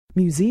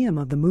Museum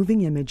of the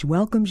Moving Image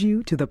welcomes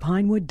you to the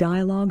Pinewood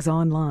Dialogues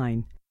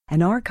Online,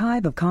 an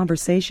archive of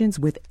conversations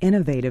with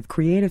innovative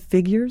creative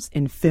figures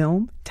in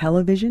film,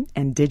 television,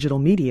 and digital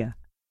media.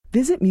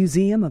 Visit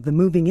Museum of the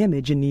Moving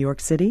Image in New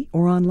York City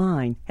or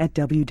online at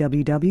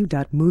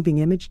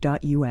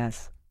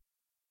www.movingimage.us.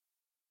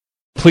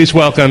 Please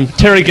welcome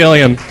Terry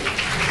Gilliam.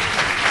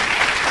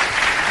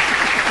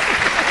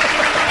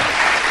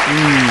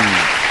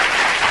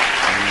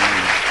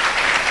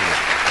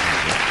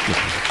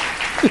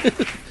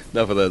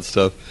 Enough of that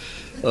stuff.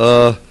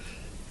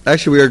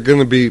 Actually, we are going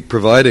to be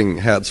providing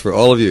hats for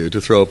all of you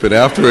to throw up in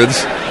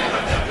afterwards.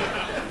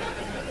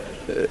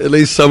 At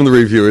least some of the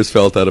reviewers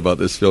felt that about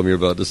this film you're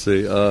about to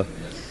see,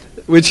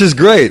 which is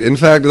great. In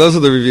fact, those are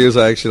the reviews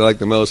I actually like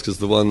the most, because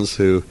the ones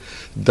who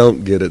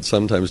don't get it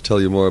sometimes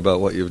tell you more about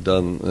what you've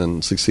done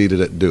and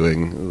succeeded at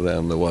doing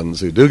than the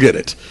ones who do get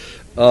it.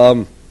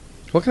 What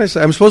can I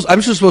say? I'm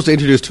just supposed to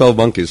introduce 12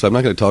 Monkeys, so I'm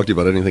not going to talk to you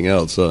about anything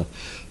else.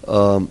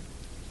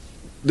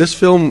 This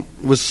film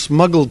was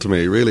smuggled to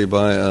me, really,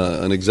 by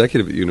an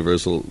executive at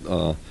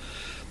Universal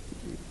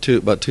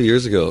about 2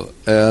 years ago.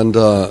 And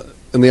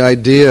the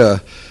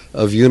idea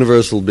of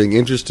Universal being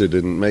interested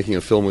in making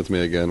a film with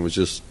me again was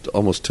just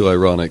almost too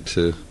ironic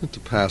to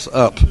pass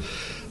up.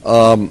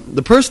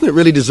 The person that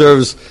really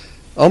deserves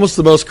almost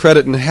the most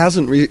credit and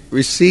hasn't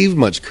received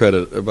much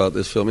credit about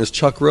this film is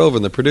Chuck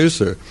Roven, the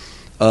producer.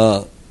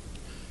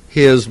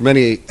 He has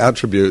many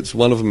attributes.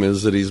 One of them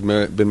is that he's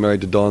been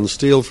married to Dawn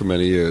Steele for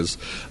many years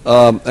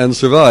and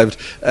survived.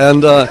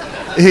 And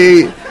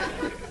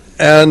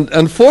and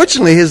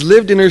unfortunately, has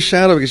lived in her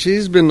shadow, because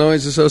she's been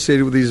always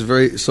associated with these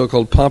very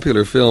so-called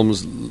popular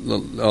films,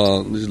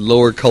 these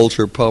lower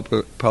culture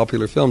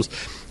popular films.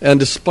 And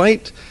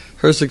despite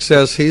her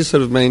success, he's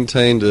sort of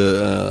maintained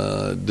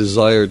a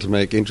desire to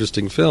make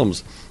interesting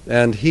films.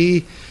 And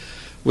he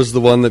was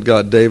the one that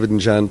got David and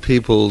Jan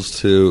Peoples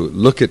to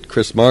look at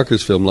Chris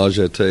Marker's film La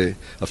Jetée,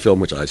 a film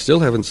which I still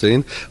haven't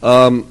seen,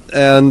 and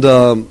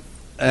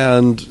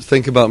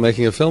think about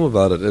making a film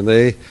about it. And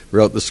they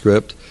wrote the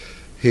script.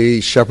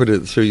 He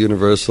shepherded it through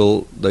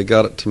Universal. They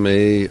got it to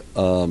me.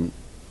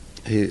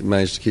 He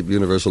managed to keep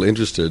Universal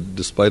interested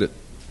despite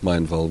my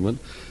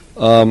involvement.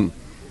 And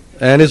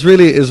has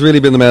really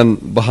been the man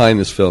behind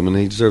this film, and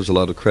he deserves a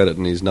lot of credit.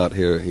 And he's not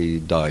here. He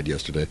died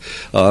yesterday,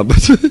 but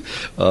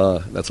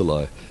that's a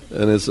lie.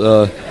 And it's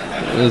something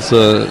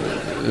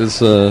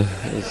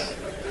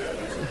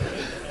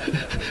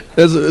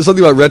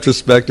about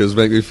retrospectives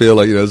make me feel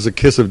like, there's a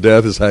kiss of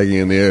death is hanging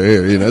in the air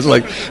here. It's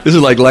like this is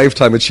like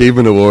Lifetime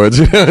Achievement Awards.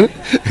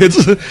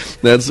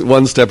 That's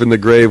one step in the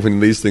grave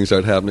when these things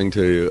start happening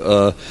to you.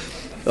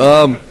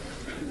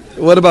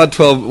 What about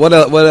 12? What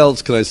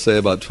else can I say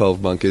about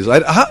 12 Monkeys?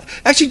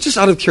 Actually, just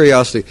out of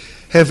curiosity,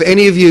 have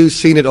any of you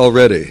seen it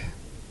already?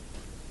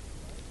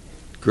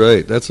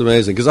 Great, that's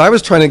amazing. Because I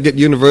was trying to get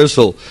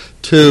Universal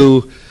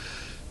to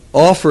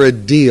offer a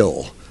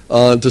deal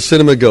to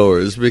cinema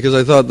goers, because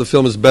I thought the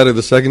film is better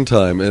the second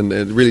time, and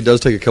it really does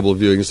take a couple of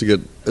viewings to get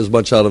as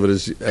much out of it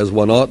as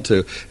one ought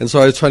to. And so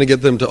I was trying to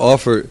get them to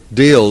offer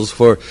deals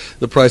for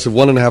the price of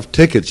 1.5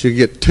 tickets. You could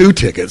get 2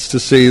 tickets to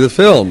see the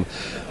film,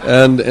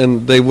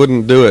 and they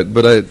wouldn't do it.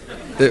 But it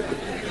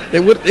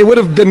would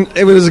have been.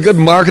 It was a good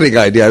marketing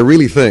idea, I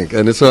really think,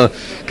 and it's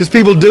because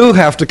people do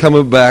have to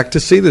come back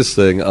to see this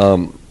thing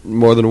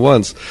more than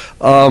once.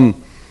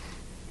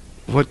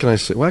 What can I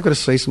say? Well, I've got to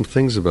say some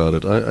things about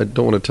it. I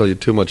don't want to tell you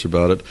too much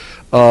about it,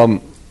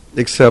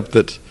 except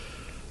that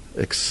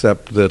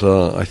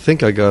I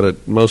think I got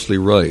it mostly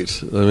right.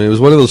 I mean, it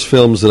was one of those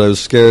films that I was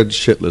scared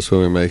shitless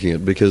when we were making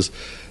it, because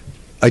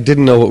I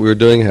didn't know what we were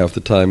doing half the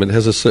time. It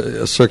has a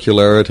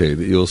circularity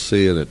that you'll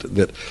see in it,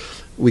 that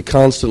we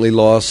constantly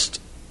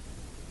lost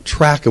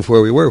track of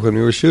where we were when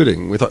we were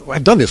shooting. We thought,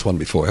 I've done this one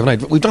before,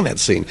 haven't I? We've done that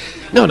scene.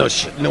 No,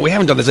 we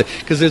haven't done this.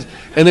 Because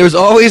there was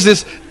always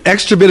this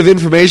extra bit of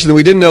information that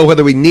we didn't know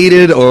whether we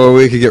needed or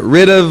we could get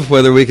rid of,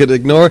 whether we could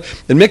ignore.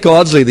 And Mick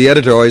Audsley, the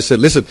editor, always said,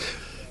 listen,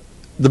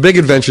 the big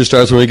adventure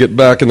starts when we get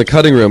back in the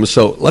cutting room,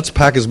 so let's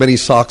pack as many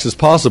socks as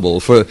possible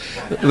for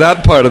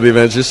that part of the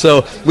adventure.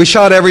 So we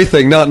shot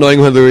everything, not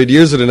knowing whether we'd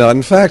use it or not.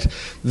 In fact,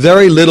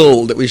 very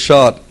little that we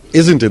shot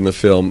isn't in the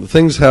film.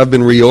 Things have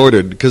been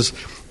reordered, because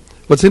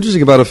what's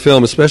interesting about a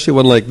film, especially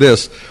one like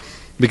this,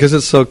 because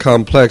it's so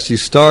complex, you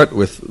start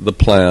with the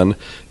plan,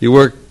 you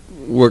work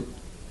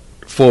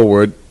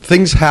forward,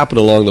 things happen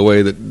along the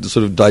way that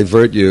sort of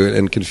divert you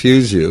and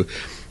confuse you.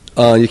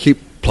 You keep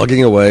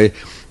plugging away,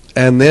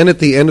 and then at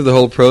the end of the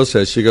whole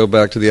process, you go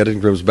back to the editing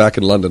rooms back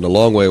in London, a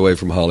long way away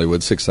from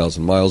Hollywood,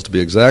 6,000 miles to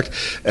be exact,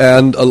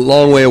 and a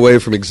long way away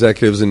from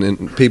executives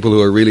and people who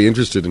are really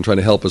interested in trying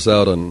to help us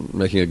out on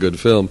making a good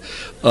film.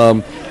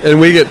 And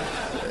we get...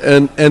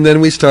 And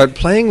then we start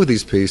playing with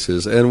these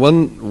pieces, and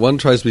one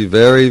tries to be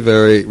very,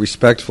 very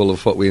respectful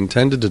of what we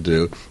intended to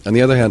do. On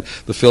the other hand,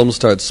 the film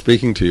starts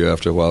speaking to you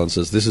after a while and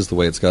says, this is the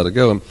way it's got to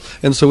go.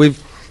 And so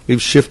we've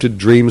shifted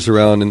dreams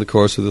around in the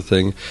course of the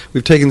thing.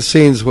 We've taken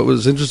scenes. What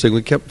was interesting,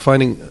 we kept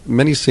finding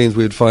many scenes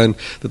we would find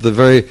that the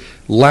very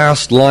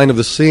last line of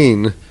the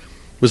scene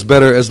was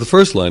better as the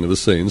first line of the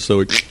scene,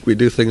 so we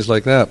do things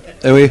like that.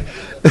 And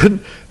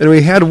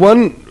we had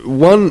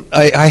one.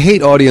 I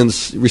hate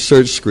audience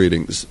research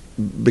screenings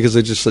because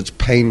they're just such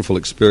painful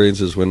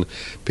experiences when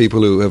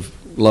people who have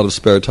a lot of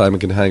spare time and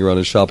can hang around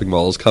in shopping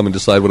malls come and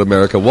decide what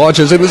America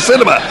watches in the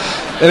cinema,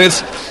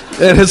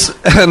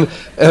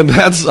 and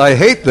that's, I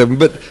hate them.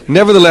 But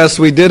nevertheless,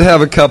 we did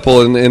have a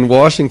couple in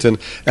Washington,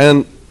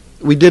 and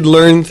we did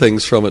learn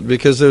things from it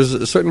because there's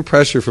a certain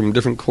pressure from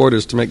different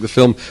quarters to make the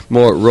film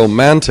more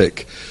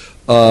romantic,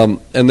 and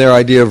their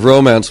idea of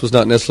romance was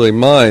not necessarily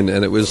mine,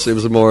 and it was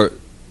a more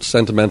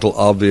sentimental,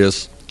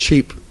 obvious,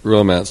 cheap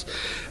romance.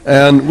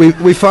 And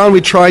we found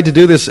we tried to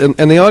do this, and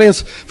the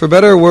audience, for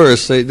better or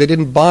worse, they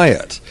didn't buy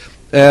it.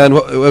 And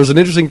it was an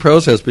interesting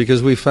process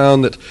because we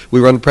found that we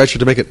were under pressure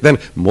to make it then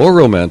more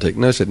romantic.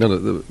 And I said, no,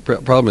 the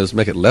problem is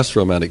make it less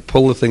romantic.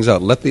 Pull the things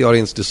out. Let the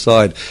audience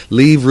decide.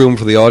 Leave room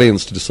for the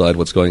audience to decide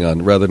what's going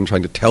on rather than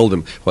trying to tell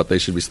them what they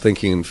should be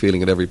thinking and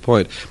feeling at every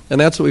point. And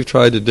that's what we've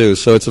tried to do.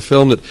 So it's a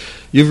film that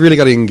you've really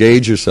got to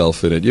engage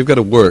yourself in it. You've got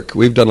to work.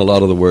 We've done a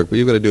lot of the work, but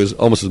you've got to do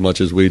almost as much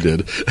as we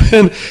did.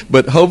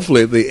 But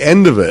hopefully at the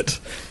end of it,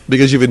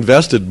 because you've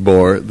invested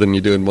more than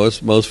you do in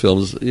most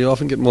films, you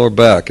often get more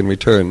back in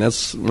return.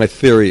 That's my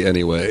theory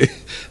anyway.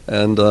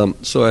 And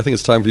so I think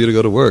it's time for you to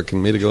go to work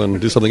and me to go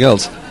and do something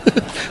else.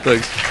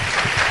 Thanks.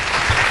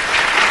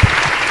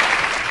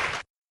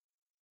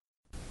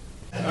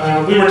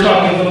 We were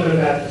talking a little bit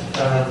about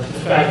the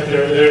fact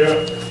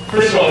that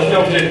first of all, the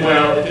film did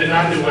well. It did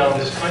not do well in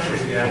this country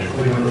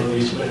theatrically when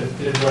released, but it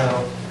did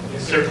well in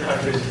certain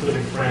countries,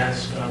 including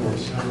France, where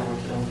it's the number one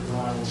film for a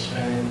while, in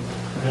Spain.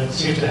 And it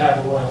seems to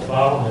have a royal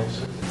following.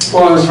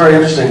 Well, it was very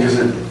interesting because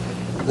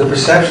the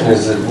perception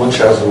is that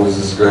Munchausen was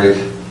this great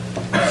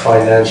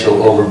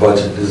financial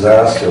over-budget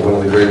disaster, one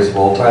of the greatest of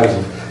all time. If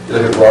you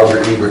look at Roger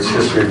Ebert's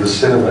History of the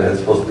Cinema, it's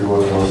supposed to be one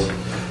of the most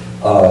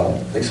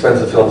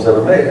expensive films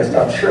ever made. It's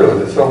not true.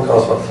 The film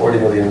cost about $40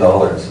 million.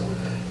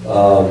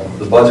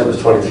 The budget was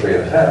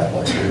 $23.5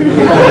 million.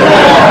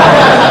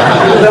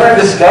 Then I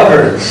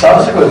discovered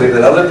subsequently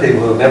that other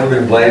people who have never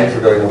been blamed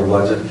for going over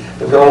budget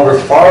have gone over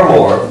far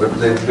more, but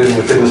they've been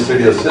within the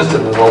studio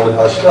system and all been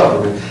hushed up.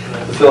 I mean,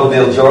 the film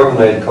Neil Jordan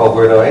made called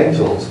We're No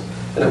Angels,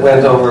 and it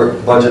went over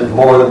budget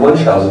more than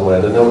Munchausen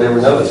went, and nobody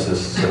ever noticed this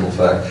simple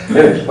fact.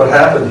 And what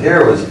happened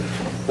here was,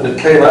 when it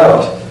came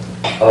out,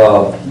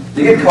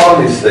 you get caught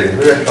in these things.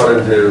 We got caught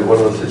into one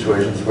of those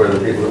situations where the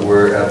people that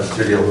were at the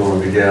studio when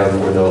we began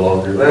were no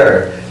longer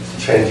there. It's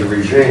a change of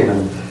regime,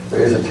 and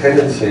there is a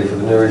tendency for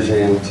the new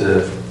regime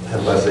to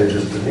have less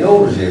interest in the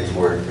old regime's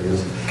work,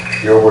 because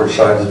your work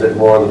shines a bit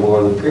more the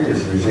more the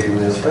previous regime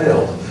has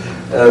failed.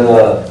 And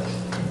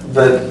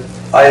but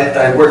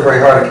I worked very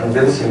hard at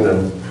convincing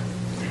them.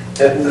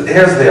 And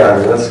here's the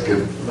irony. Let's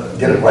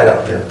get it right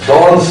out there.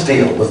 Dawn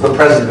Steele was the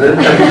president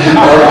of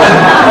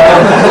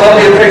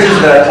Columbia Pictures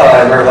at that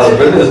time. Her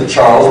husband is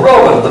Charles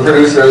Rowan, the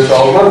producer of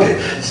Charles Monkey.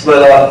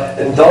 But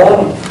and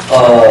Dawn,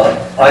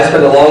 I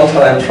spent a long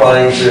time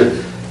trying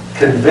to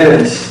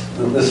convince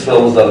that this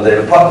film was not a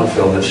David Putnam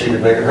film, that she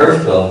could make it her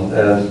film.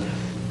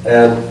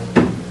 And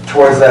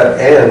towards that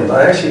end,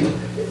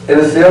 and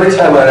it's the only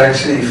time I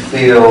actually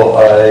feel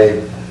I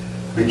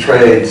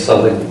betrayed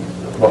something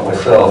about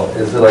myself,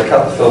 is that I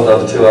cut the film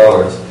down to 2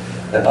 hours.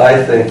 And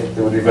I think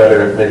it would be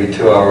better at maybe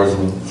 2 hours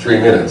and 3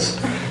 minutes.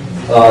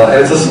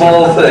 And it's a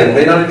small thing. It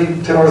may not be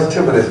 2 hours and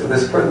 2 minutes, but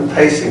there's certain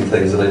pacing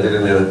things that I did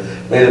in there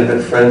that made it a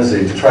bit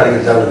frenzied to try to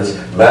get down to this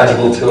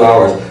magical 2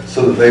 hours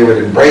so that they would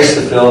embrace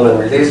the film and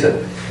release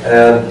it.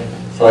 And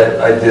so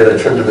I did. I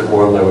trimmed a bit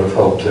more than I would have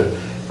hoped to.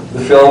 The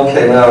film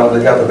came out, and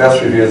they got the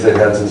best reviews they'd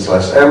had since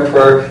Last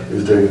Emperor. It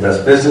was doing the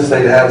best business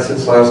they'd had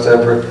since Last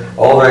Emperor.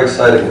 All very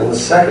exciting. And the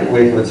second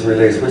week of its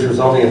release, which was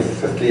only in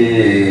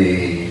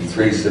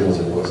 53 cinemas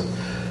it was,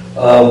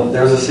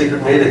 there was a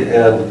secret meeting,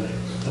 and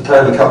at the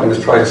time the company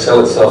was trying to sell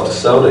itself to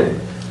Sony.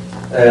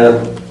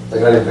 And a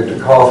guy named Victor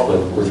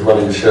Kaufman was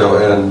running the show,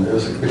 and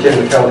it became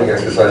an accounting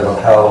exercise about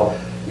how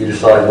you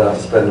decide not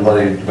to spend the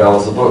money to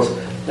balance the books.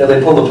 And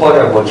they pulled the plug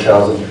on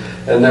Munchausen.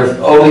 And there have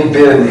only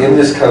been, in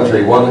this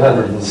country,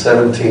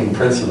 117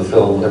 prints of the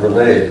film ever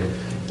made,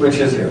 which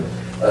is, and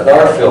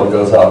our film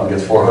goes out and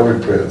gets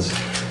 400 prints.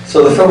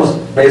 So the film was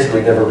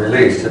basically never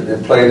released.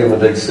 It played in the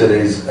big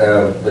cities,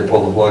 and they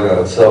pulled the plug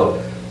on it.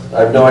 So I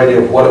have no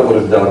idea what it would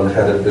have done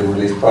had it been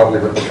released properly,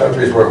 but the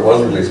countries where it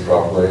was released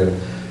properly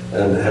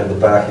and had the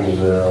backing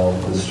of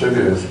the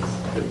distributors,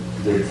 it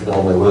did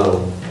phenomenally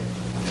well.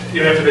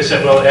 After they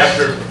said, well,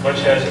 after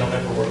Munchausen, I'll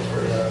never work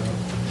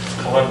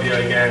for Columbia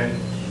again,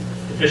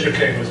 Fisher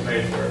King was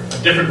made for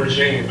a different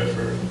regime, but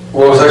for...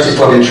 Well, it was actually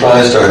Columbia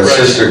TriStar, its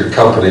sister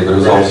company, but it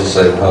was almost the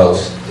same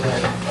house.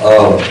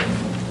 Right.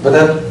 But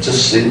that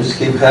just seems to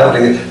keep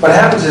happening. What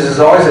happens is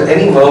always at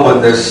any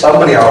moment there's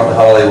somebody out in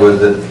Hollywood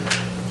that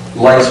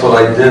likes what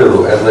I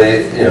do, and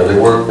they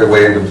work their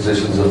way into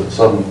positions of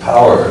some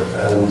power,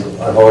 and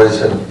I've always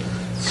had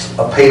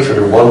a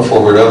patron in one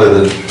form or another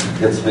that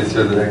gets me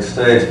through the next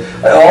stage.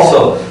 I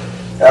also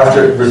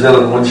after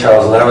Brazil and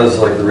Munchausen, I was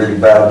like the really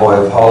bad boy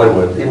of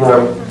Hollywood. Even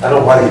though I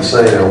don't know why I keep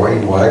saying it, or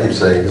even why I keep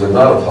saying it, because I'm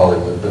not of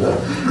Hollywood, but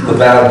the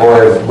bad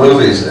boy of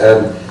movies.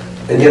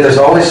 And yet there's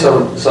always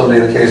somebody,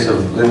 in the case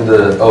of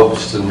Linda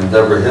Obst and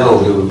Deborah Hill,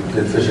 who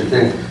did Fisher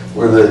King,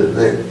 where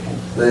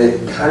they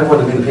kind of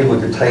want to be the people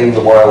who could tame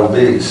the wild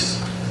beasts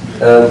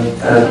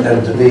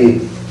and to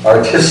be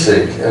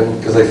artistic, and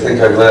because they think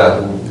I'm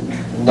that. And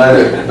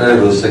neither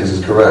of those things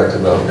is correct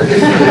about me.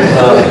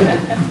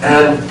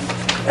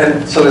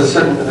 And so there's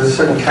a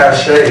certain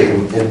cachet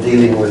in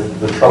dealing with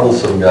the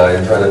troublesome guy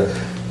and trying to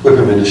whip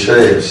him into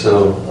shape.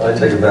 So I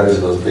take advantage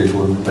of those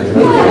people and make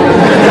another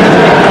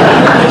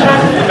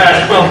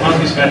About 12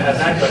 Monkeys had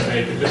that got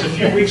made, because a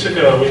few weeks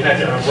ago we had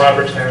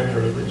Robert Towner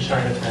in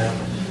Chinatown,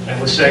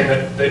 and was saying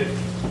that they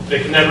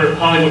could never,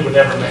 Hollywood would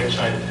never make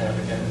Chinatown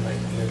again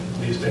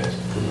these days.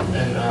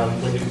 And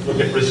when you look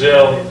at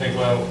Brazil, you think,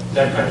 well,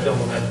 that kind of film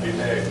will never be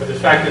made. But the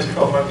fact is,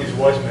 12 Monkeys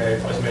was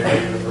made by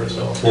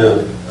Universal.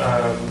 Yeah.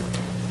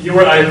 You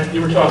were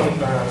talking,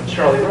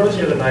 Charlie Rose,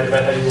 the other night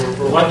about how you were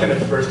reluctant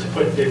at first to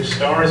put big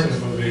stars in the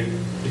movie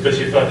because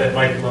you thought that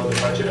might blow the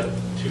budget up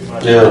too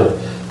much. Yeah.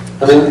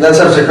 I mean, that's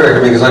absolutely correct.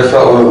 I mean, because I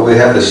felt when we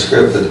had this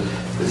script that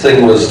the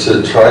thing was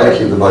to try to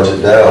keep the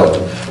budget down,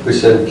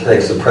 which then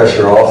takes the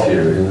pressure off you,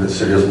 and the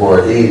studio's more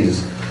at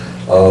ease.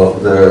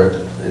 Their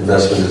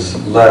investment is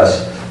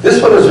less. This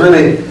one was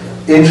really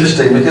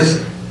interesting because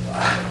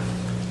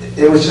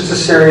it was just a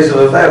series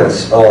of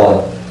events.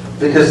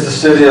 Because the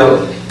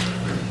studio,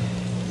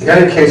 the guy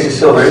named Casey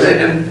Silver,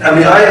 and I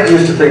mean, I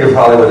used to think of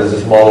Hollywood as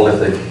this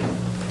monolithic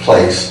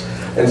place,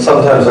 and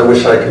sometimes I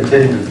wish I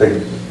continued to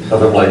think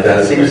of him like that.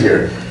 It's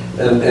easier,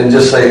 and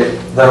just say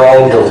they're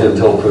all guilty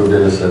until proved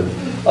innocent.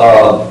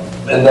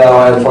 And now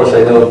I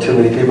unfortunately know too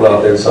many people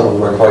out there. Some of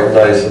them are quite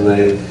nice, and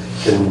they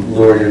can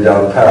lure you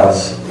down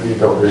paths you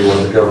don't really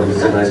want to go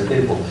because they're nice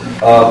people.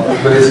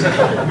 But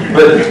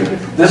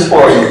this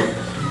one,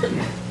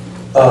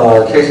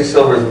 Casey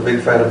Silver is a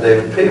big fan of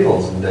David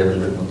Peoples, and David's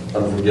written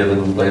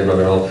Unforgiven, Blade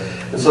Runner, and all.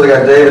 And so they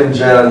got David and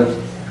Jan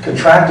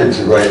contracted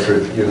to write for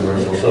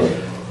Universal. So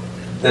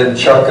then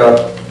Chuck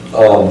got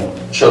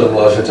showed them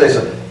La Jetée.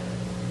 So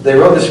they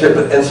wrote the script,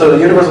 and so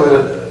the Universal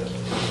had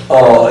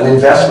an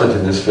investment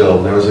in this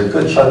film. There was a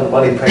good chunk of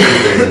money paid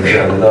to David and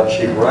Jan. They're not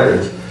cheap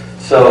writers.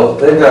 So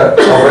they've got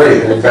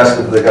already an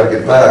investment that they've got to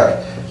get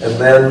back. And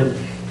then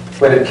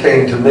when it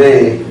came to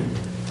me,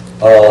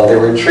 they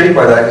were intrigued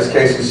by that because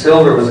Casey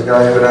Silver was a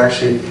guy who had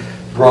actually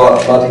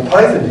brought Monty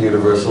Python to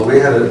Universal. We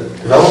had a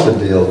development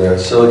deal there.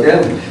 So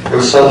again, there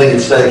was something at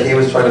stake. He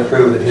was trying to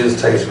prove that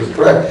his taste was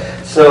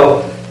correct.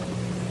 So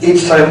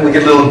each time we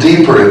get a little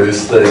deeper in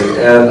this thing.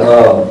 And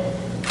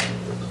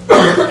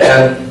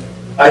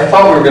I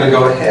thought we were going to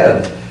go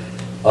ahead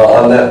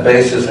on that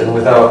basis and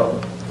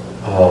without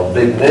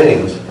big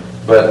names.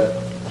 But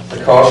the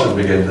caution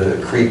began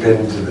to creep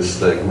into this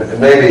thing. And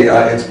maybe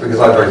it's because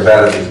I'm very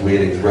bad at these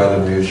meetings rather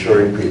than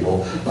reassuring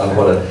people on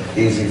what an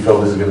easy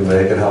film this is going to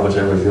make and how much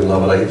everybody's going to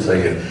love it. I keep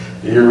saying,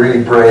 you're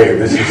really brave.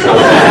 This is so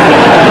and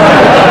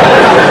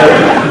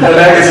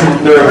I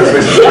get nervous,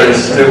 which is a very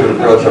stupid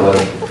approach on my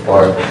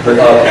part. But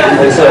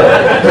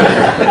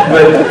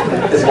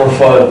it's more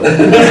fun.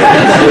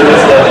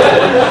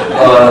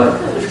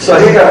 So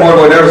he got more and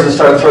more nervous and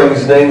started throwing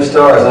these name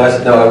stars. And I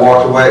said, no, I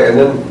walked away. And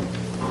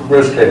then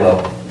Bruce came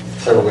up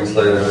several weeks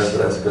later, and I said,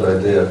 that's a good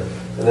idea.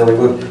 And then we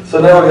moved. So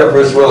now we've got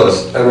Bruce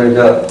Willis, and we've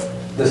got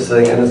this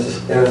thing, and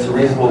it's a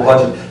reasonable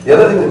budget. The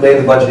other thing that made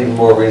the budget even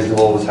more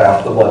reasonable was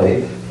half the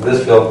money.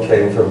 This film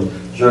came from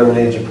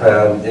Germany,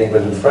 Japan,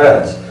 England, and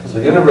France. So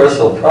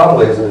Universal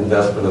probably has an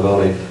investment of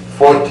only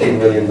 $14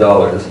 million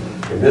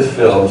in this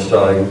film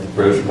starring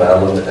Bruce,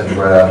 Madeline, and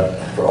Brad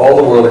for all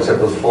the world except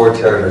those 4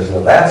 territories.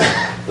 Now that's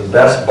the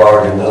best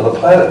bargain on the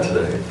planet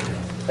today.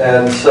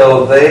 And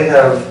so they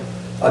have,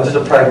 on just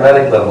a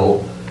pragmatic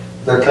level,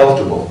 they're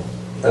comfortable,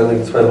 and they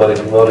can spend money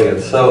promoting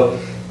it. So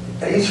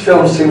each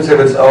film seems to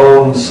have its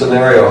own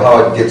scenario,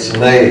 how it gets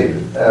made,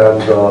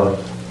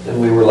 and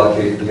we were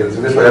lucky to get it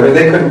through this way. I mean,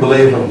 they couldn't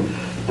believe when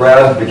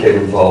Brad became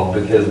involved,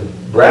 because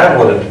Brad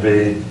wanted to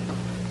be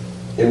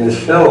in this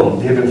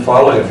film. He'd been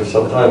following it for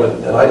some time,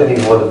 and I didn't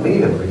even want to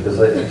meet him, because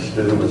I just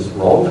knew he was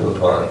wrong to the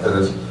part.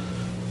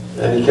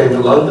 And he came to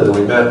London, and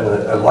we met,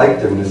 and I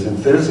liked him, his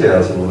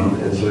enthusiasm,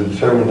 and sort of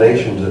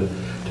determination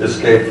to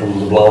escape from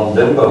the blonde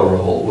bimbo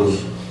role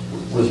was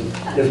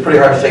pretty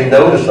hard to say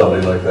no to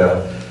somebody like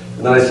that.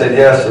 And then I said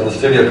yes, and the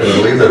studio couldn't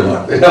believe their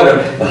luck. They got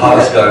the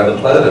hottest guy on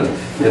the planet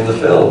in the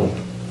film.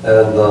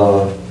 And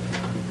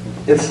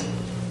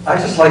I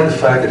just like the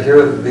fact that here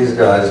are these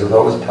guys with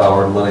all this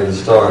power and money, the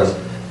stars,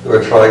 who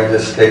are trying to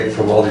escape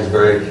from all these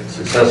very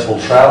successful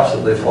traps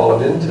that they've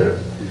fallen into.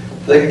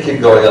 They could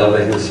keep going on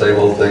making the same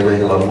old thing,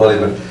 making a lot of money,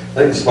 but I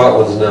think the smart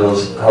ones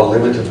knows how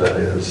limited that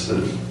is.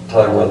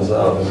 Time runs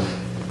out.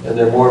 And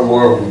there are more and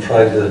more of them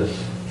trying to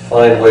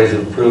find ways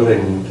of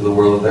proving to the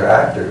world that they're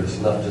actors,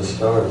 not just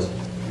stars.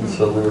 And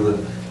so we were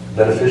the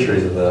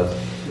beneficiaries of that.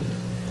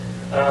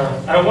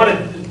 I want to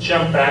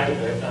jump back a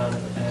bit.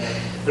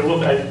 there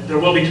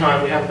will be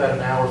time. We have about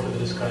an hour for the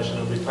discussion.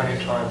 There will be plenty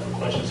of time for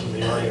questions from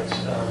the audience.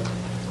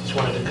 Just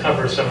wanted to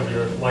cover some of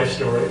your life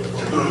story.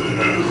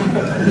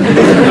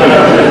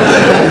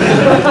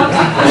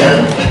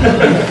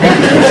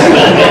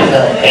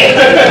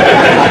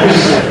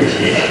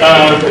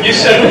 You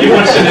said you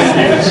once said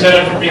that you set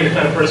up for being the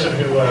kind of person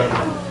who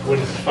would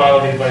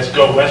follow the advice,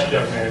 "Go west,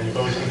 young man." You've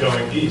always been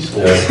going east.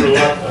 Yeah. You grew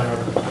up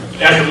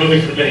after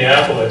moving from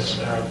Minneapolis.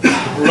 You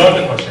grew up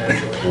in Los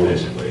Angeles,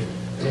 basically,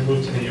 and you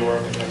moved to New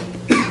York, and then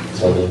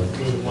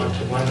moved on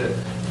to London.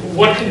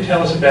 What can you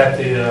tell us about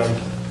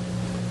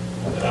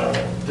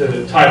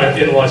the time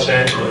in Los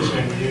Angeles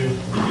when you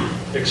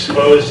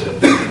exposed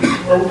it,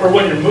 or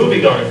what your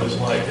movie going was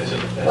like as a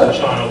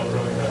child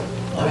growing up?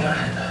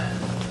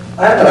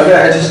 I don't know.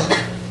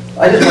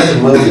 I just went to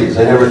movies.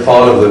 I never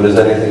thought of them as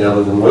anything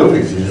other than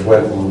movies. You just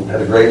went and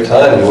had a great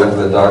time. You went to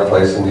the dark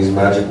place, and these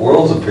magic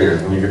worlds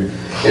appeared. And you could,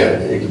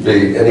 it could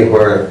be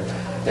anywhere,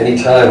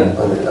 anytime.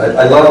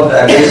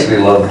 I basically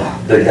loved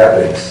big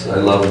epics. I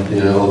loved,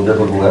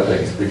 biblical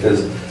epics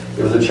because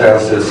it was a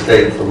chance to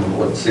escape from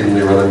what seemed to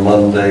be a rather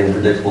mundane,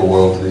 predictable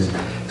world to these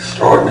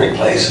extraordinary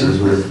places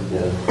with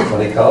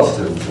funny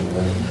costumes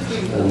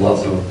and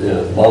lots of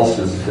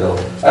monsters to kill.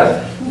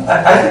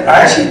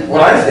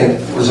 What I think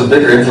was a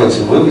bigger influence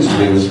in movies for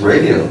me was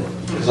radio.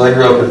 Because I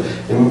grew up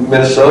in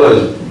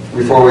Minnesota,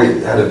 before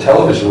we had a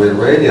television, we had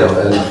radio,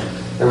 and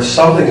there was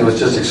something that was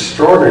just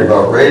extraordinary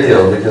about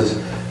radio because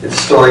it's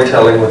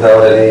storytelling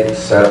without any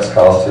sets,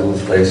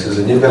 costumes, faces,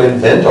 and you've got to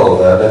invent all of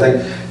that. And I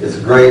think it's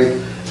a great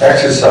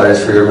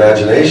exercise for your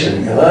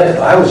imagination, and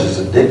I was just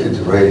addicted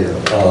to radio.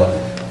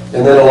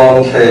 And then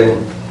along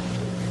came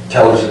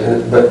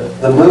television,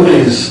 but the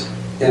movies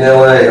in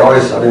LA they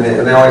always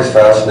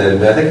fascinated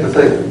me. I think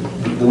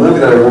the movie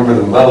that I remember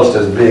the most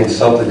as being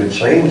something that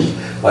changed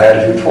my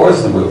attitude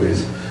towards the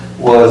movies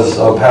was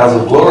Paths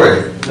of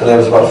Glory, and I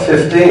was about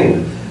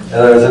 15,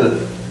 and I was at a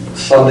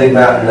Sunday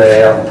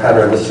matinee out in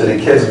Panorama City,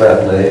 kids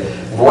matinee.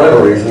 For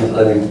whatever reason,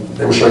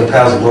 they were showing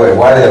Paths of Glory.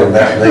 Why they have a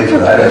matinee for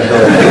that, I have no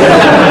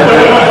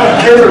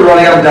idea. Kids were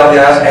running up and down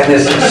the aisles, and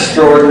this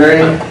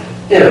extraordinary,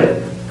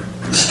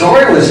 the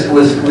story was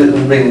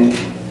being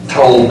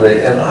told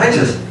me, and I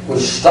just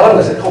was stunned.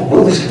 I said, "Oh,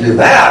 movies can do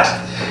that."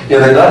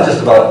 They're not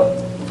just about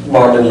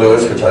Martin and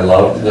Lewis, which I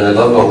loved. I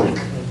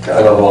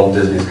love all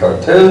Disney's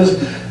cartoons.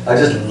 I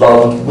just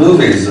loved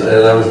movies,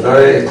 and I was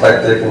very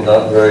eclectic and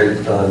not very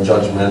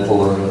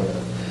judgmental.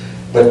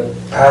 But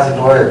Paths of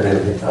Glory made me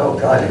think, oh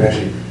God,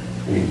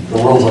 the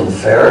world's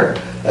unfair,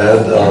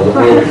 and the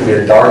world can be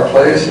a dark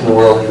place, and the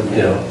world,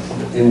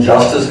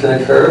 injustice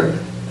can occur,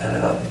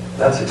 and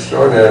that's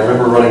extraordinary. I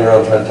remember running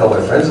around trying to tell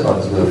my friends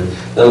about this movie.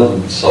 None of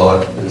them saw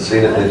it and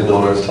seen it, they didn't know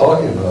what I was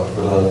talking about,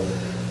 but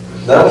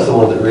that was the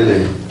one that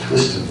really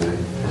twisted me.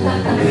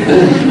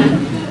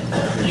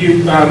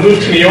 You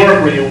moved to New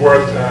York where you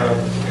worked in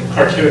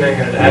cartooning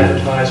and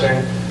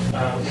advertising.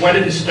 When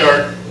did you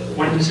start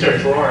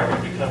drawing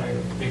and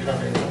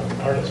becoming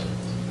an artist?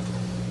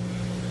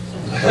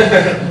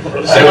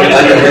 Let's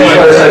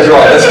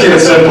keep it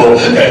simple.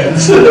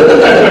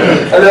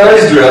 I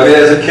always drew.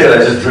 As a kid, I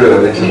just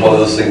drew. It's just one of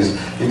those things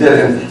you did.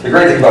 And the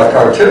great thing about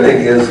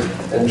cartooning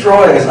and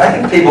drawing is, I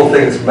think people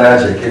think it's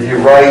magic. If you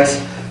write,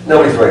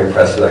 nobody's very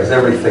impressed with that because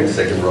everybody thinks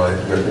they can write.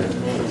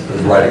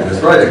 Writing is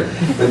writing.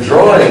 But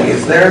drawing,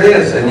 there it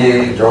is, and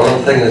you draw a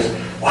little thing, and it's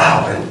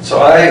wow. And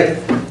so I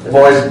have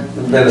always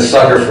been a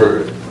sucker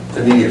for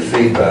immediate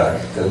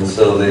feedback, and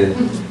so the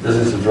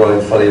business of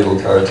drawing funny little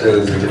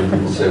cartoons and getting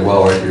people say,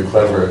 "Wow, aren't you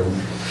clever?"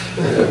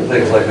 and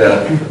things like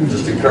that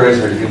just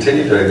encouraged me to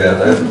continue doing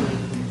that.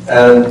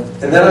 And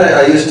then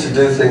I used to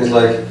do things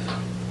like,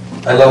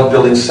 I love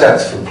building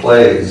sets for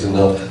plays, and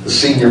the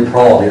senior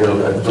prom, I'd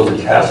build a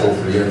castle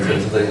for the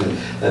entrance and things,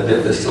 and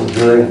they're still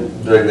doing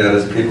that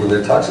as people in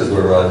their tuxes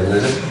were arriving.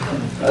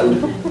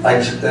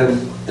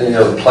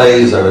 The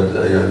plays,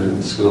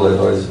 in school I'd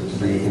always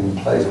be in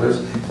plays, but I was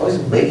always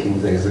making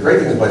things. The great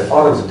thing is my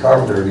father was a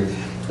carpenter,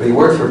 but he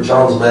worked for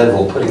Johns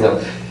Manville putting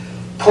up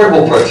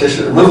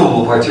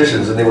removable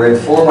partitions, and they were in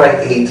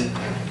 4x8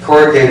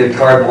 corrugated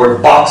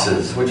cardboard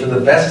boxes, which are the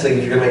best thing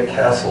if you're going to make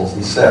castles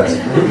and sets.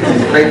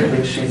 These great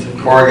big sheets of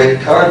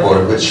corrugated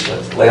cardboard, which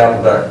let's lay out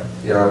in the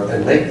backyard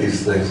and make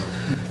these things.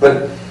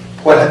 But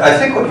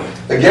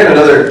again,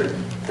 another,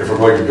 if we're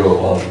going to go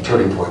on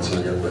turning points in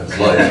a young man's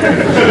life,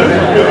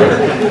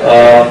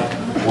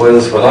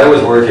 was when I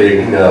was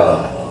working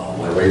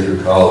my way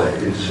through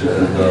college,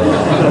 and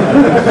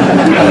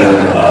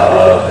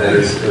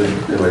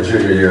in my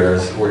junior year, I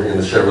was working in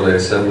the Chevrolet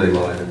assembly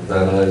line in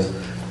Van Nuys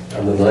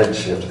on the night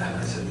shift, and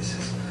I said, this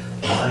is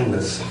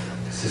mindless.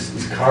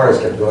 These cars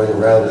kept going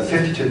around at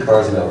 52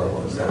 cars an hour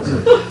was that.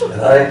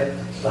 And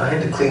I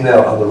had to clean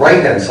out on the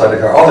right-hand side of the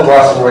car, all the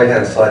glass on the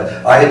right-hand side,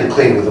 I had to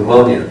clean with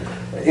ammonia,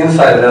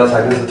 inside and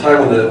outside. And there's a time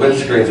when the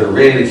windscreens are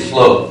really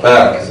sloped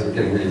back because they're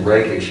getting really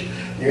rakish.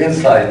 You're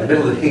inside, in the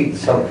middle of the heat,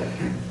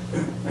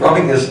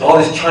 rubbing all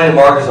these China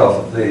markers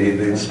off that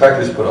the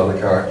inspectors put on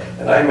the car,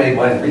 And I made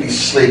mine really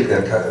sleek.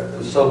 It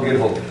was so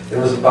beautiful. It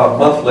was about a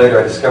month later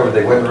I discovered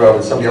they went around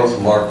and somebody else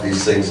marked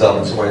these things up.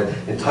 And so my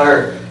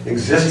entire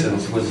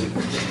existence was,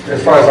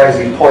 as far as I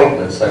see,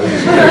 pointless. I was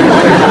just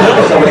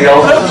somebody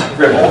else's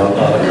scribble on a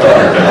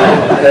card.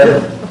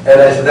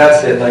 And I said,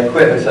 that's it. And I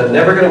quit. I said, I'm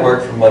never going to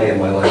work for money in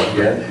my life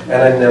again.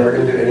 And I'm never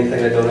going to do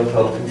anything I don't have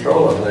total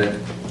control of. And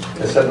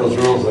I set those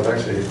rules that I've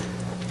actually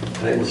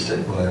been able to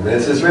stick by. I mean,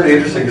 it's really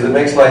interesting because it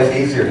makes life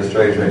easier in a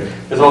strange way.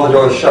 Because all the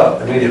doors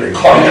shut immediately.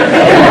 Well,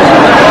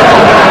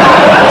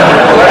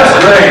 that's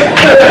great.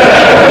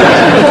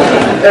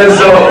 And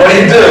so what do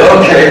you do?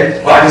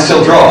 Okay, well, I can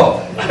still draw.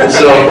 And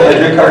so I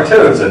drew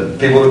cartoons and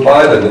people would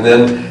buy them. And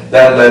then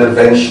that led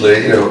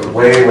eventually,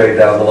 way, way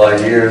down the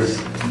line, years,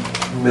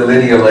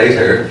 millennia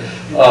later,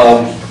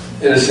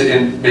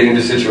 in being in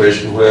a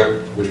situation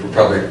which we're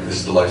probably, this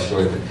is the life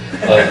story thing,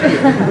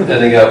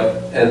 ending up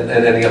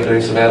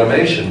doing some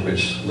animation,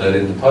 which led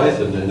into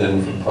Python, and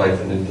then from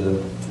Python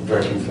into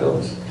directing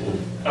films.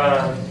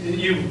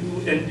 You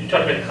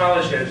talked about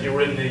college days. You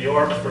were in New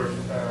York for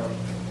a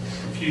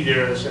few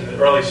years in the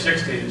early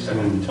 '60s,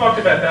 and talked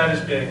about that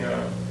as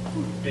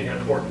being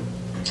important.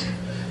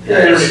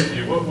 Yeah,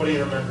 what do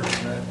you remember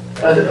from that?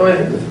 I think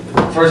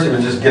first it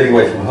was just getting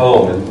away from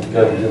home and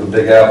going to the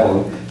Big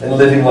Apple and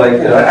living like,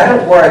 I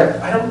don't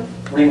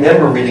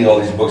remember reading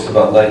all these books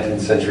about 19th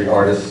century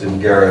artists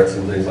and garrets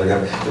and things like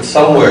that. But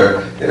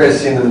somewhere, maybe I'd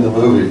seen them in the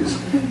movies.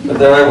 But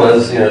there I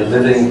was,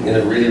 living in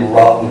a really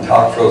rotten,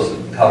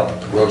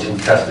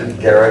 cockroach-infested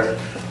garret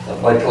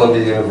at my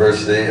Columbia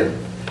University. And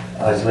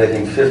I was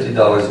making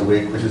 $50 a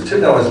week, which was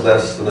 $2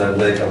 less than I'd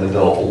make on the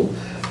dole.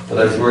 But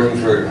I was working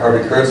for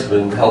Harvey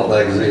Kurtzman, Help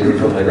Magazine, who's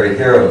one of my great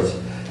heroes.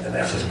 And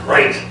that was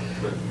great.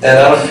 And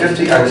out of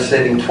 50, I was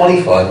saving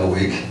 25 a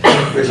week,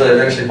 which I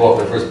eventually bought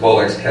my first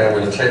Bolex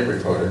camera and a tape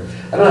recorder.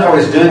 I don't know how I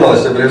was doing all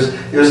this stuff, but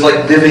it was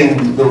like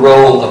living the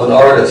role of an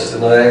artist.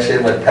 And I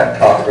actually had my pet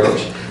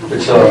cockroach,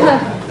 which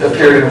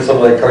appeared in some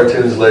of my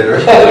cartoons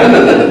later.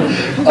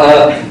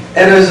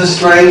 And it was a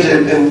strange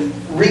and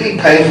really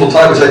painful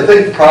time, which I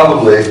think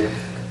probably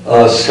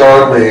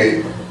scarred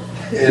me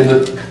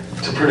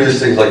to produce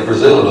things like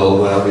Brazil and all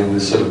of that. I mean,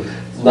 this sort of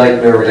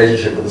nightmare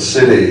relationship with the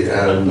city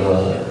and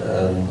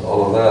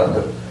all of that.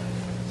 But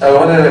on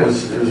one hand, it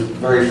was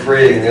very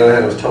freeing. On the other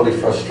hand, it was totally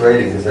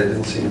frustrating because I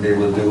didn't seem to be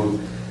able to do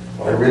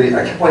what I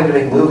kept wanting to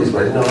make movies, but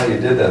I didn't know how you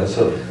did that.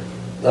 So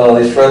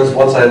these friends,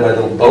 once I had my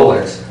little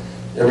Bolex,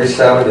 every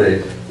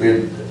Saturday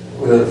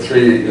with a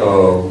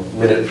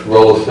 3-minute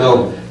roll of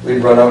film,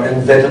 we'd run out and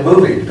invent a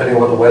movie, depending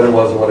on what the weather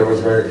was or whatever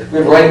was very.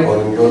 We'd write one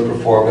and go and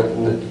perform it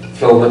and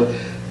film it.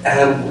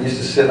 And we used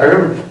to sit. I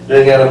remember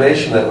doing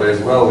animation that way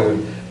as well.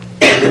 We'd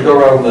go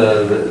around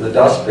the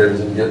dustbins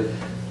and get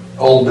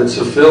old bits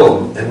of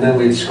film, and then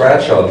we'd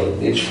scratch on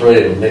them, each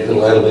frame, and make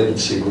little animated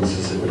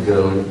sequences that would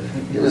go. And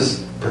it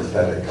was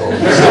pathetic.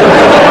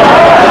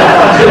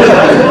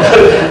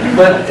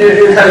 But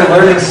you're kind of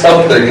learning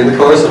something in the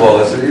course of all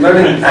this. You're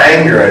learning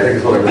anger, I think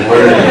is what I was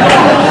learning.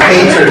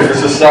 Hatred for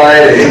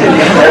society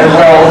and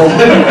wealth,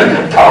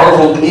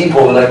 powerful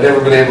people that I've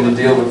never been able to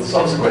deal with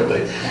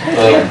subsequently.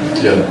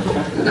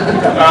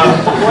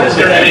 Was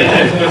there any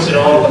influence at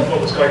all of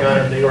what was going on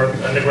in the New York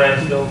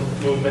underground film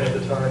movement at the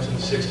times in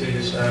the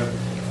 60s?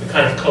 The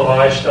kind of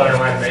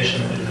collage-style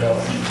animation that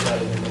developed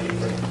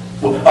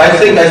Well, I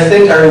think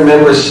I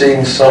remember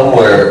seeing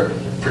somewhere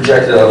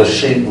projected on a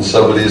sheet in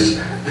somebody's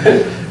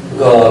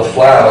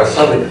flat or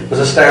something. It was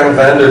a Stan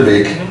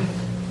Vanderbeek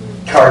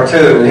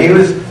cartoon, and he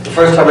was the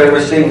first time I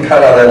ever seen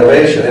cut-out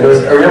animation. And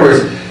I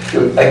remember,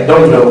 I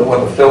don't even know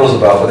what the film was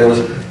about, but there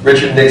was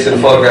Richard Nixon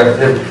photographed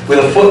him with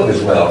a foot in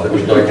his mouth that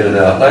was going in and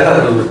out. And I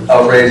thought it was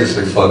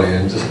outrageously funny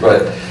and just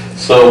right.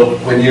 So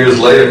when years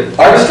later,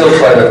 I was still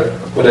trying to,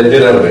 when I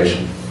did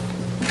animation,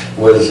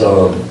 was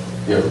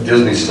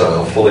Disney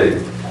style,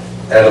 fully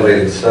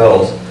animated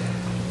cells.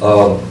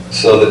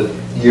 So that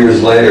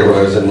years later, when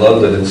I was in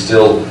London and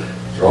still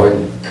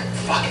drawing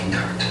fucking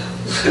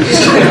cartoons,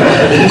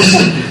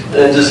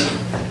 and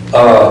I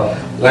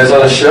was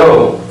on a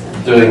show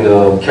doing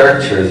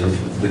caricatures of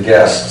the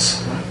guests.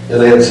 And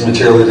they had some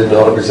material they didn't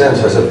know how to present,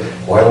 so I said,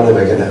 why don't they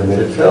make an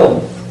animated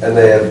film? And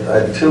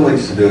I had 2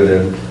 weeks to do it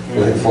in,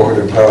 I think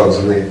 400 pounds,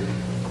 and the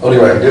only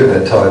way I could do it at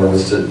that time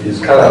was to use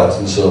cutouts,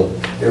 and so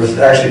it was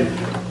actually,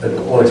 I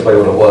won't explain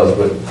what it was,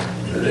 but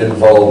it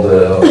involved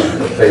a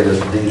famous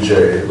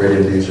DJ,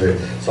 radio DJ,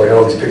 so I got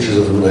all these pictures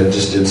of them, and I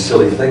just did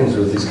silly things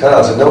with these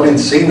cutouts, and nobody had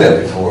seen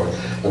that before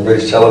on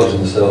British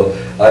television, so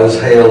I was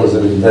hailed as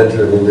an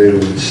inventor of a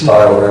new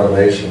style of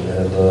animation,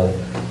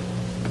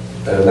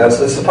 and that's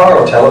the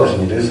power of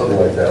television. You do something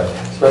like that,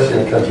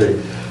 especially in a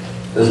country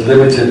as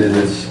limited in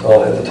its.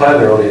 At the time,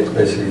 there were only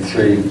basically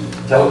 3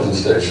 television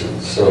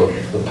stations. So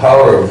the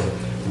power of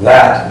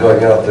that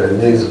going out there,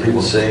 millions of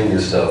people seeing your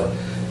stuff,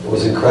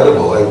 was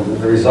incredible. And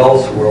the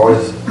results were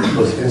always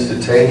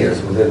instantaneous.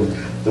 Within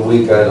the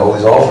week, I had all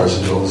these offers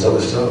and all this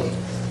other stuff.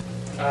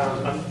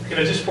 I'm going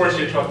to just force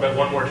you to talk about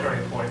one more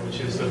turning point,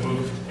 which is the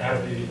move out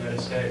of the United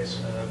States.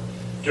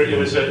 it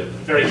was a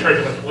very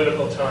turbulent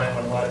political time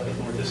when a lot of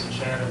people were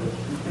disenchanted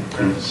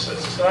with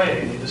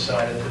society, and he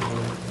decided to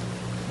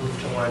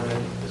move to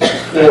London.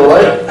 You know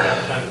what? At the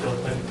time Bill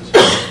Clinton was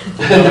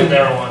smoking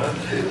marijuana.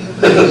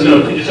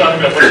 So can you talk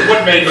about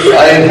what made you...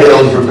 I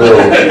inhaled for Bill.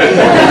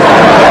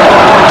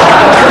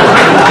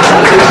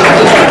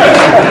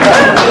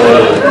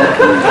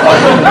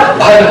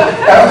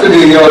 After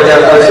New York,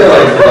 I was here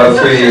like for about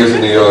 3 years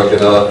in New York,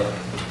 and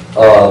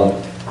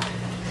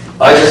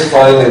I just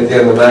finally, at the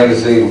end, the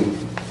magazine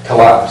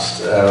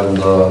collapsed, and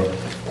I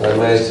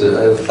managed to,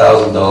 I had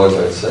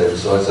 $1,000 I'd saved,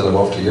 so I said I'm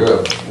off to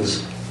Europe,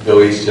 this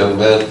go east young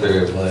man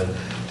theory of mine.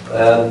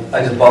 And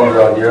I just bummed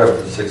around Europe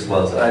for 6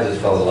 months, and I just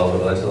fell in love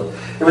with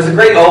it. It was a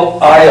great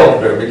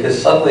eye-opener,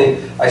 because suddenly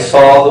I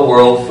saw the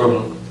world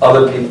from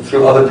other people,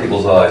 through other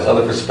people's eyes,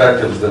 other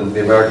perspectives than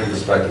the American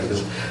perspective.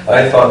 Because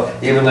I thought,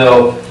 even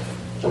though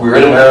we were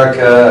in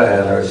America,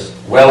 and I was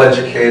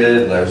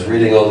well-educated, and I was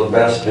reading all the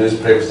best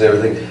newspapers and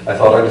everything, I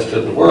thought I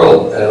understood the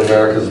world, and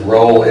America's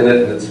role in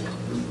it, and its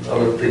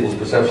other people's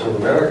perception of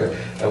America.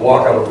 I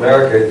walk out of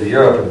America into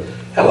Europe, and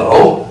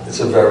hello, it's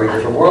a very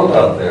different world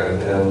out there.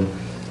 And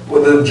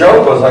well, the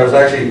joke was I was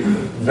actually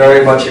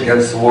very much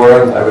against the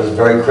war, and I was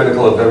very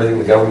critical of everything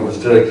the government was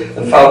doing,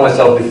 and found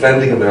myself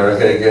defending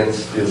America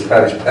against the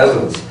Spanish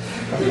peasants,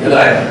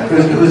 and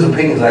whose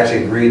opinions I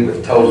actually agreed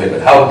with totally.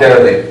 But how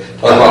dare they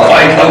talk about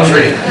my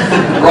country,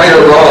 right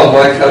or wrong,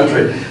 my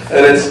country?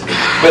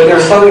 But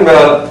there's something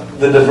about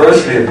the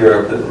diversity of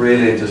Europe that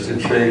really just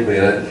intrigued me.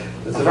 And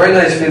it's a very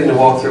nice feeling to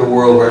walk through a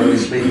world where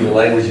everybody's speaking a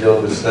language you don't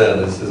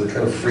understand. There's a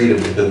kind of freedom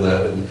within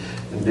that, and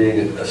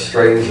being a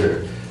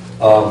stranger.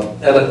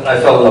 And I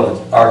fell in love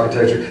with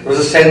architecture. There was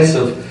a sense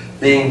of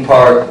being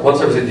part, once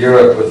I was in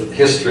Europe with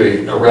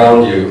history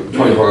around you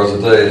 24 hours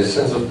a day, a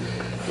sense of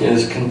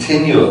this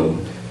continuum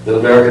that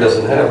America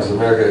doesn't have, because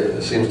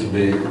America seems to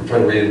be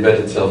trying to reinvent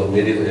itself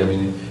immediately. I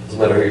mean, it doesn't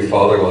matter who your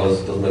father was,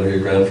 it doesn't matter who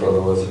your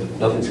grandfather was,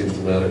 nothing seems to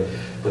matter.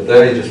 But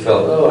there you just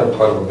felt, oh, I'm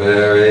part of a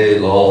very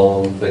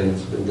long thing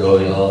that's been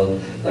going on.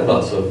 I'm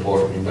not so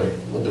important, but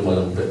I'll do my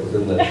own bit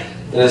within that.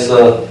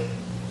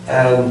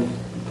 And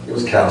it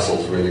was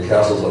castles, really.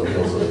 Castles on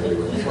hills that I really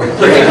went for. I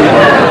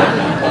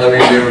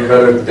mean, they were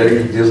better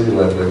than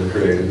Disneyland ever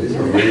created. These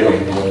were real.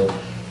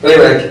 But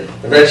anyway,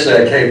 eventually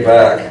I came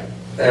back,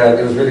 and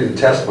it was really to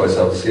test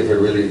myself to see if I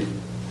really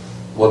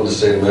wanted to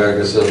stay in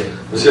America. So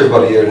I was here for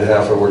about 1.5 years.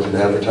 I worked in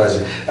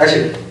advertising.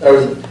 Actually, I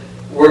was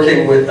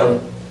working with,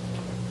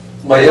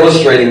 my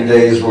illustrating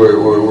days were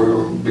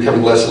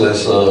becoming less and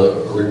less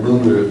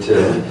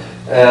remunerative.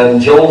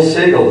 And Joel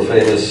Siegel, the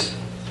famous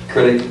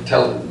critic,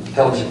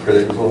 television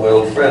critic, was one of my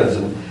old friends.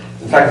 And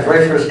in fact, the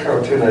very first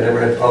cartoon I'd ever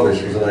had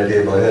published was an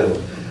idea by him.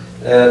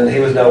 And he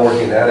was now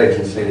working at an ad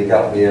agency, and he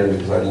got me in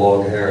because I had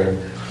long hair. And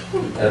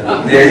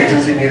the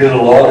agency needed a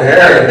long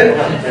hair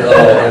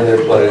in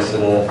their place.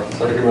 And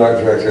so I became an art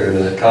director and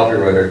a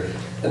copywriter.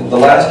 And the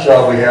last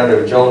job we had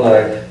there, Joel and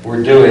I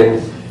were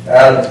doing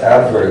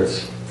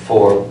adverts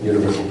for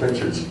Universal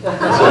Pictures. So I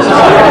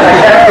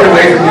can't get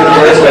away from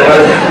Universal.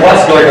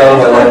 What's going on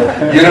in my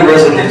life?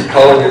 Universal keeps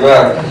calling me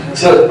back.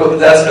 So but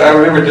I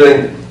remember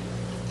doing,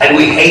 and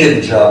we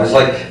hated the job. It's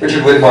like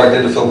Richard Widmark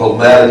did a film called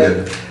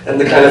Madigan, and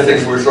the kind of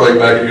things we were throwing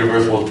back at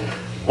Universal was,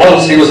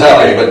 once he was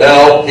happy, but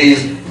now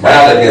he's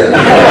mad again.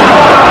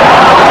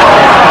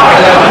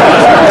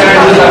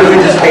 We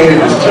just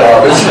hated this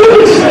job.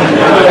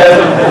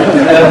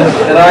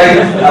 And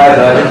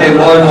I became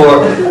more and more,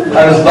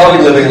 I was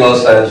loving living in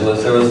Los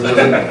Angeles. There was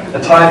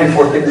a time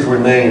before things were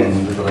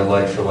named that I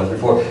liked so much,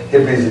 before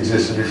hippies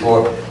existed,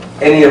 before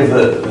any of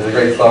the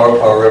great flower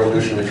power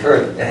revolution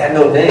occurred. It had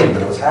no name,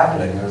 but it was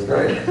happening. It was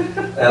great.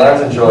 And I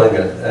was enjoying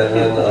it. And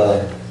then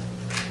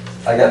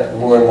I got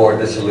more and more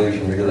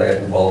disillusioned because I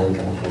got involved in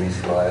kind of police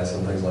riots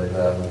and things like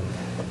that.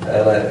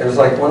 And it was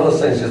like one of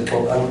those things, just,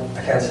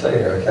 I can't stay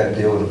here. I can't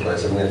deal with the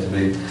place. I'm going to have to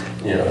be,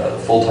 a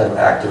full-time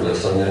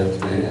activist. I'm going to have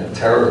to be a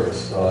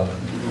terrorist.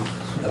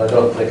 And I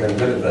don't think I'm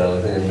good at that.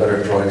 I think I'm better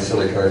at drawing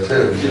silly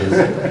cartoons.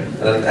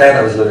 And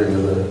I was living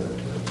with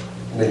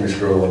an English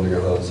girl who wanted to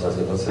go home, so I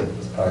said, let's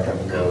pack up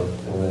and go.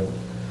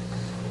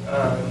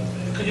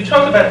 Could you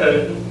talk about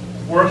the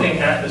working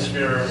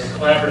atmosphere,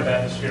 collaborative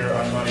atmosphere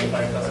on Monty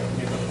Python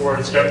before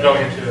it started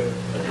going into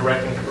a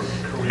directing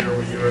career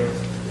where you're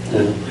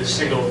this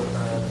single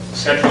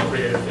central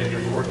creative figure?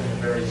 You're working in a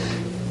very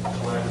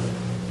collaborative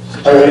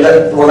situation.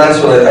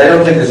 That's what I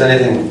don't think there's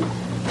anything.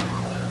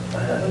 I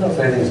don't know if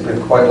anything's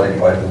been quite like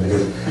Python,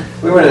 because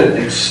we were in an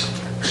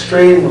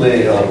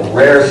extremely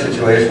rare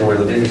situation where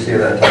the BBC at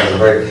that time was a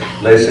very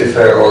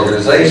laissez-faire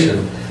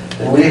organization,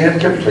 and we had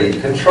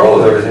complete control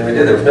of everything we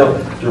did. There was no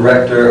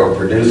director or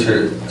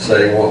producer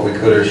saying what we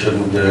could or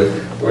shouldn't do.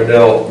 There were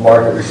no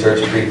market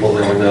research people.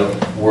 There were no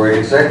worried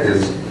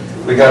executives.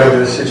 We got into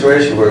this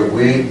situation where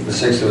we, the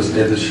six of us,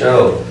 did the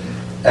show,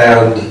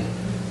 and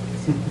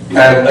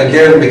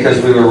again,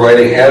 because we were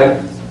writing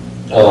and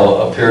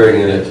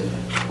appearing in it,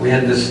 we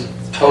had this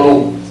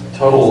total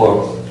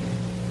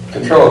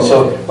control.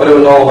 So what it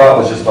was all about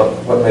was just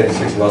what made the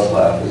six of us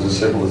laugh. It was as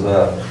simple as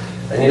that.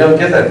 And you don't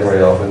get that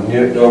very often.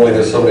 Normally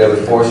there's so many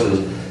other forces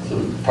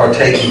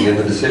partaking in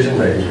the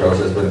decision-making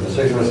process, but if the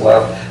six of us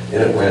laughed,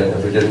 in it went.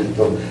 If we didn't,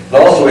 and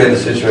also we had the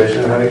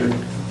situation of having to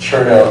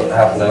churn out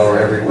half an hour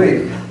every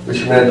week,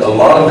 which meant a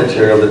lot of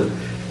material that,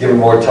 given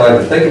more time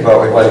to think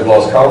about, we might have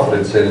lost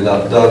confidence in and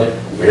not done.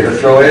 We had to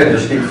throw in and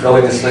just keep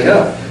filling this thing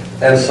up.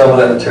 And some of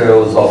that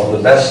material was often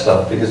the best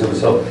stuff because it was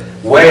so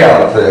way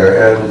out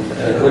there, and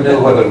who knew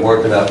whether it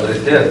worked or not, but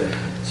it did.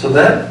 So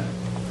that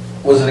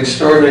was an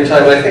extraordinary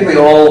time. And I think we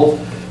all,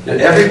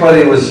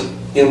 everybody was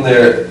in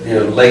their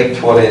late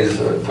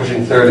 20s,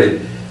 pushing 30,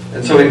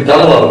 and so we'd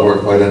done a lot of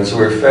work by then, so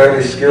we were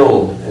fairly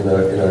skilled in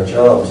our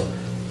jobs.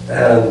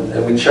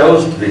 And we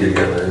chose to be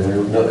together.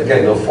 And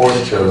again, no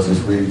forced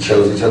choices. We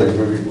chose each other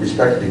because we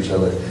respected each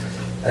other.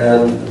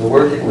 And the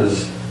working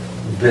was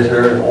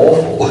bitter and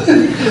awful.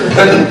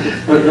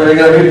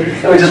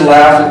 but we just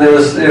laughed, and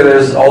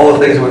there's all the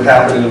things that would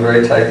happen in a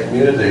very tight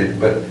community.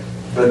 But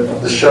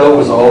the show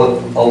was all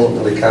that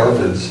ultimately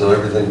counted, so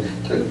everything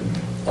took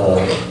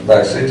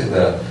backseat to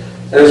that.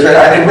 And it was great.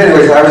 In many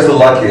ways, I was the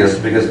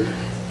luckiest because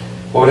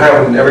what would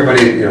happen,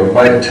 everybody,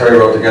 Mike and Terry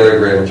wrote together,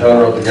 Graham and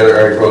John wrote together,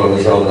 Eric wrote on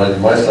his own, and I did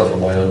my stuff on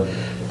my own.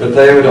 But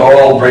they would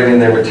all bring in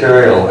their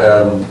material,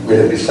 and we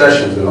had these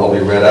sessions that would all be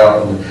read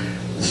out, and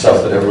the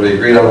stuff that everybody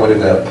agreed on, we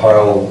didn't have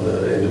pile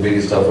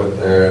intermediate stuff went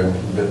there, and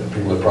that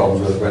people had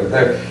problems with went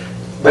there.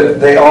 But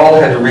they all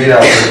had to read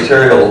out the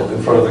material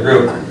in front of the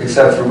group,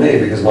 except for me,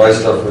 because my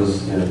stuff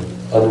was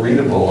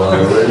unreadable.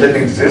 It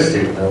didn't exist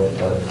even at the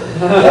time.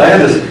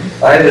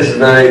 I had this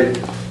very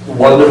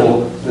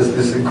wonderful,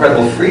 this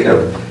incredible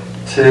freedom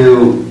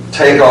to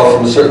take off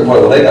from a certain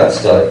point when they got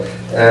stuck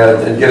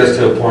and get us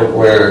to a point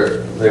where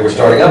they were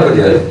starting up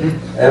again.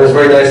 And it was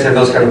very nice to have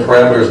those kind of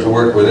parameters to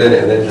work within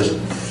and then just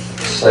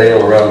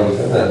sail around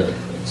within that.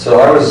 So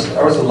I was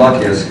the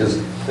luckiest because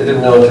they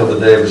didn't know until the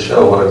day of the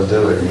show what I was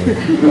doing.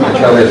 They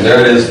tell me, there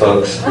it is,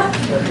 folks.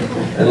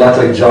 And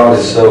luckily John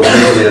is so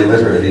visually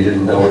illiterate, he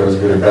didn't know whether it was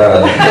good or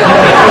bad.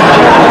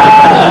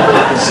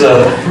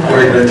 So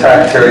where he could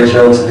attack Terry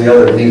Jones and the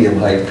other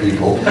medium-height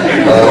people. He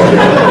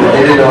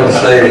didn't know what to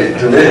say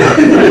to me.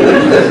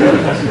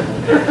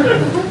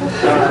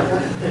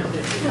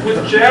 With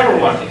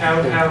Jabberwocky,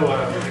 how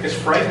I guess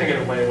frightening in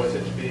a way was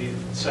it to be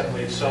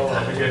suddenly solo?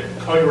 I mean, you had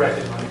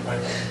co-directed by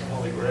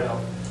Holy Grail,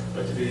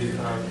 but to be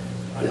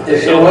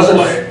it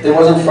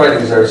wasn't frightening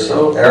because I was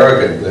so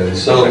arrogant and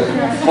so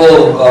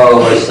full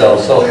of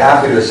myself, so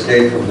happy to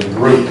escape from the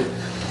group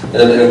and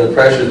the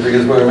pressures,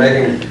 because when we were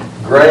making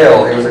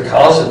Grail, it was a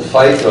constant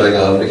fight going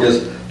on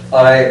because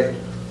I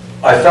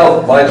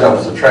felt my job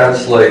was to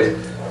translate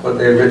what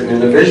they had written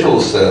in a visual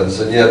sense,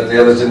 and yet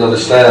the others didn't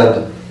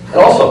understand. And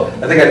also,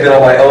 I think I'd been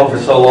on my own for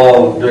so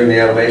long doing the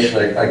animation,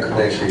 I couldn't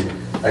actually,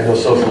 I had no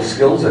social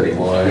skills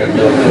anymore. I had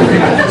no ability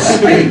to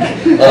speak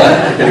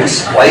and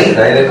explain.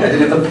 I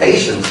didn't have the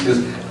patience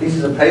because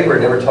pieces of paper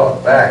never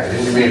talked back. It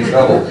didn't give me any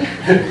trouble.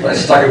 I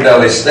stuck them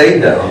down, they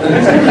stayed down.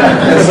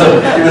 And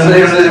so it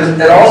was,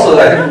 and also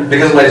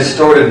because of my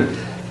distorted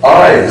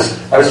eyes,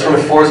 I was trying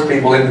to force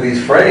people into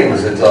these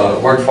frames that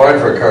worked fine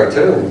for a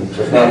cartoon,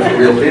 but not for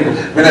real people. I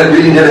mean, that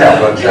really did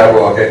happen on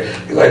Jabberwocky.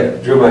 I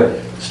drew my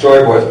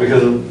storyboards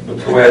because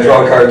of the way I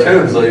draw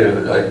cartoons. I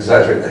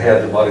exaggerate the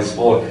head, the body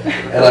smaller,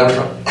 and I was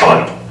like, come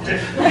on.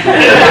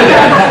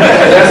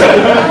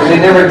 And they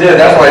never did.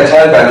 That's why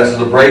Time Bandits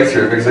was a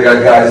breakthrough, because they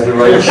got guys in the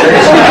right shape.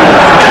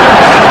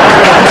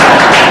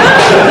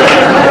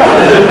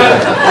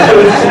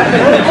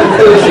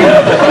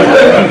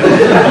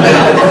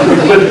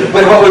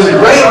 but what was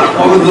great,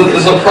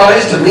 the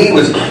surprise to me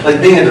was like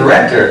being a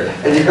director,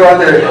 and you go out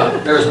there,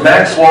 there's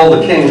Maxwell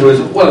the King, who is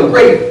one of the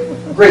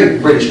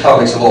great British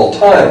comics of all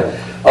time.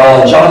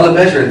 John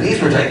LeMaitre,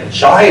 these were like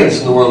giants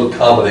in the world of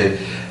comedy.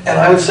 And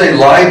I would say,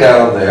 lie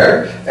down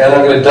there, and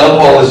I'm going to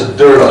dump all this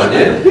dirt on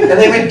you, and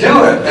they would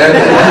do it. And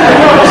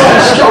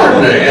it's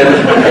extraordinary. And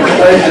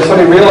I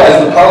suddenly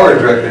realized the power a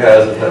director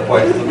has at that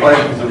point, because the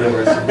Vikings would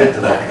never submit to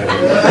that kind of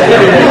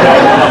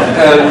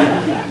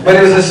thing. But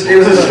it was a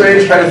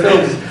strange kind of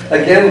film.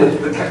 Again,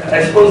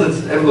 I suppose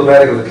it's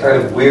emblematic of the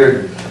kind of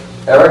weird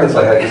arrogance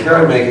I had, because here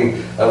I'm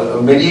making a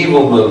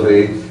medieval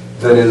movie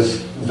that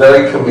is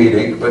very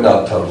comedic, but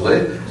not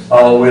totally,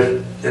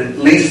 with at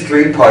least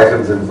 3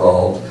 Pythons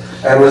involved,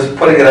 and was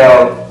putting it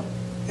out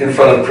in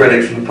front of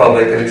critics and the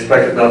public and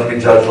expected not to be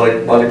judged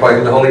like Monty Python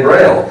and the Holy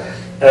Grail.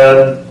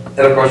 And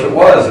of course it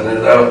was, and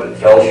it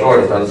fell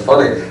short. It's not as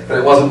funny, but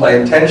it wasn't my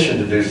intention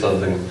to do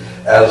something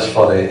as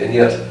funny, and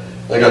yet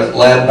I got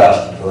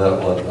lambasted for that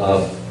one.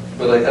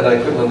 And I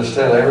couldn't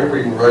understand. I remember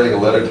even writing a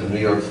letter to the New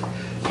York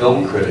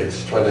film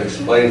critics trying to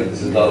explain that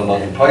this is not a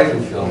Monty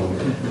Python film.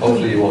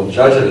 Hopefully you won't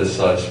judge it as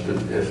such, but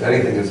if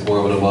anything, it's more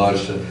of an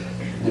homage to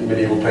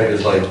medieval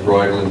painters like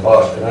Bruegel and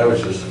Bosch. And I was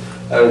just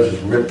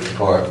ripped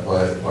apart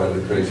by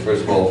the critics,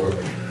 first of all, for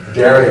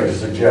daring to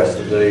suggest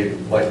that they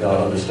might not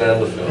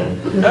understand the film,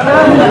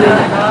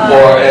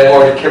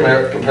 or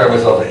to compare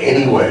myself in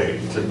any way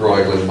to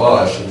Bruegel and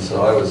Bosch, and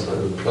so I was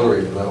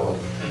pilloried for that one.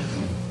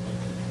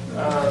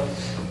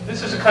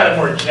 This is a kind of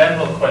more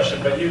general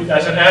question, but you,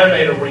 as an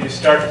animator, where you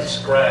start from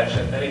scratch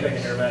and anything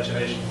in your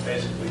imagination can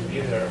basically be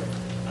there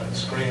on the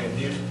screen,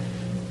 do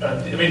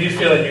you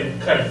feel that you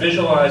kind of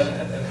visualize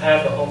and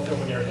have the whole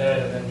film in your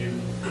head, and then you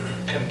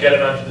can get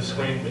it onto the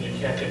screen, but you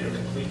can't get your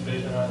complete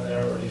vision on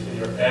there, or do you feel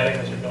you're adding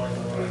as you're going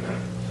along?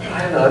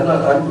 I don't know,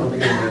 I'm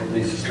beginning to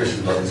be suspicious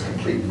about these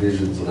complete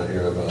visions that I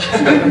hear about.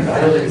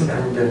 I don't think it's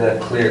ever been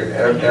that clear,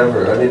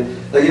 ever. I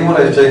mean, like even when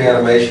I was doing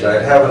animation,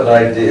 I'd have an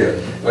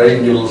idea, but I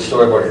even do a little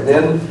storyboard, and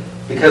then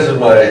because of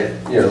my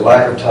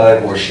lack of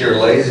time or sheer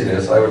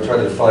laziness, I would try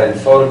to find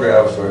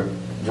photographs or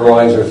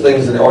drawings or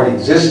things that already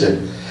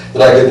existed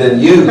that I could then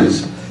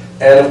use.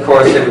 And of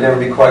course, they would never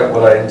be quite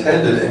what I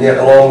intended, and yet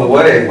along the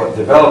way, what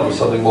developed was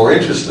something more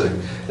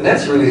interesting. And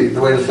that's really the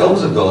way the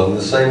films have gone. In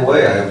the same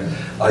way, I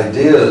have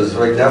ideas,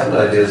 very definite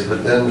ideas,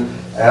 but then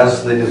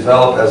as they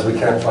develop, as we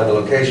can't find a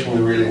location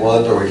we really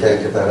want, or we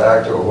can't get that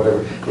actor or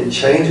whatever, it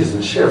changes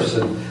and shifts.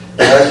 And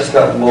I've just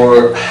gotten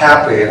more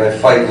happy, and I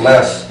fight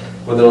less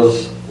when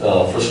those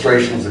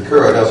frustrations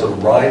occur. I also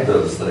ride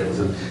those things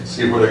and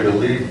see where they're going to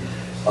lead.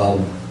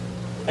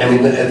 I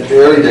mean, at the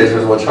early days it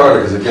was much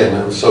harder because, again,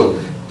 I was so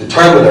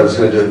determined I was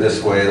going to do it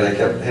this way, and I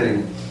kept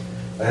hitting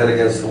my head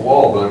against the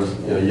wall. But I was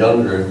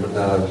younger, but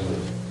now I'm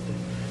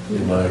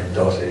in my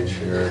dot age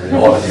here, in the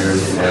odd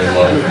years of my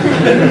life,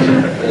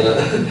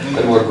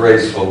 and more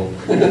graceful.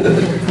 Can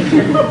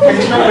you talk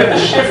about the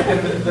shift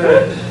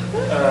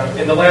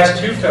in the last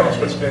two films?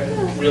 What's been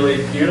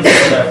really beautiful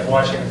about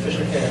watching The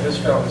Fisher King and this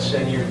film is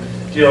seeing you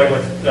dealing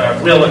with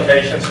real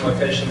locations in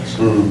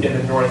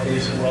the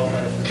Northeast that we're all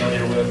kind of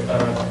familiar with.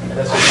 And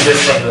that's a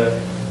shift from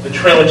the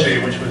trilogy,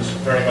 which was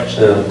very much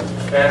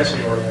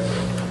fantasy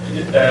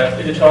oriented.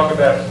 Could you talk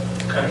about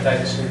kind of how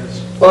you see this?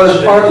 Well, it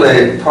was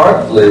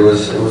partly it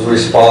was a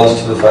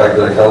response to the fact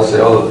that I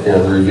constantly,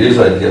 the reviews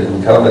I'd get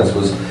and comments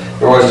was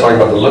they were always talking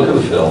about the look of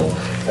the film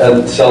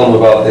and seldom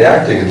about the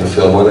acting in the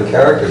film or the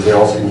characters. They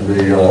all seemed to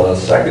be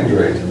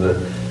secondary to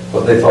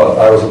what they thought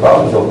I was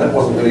about in the film. That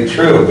wasn't really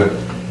true, but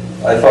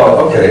I thought,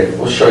 okay,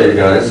 we'll show you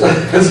guys.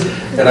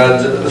 And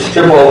I'd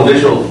strip all the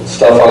visual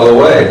stuff out of the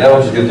way. Now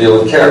I'm just going to deal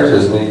with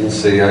characters, and you can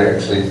see I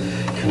actually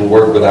can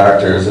work with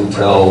actors and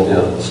tell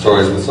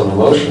stories with some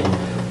emotional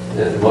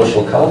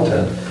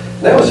content.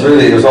 And that was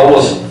really, it was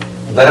almost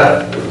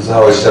that. It was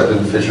how I stepped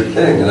into Fisher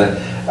King. And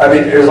I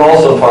mean, it was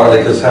also partly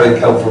because having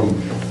come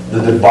from the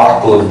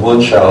debacle of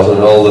Munchausen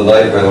and all the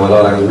nightmare that went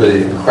on, I was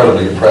really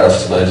incredibly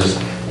depressed, and I just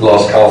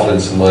lost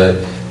confidence in my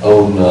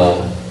own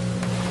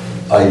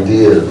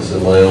ideas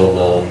and my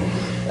own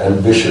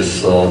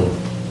ambitious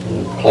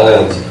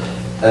plans.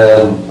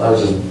 And I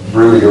was just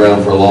brooding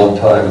around for a long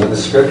time, and then the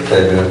script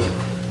came in. It was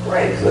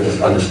great, because I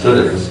just understood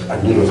it, because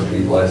I knew those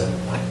people.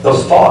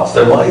 Those thoughts,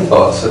 they're my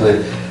thoughts.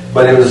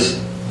 But it was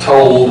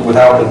told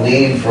without the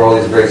need for all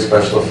these great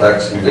special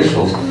effects and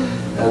visuals.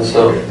 And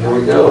so here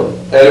we go.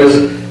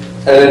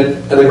 And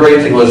the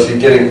great thing was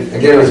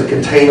it was a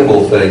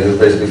containable thing. It was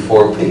basically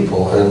 4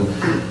 people, and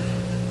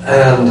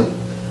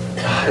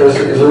it was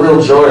a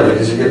real joy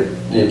because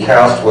you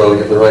cast well, you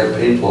get the right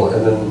people,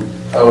 and then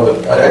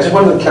I just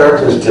wanted the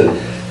characters to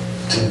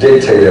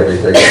dictate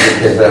everything.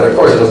 Of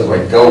course, it doesn't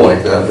quite go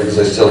like that because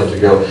I still have to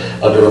go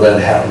under a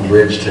Manhattan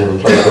Bridge to have a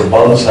place where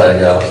bums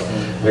hang out.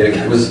 I mean,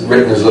 it was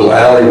written as a little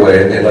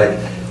alleyway, and like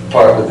the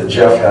apartment that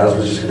Jeff has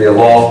was just going to be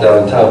a loft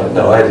downtown. But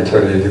no, I had to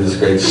turn it into this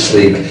great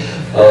sleek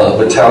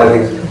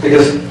metallic thing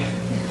because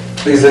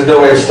there's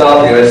no way of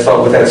stopping it. I just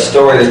thought with that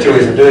story, there's 2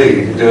 ways of doing it.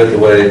 You can do it the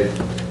way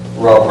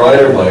Rob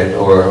Reiner might,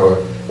 or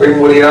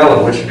even Woody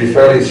Allen, which would be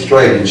fairly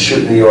straight. You'd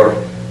shoot New York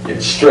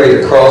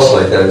straight across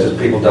like that, just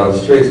people down the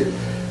streets,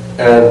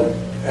 and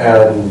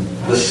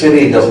the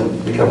city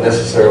doesn't become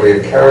necessarily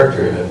a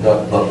character in it,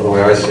 not the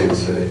way I see the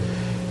city.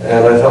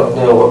 And I thought,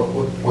 no,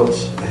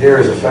 what's here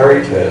is a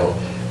fairy tale.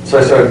 So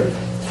I started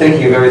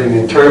thinking of everything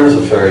in terms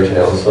of fairy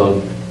tales.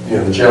 So,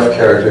 the Jeff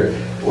character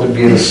would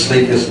be the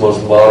sleekest,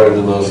 most modern,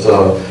 the most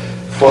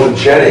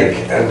photogenic,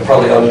 and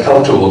probably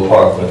uncomfortable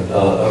apartment.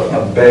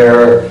 A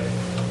bare,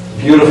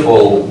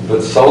 beautiful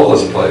but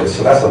soulless place.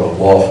 So that's not a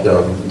loft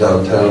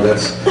downtown.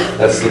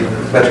 That's the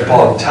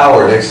Metropolitan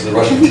Tower next to the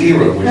Russian Tea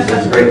Room, which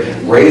is a great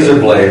razor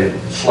blade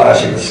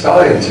slashing the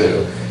sky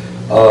into.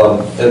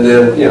 And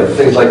then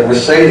things like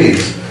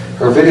Mercedes.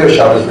 Her video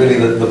shop is really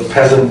the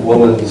peasant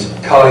woman's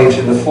cottage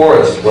in the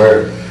forest,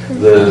 where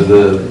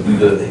the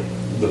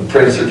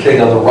prince or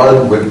king on the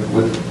run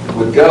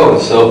would go.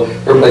 And so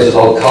her place is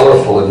all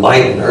colorful and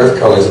light and earth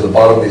colors at the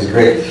bottom of these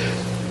great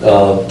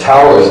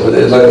towers, but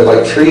it's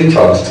like tree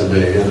trunks to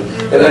me.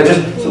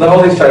 And so the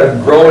whole thing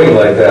started growing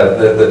like that.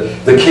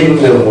 The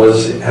kingdom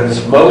had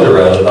this moat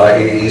around it,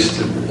 i.e. East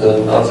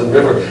Hudson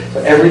River. So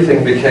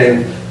everything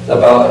became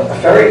about a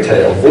fairy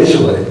tale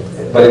visually,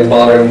 but in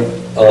modern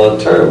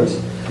terms.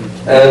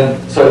 And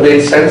so it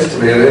made sense to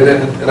me.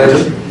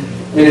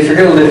 And if you're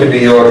going to live in New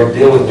York and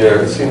deal with New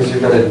York, it seems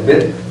you've got to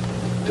admit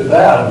to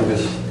that. I mean,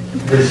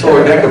 this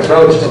sword neck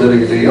approach to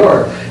living in New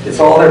York. It's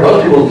all there.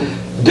 Most people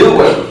do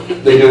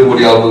what they do in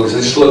Woody Allen movies.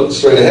 They just look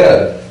straight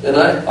ahead. And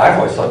I've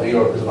always thought New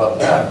York was about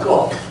that.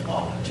 God,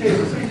 oh,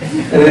 Jesus.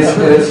 And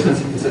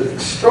it's an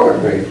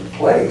extraordinary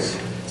place.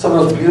 Some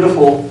of those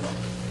beautiful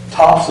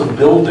tops of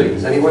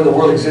buildings anywhere in the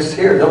world exist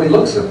here. Nobody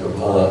looks at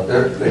them.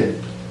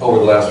 Over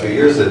the last few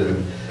years, they've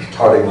been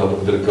tarting them up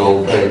with a bit of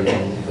gold paint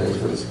and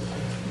things.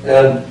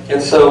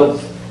 And so,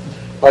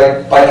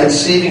 by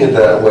conceiving it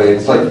that way,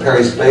 it's like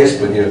Perry's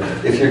Basement.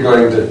 If you're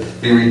going to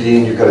be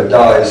redeemed, you've got to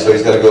die. So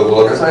he's got to go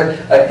below.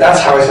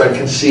 That's how I started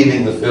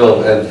conceiving the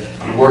film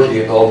and working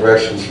in all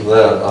directions from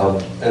that.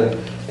 And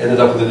ended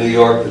up with a New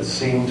York that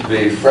seemed to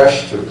be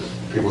fresh to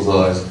people's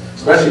eyes,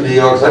 especially New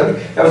York. So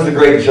that was the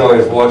great joy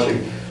of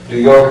watching New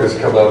Yorkers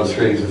come out of the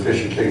screens of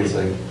Fisher King and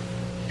say,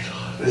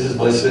 "This is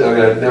my city." I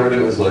mean, I never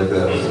knew it was like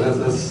that.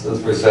 That's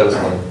very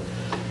satisfying.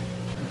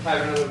 I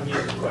have another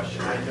music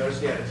question. I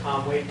noticed you had a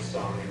Tom Waits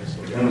song in this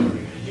one.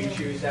 Did you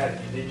choose that?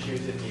 If you did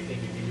choose it, do you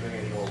think you'd be doing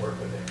any more work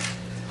with it?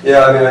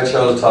 Yeah, I mean, I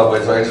chose Tom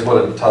Waits. I just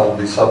wanted Tom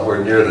to be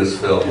somewhere near this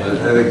film. I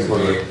think it's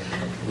one of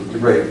the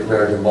great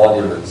American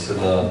monuments. And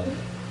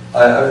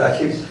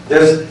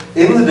there's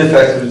in The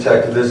Defective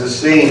Detective, there's a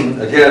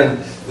scene, again,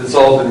 that's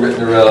all been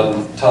written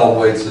around Tom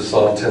Waits'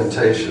 song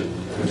Temptation,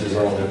 which is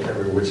on, I can't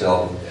remember which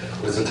album,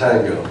 but it's a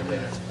tango.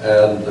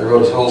 And I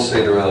wrote a whole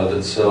scene around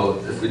it,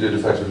 so if we do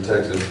Defective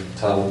Detective,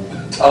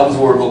 Tom's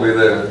work will be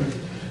there.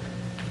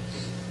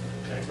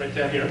 Okay, right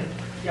down here.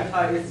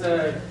 Yeah, it's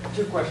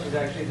two questions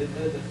actually.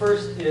 The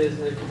first is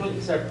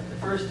completely separate. The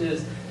first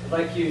is I'd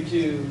like you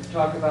to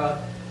talk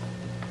about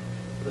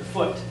the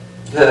foot.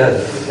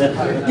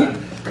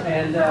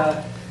 And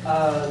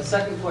the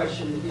second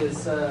question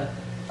is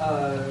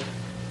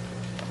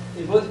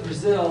in both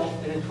Brazil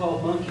and in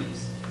 12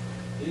 Monkeys,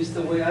 at least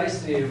the way I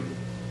see them,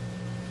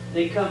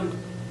 they come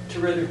to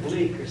rather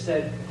bleak or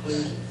sad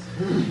conclusions.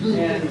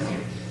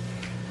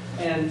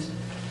 And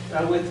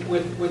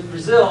with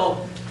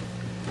Brazil,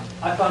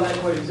 I found that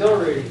quite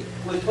exhilarating.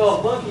 With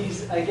 12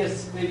 Monkeys, I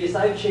guess maybe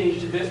I've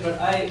changed a bit, but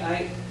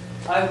I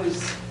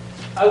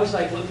was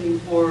like looking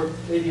for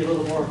maybe a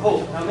little more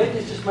hope. Now maybe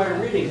it's just my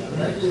reading of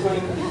it. I'm just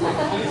going,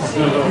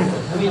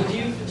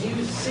 do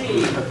you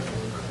see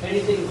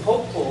anything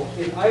hopeful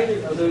in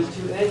either of those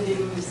two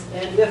endings?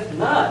 And if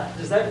not,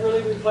 does that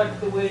really reflect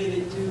the way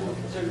that you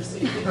sort of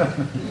see things? By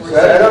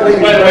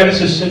the way,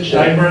 this is Sid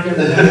Steinberger.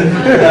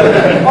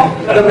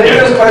 Maybe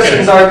those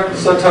questions aren't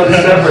so totally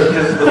separate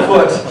because the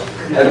foot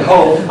and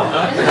hope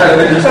are kind of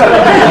interesting.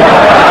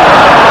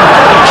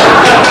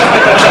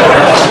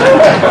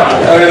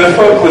 I mean, the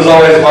foot was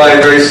always my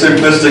very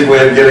simplistic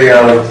way of getting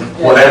out of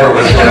whatever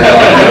was going on.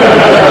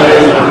 I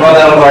mean, run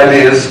out of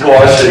ideas,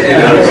 squash it,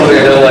 something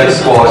I don't like,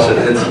 squash it.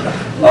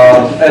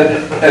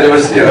 And it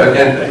was,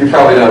 and you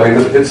probably know, I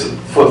mean, it's a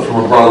foot from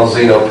a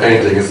Bronzino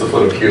painting. It's the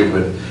foot of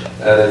Cupid,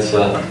 and it's,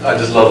 I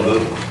just love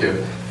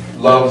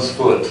love's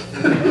foot.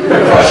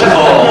 Crushes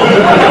all.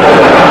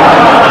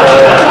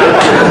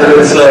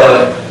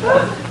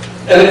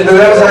 And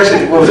that was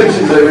actually, what was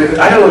interesting,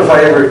 I don't know if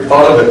I ever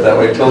thought of it that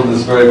way till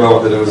this very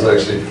moment that it was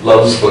actually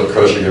love's foot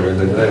crushing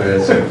everything. But anyway,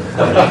 it's a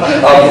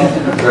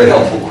very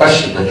helpful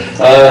question.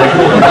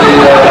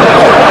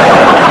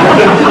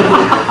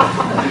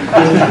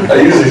 I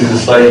use these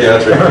as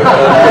psychiatric.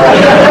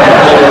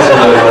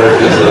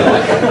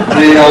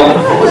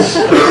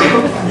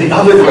 The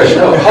other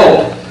question,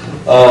 hope.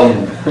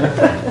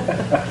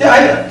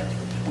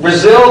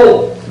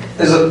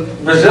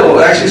 Brazil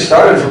actually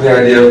started from the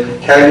idea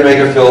of, can you make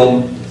a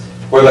film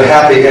where the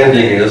happy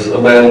ending is a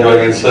man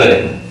going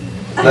insane?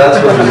 That's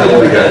where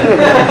Brazil began.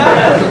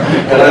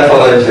 And I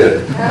thought I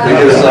did.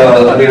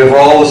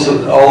 Because,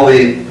 of all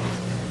the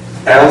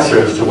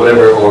answers to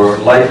whatever, or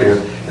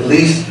likelihood, at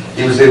least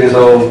he was in his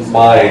own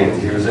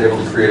mind. He was able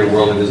to create a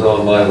world in his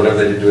own mind. Whatever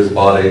they did to his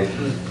body,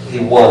 he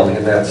won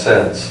in that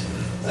sense.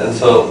 And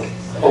so,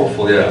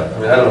 hopefully, yeah. I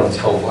mean, I don't know if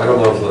it's hopeful. I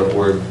don't know if that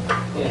word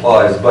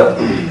applies, but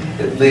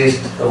at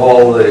least of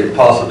all the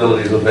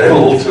possibilities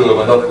available to him,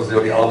 I thought it was the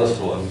only honest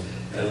one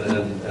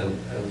and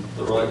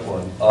the right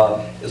one.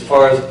 As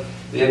far as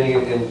the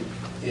ending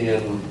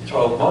in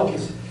 12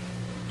 Monkeys,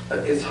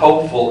 it's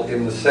hopeful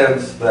in the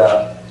sense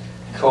that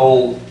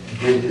Cole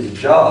did his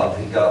job.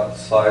 He got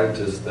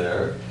scientists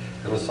there,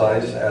 and the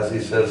scientist, as he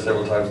says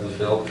several times in the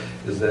film,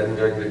 is then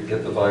going to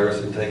get the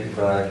virus and take it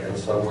back, and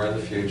somewhere in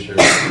the future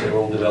they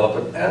will develop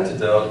an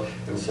antidote,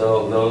 and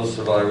so those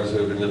survivors who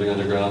have been living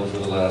underground for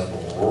the last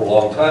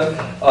long time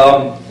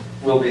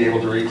will be able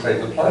to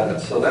reclaim the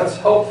planet. So that's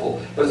hopeful,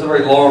 but it's a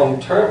very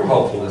long-term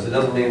hopefulness. It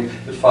doesn't mean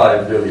that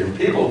 5 billion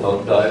people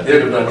don't die at the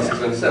end of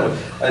 1997.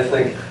 I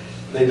think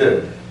they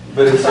did.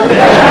 But it's that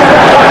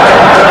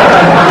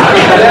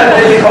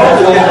may be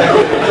hopeful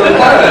for the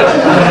planet.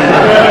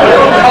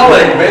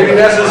 Culling may be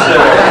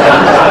necessary.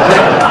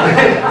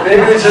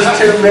 Maybe there's just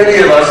too many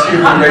of us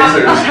human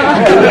racers.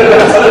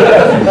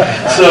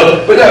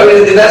 But no,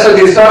 that's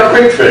okay. It's not a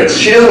quick fix.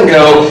 She doesn't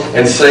go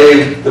and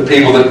save the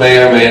people that may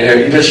or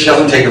may. She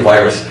doesn't take the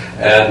virus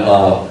and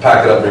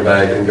pack it up in her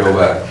bag and go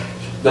back.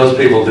 Those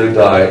people do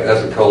die.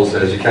 As what Cole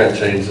says, you can't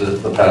change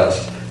the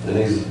past, and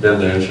he's been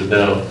there and should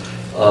know.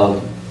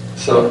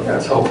 So yeah,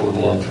 it's hopeful in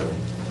the long term.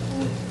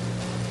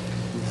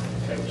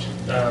 Okay,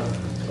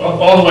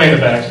 all the way in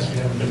the back, since we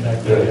haven't been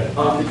back there yet.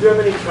 Did you have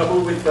any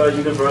trouble with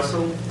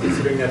Universal,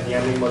 considering that the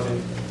ending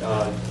wasn't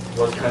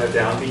was kind of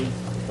downbeat?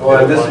 Oh,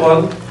 and this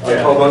one?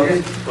 Yeah. 12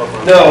 Monkeys? 12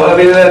 Monkeys. No, I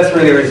mean, that's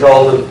really a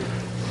result of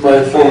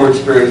my former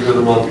experience with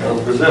them on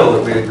Brazil,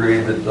 that we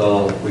agreed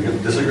that we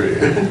could disagree.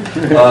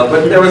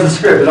 But there was a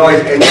script, it always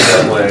ended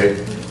that way.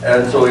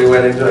 And so we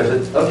went into it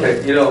and said,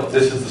 okay,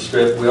 this is the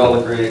script, we all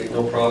agree,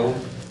 no problem,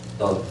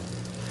 done.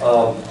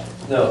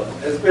 No,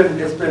 there's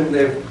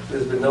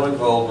been no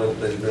involvement,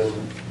 they've been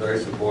very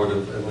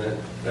supportive, and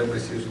everybody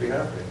seems to be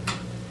happy.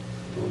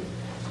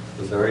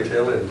 The fairy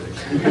tale ending.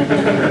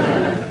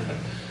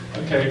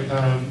 Okay,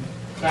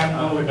 back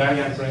all the way back.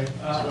 Yes.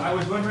 I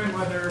was wondering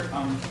whether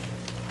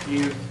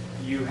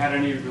you had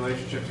any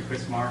relationship to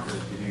Chris Marker.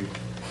 Did you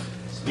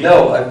speak?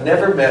 No, I've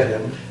never met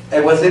him.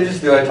 And what's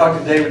interesting, I talked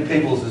to David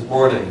Peoples this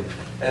morning,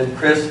 and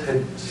Chris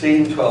had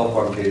seen 12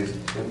 Monkeys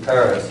in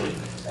Paris,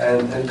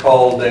 and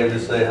called David to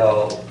say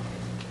how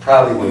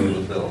proud he was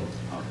of the film.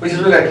 Which is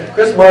really,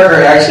 Chris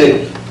Marker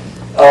actually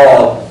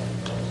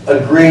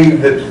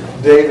agreed that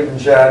David and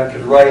Jan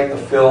could write a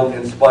film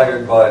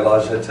inspired by La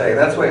Jetée.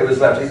 That's why it was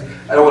left.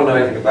 I don't want to know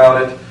anything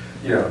about it.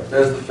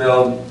 There's the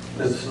film.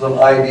 There's some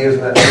ideas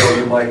in that film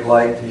you might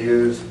like to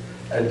use.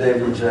 And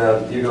David and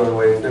Jan, you go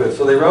away and do it.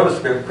 So they wrote a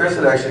script. Chris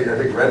had actually, I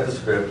think, read the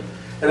script.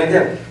 And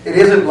again, it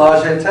isn't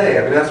La Jetée.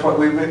 I mean, that's what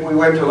we went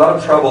to a lot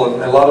of trouble,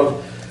 and a lot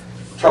of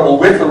trouble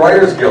with the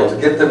Writers Guild to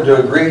get them to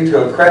agree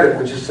to a credit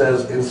which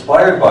says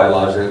inspired by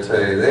La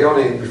Jetée. They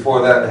only,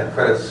 before that, had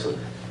credits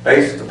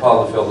based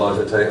upon the film La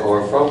Jetée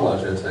or from La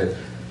Jetée.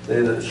 They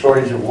had a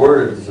shortage of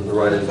words of the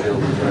Writers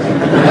Guild.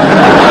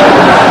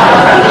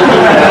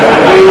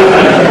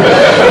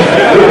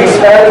 We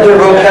expanded their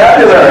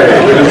vocabulary.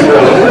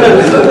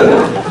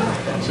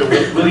 So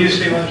will you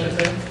see La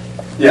Jetée?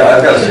 Yeah,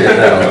 I've got to see it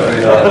now.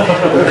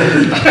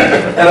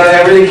 And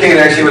I'm really keen,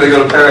 actually, when I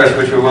go to Paris,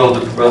 which we will,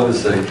 to promote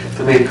this thing,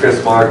 to meet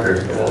Chris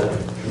Marker,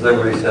 because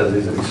everybody says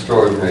he's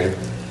extraordinary.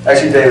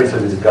 Actually, David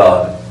says he's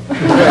God.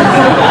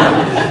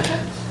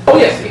 Oh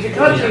yes, if you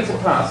can't change the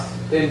past,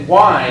 then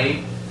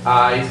why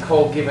is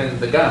Cole given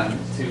the gun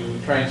to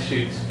try and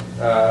shoot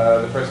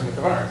the person with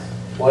the virus?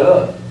 Why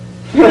not?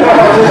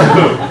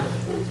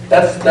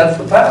 That's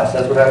the past.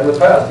 That's what happened in the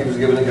past. He was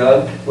given a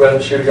gun, went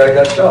to shoot a guy,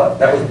 got shot.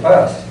 That was the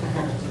past.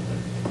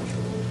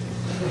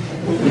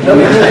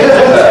 Nobody changed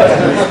the past.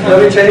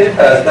 Nobody changed the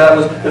past. That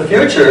was the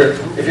future.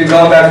 If you'd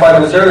gone back 5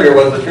 minutes earlier,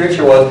 the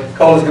future was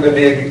Cole was going to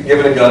be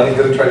given a gun. He's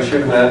going to try to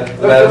shoot a man.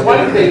 The man was why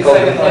going did to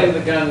they be send him the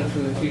gun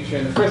from the future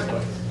in the first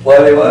place? Why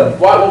they what?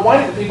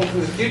 Why did the people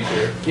from the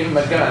future give him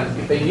a gun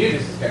if they knew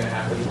this was going to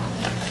happen?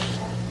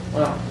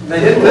 Well, They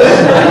didn't. You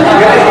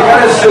got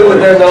to assume that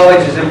their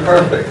knowledge is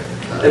imperfect.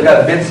 They've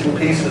got bits and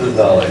pieces of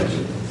knowledge,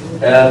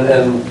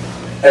 and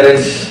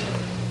it's.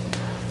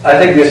 I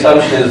think the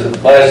assumption is,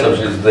 my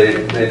assumption is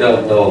they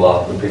don't know a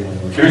lot of the people in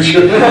the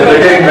future. They're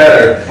getting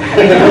better.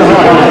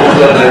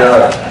 So they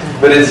are.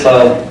 But it's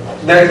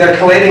they're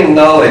collating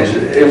knowledge,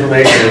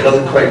 information. It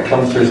doesn't quite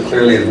come through as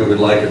clearly as we would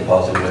like it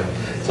possibly.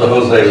 So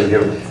Jose was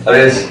given. I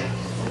mean,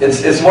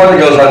 it's one that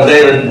goes on.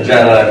 David and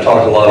Jan and I have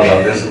talked a lot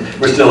about this.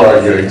 We're still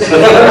arguing.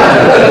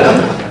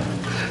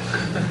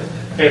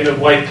 Okay, the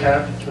white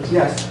cap.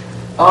 Yes.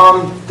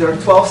 There are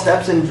 12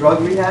 steps in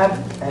drug rehab,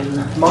 and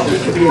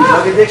monkeys could be in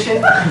drug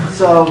addiction.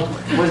 So,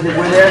 were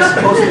there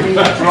supposed to be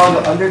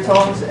drug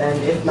undertones?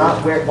 And if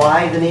not,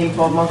 why the name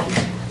 12 Monkeys?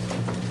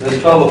 There's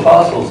 12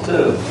 apostles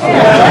too.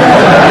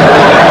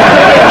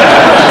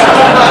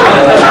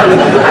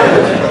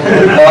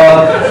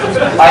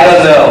 I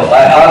don't know. I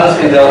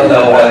honestly don't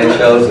know why they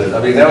chose it. I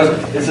mean,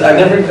 I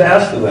never even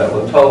asked them that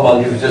one. 12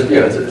 Monkeys was just,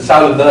 it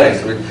sounded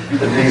nice. I mean,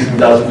 a decent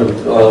dozen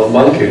of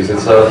monkeys. And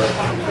so,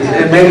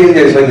 maybe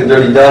it's like the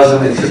Dirty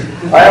Dozen. It's just,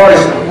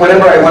 when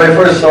I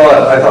first saw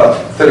it, I thought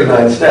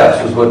 39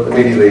 Steps was what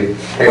immediately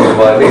came to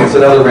mind. I mean, it's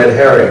another red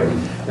herring.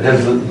 It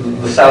has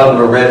the sound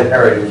of a red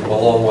herring from a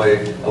long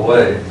way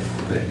away.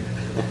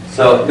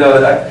 So,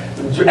 no,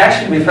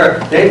 actually, to be fair,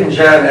 Dave and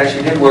Jan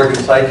actually did work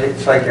in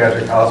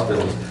psychiatric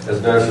hospitals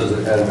as nurses,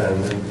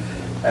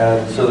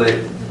 and so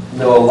they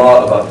know a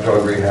lot about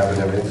drug rehab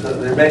and everything. So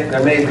there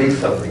may be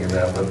something in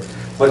that,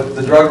 but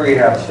the drug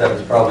rehab step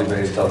is probably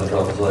based on the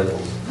drug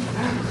cycles.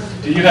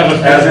 Do you have a...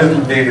 As is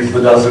indeed is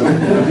the dozen.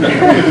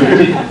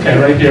 Okay,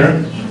 right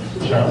here.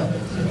 Charlotte.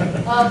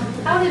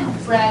 How did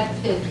Brad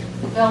Pitt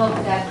develop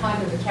that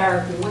kind of a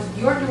character? Was it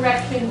your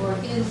direction or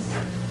his?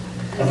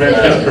 Brad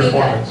Pitt's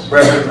performance.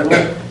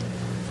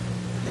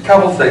 A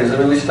couple things. I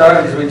mean, we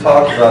started because we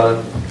talked about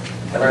it,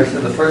 and I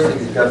said the first thing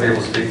he's got to be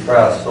able to speak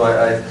fast. So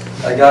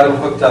I got him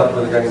hooked up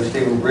with a guy named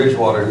Stephen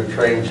Bridgewater, who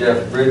trained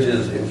Jeff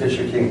Bridges in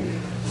Fisher King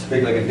to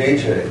speak like a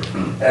DJ,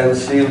 and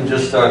Stephen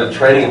just started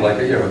training him like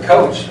a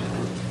coach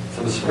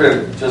for the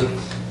script, just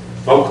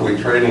vocally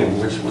training him,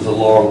 which was a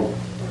long,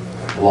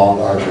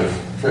 arduous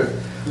trip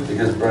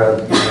because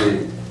Brad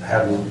really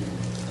had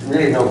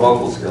no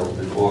vocal skills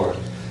before.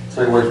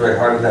 So he worked very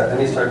hard at that. Then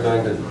he started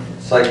going to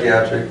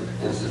psychiatric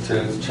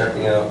institutes,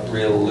 checking out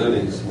real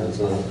loonies, and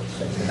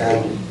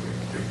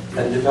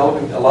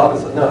developing a lot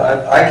of. No,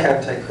 I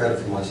can't take credit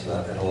for much of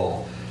that at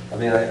all. I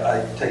mean,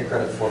 I take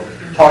credit for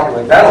talking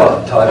like that a lot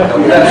of the time.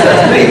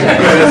 That's me.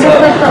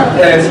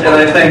 And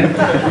I think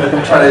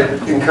try to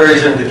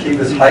encourage him to keep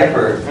his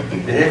hyper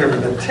behavior,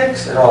 but the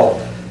tics and all.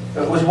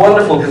 It was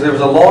wonderful because there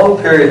was a long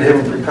period of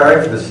him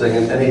preparing for this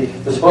thing, and he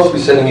was supposed to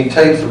be sending me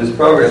tapes of his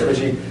progress, which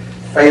he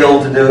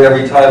failed to do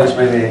every time, which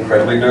made me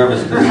incredibly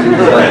nervous because he was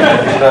like,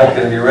 he's not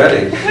going to be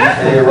ready.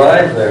 And he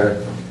arrived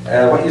there,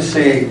 and what you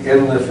see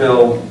in the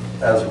film,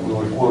 as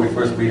when we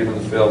first meet him in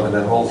the film, and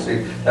that whole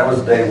scene, that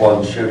was day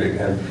one shooting,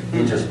 and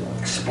he just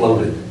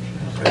exploded.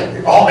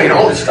 All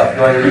this stuff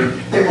going.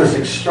 It was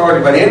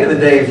extraordinary. By the end of the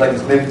day, he was like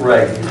this limp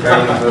rag. He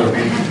barely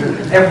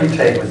moved. Every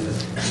take was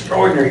this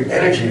extraordinary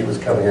energy that was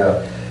coming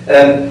out.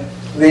 And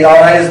the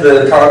eyes,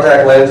 the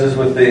contact lenses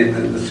with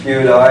the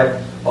skewed eye,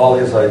 all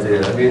his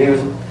idea. I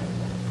mean,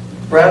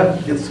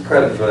 Brad gets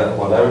credit for that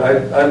one.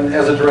 I'm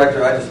as a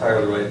director, I just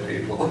hire the right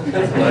people.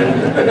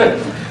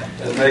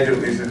 And make it at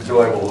least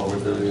enjoyable what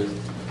we're doing.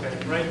 Okay,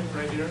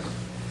 right here.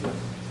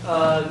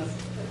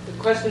 The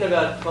question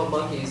about 12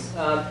 Monkeys.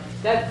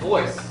 That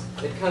voice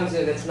that comes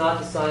in, it's not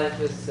the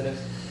scientists, and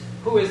it's,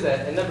 who is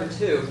that? And number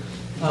two,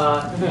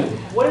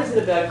 what is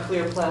it about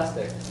clear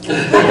plastic?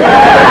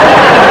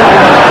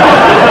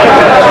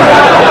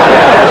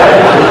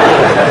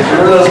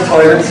 Remember those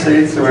toilet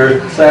seats that were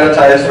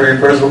sanitized for your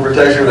personal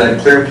protection with that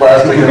clear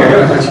plastic in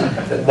them, which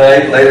at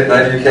night, late at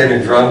night, you came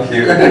in drunk,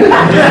 you maybe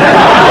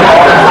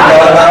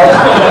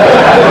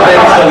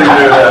somebody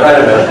knew that, I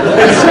don't know.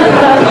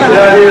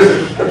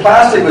 The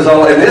plastic was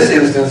all, in this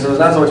instance, it was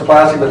not so much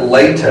plastic, but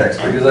latex,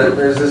 because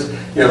there's this,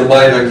 the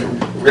mind going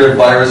from rid of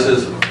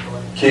viruses,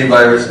 key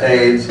virus,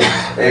 AIDS,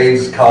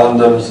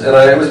 condoms, and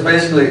I was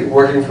basically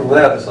working from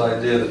that, this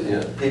idea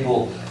that,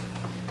 people,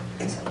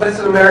 but it's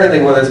an American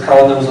thing, whether it's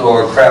condoms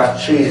or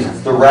Kraft cheese,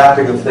 it's the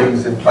wrapping of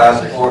things in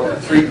plastic, or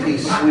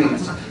three-piece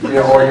sweets,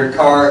 or your new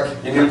car,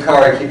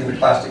 keeping the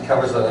plastic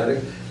covers on it. I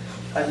think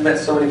I've met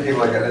so many people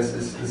like that, it's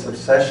this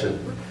obsession,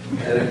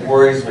 and it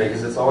worries me,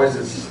 because it's always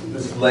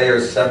this layer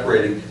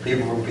separating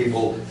people from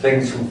people,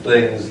 things from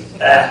things,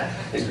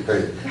 makes me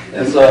crazy.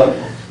 And so,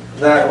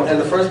 and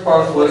the first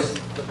part was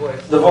the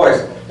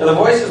voice. Now, the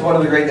voice is one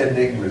of the great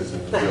enigmas in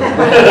the film.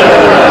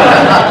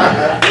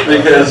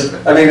 Because,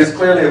 I mean, it's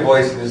clearly a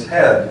voice in his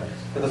head.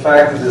 But the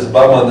fact that this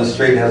bum on the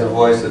street has a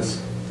voice that's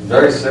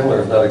very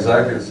similar, if not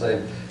exactly the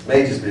same,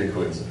 may just be a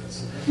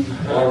coincidence.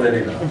 Or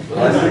maybe not. But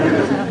I think it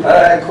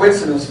is.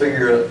 Coincidence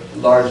figure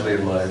largely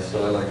in life,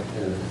 so I like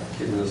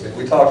keeping those things.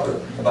 We talked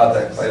about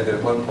that quite a bit.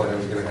 At one point I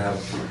was going to have,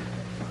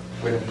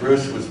 when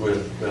Bruce was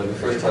with, the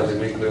first time they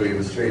meet Louis in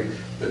the street,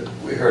 that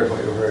we heard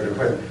what you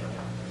heard.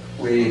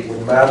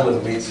 When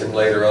Madeline meets him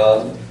later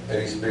on,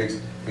 and he speaks,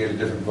 he had a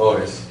different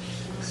voice.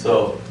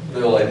 So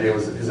the whole idea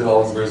was, is it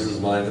all in Bruce's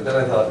mind? But then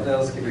I thought, no,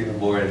 let's keep it even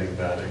more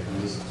enigmatic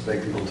and just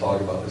make people talk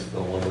about this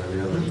film one way or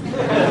the other.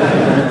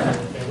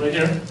 Okay, right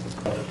here.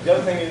 The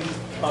other thing is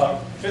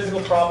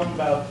physical problem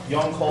about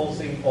young Cole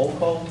seeing old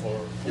Cole,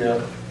 or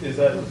is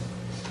that?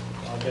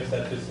 I guess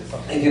that just is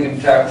something. And you can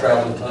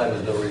travel in time.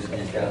 There's no reason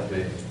you can't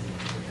be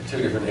at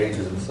two different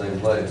ages in the same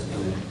place. I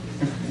mean,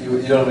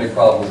 you don't have any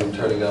problem with them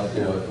turning up,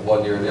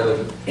 1 year or the other.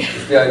 But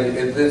it's the idea.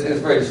 It's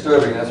very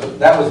disturbing.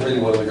 That was really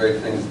one of the great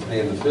things to me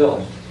in the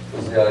film.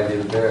 Was the idea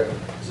that there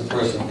is a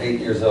person 8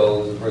 years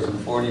old, there's a person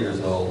 40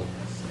 years old,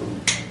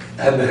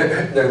 and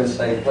they're in the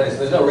same place.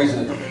 There's no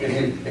reason, if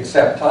you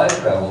accept time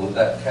travel,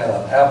 that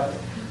cannot happen.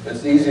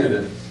 It's easier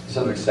to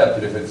sort of accept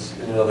it if it's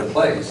in another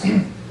place, but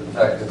in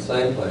fact, in the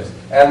same place.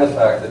 And the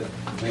fact that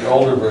the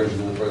older version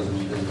of the person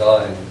is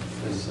dying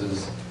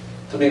is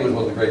to me, was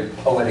one of the great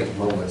poetic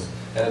moments.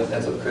 And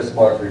that's what Chris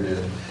Marker did.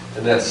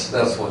 And that's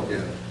what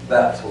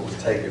was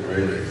taken,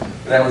 really.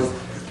 And that was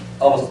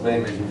almost the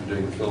main reason for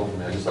doing the film for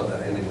me. I just thought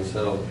that ending was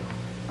so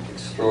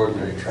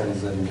extraordinary,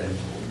 transcendental.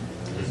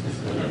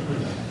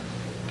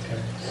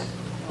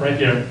 Right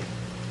here.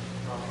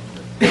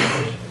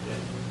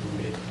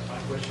 My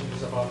question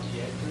is about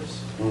the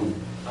actors.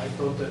 I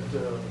thought that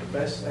the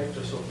best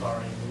actor so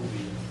far in the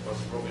movie was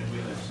Robin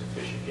Williams in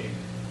Fisher King.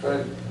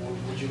 Right.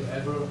 Would you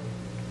ever,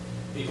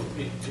 if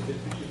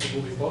the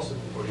movie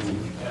possible for you,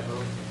 would you ever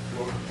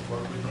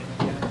work with him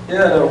again?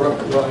 Yeah, no,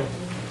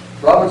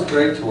 Robin's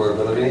great to work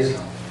with. I mean,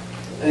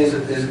 he's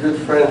a good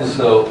friend,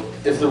 so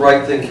if the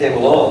right thing came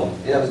along,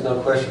 there's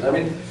no question. I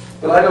mean,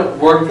 but I don't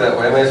work that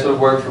way. I mean, I sort of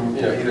work from,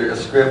 either a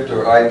script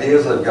or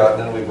ideas I've got,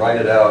 and then we write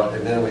it out,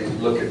 and then we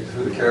look at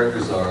who the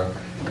characters are,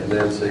 and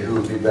then say who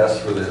would be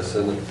best for this.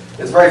 And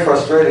it's very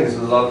frustrating because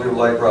a lot of people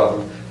like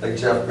Robin, like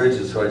Jeff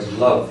Bridges, who I just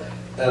love,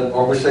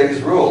 or Mercedes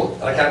Ruehl,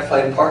 and I can't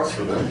find parts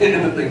for them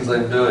in the things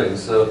I'm doing.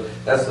 So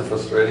that's the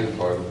frustrating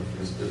part of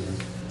this business.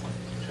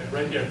 Okay,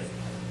 right here.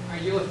 Are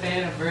you a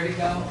fan of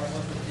Vertigo, or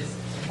was it just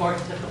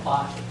important to the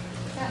plot?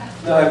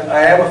 No,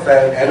 I am a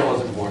fan, and it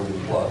was important to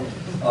the plot.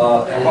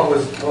 And what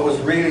was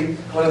really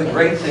one of the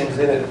great things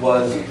in it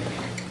was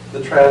the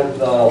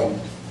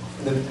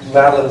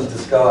Madeline's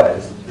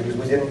disguise, because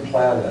we didn't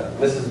plan that. And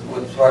this is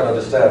what's hard to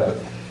understand, but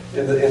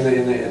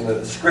in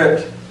the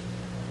script,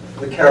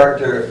 the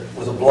character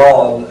was a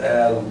blonde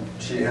and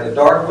she had a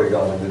dark wig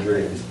on in the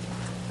dreams.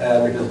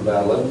 And because of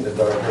Madeline, the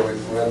director, we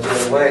went the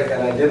other way.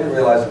 And I didn't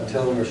realize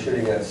until we were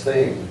shooting that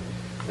scene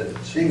that,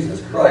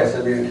 Jesus Christ,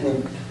 I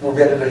mean, we're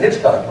getting a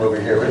Hitchcock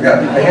movie here. We've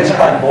got a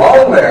Hitchcock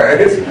blonde there.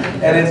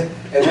 And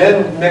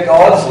then Mick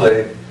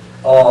Audsley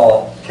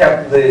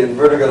kept the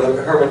Vertigo,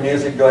 the Herman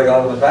music going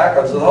on in the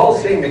background. So the whole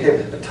scene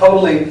became a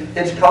totally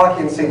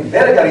Hitchcockian scene.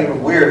 Then it got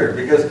even weirder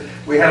because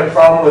we had a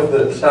problem with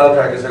the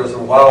soundtrack because there was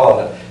some wow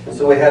on it. And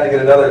so we had to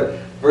get another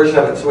version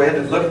of it. So we had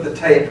to look at the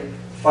tape,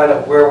 find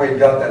out where we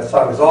got that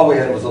song. Because all we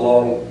had was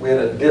we had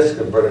a disc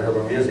of Bernard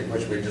Herrmann music,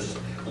 which we just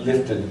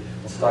lifted and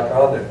stuck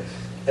on there.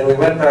 And we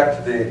went back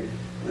to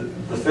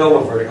the film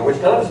of Vertigo, which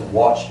none of us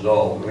watched at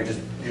all. We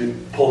just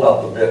pulled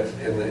out the bit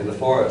in the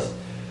forest.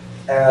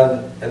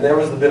 And there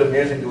was the bit of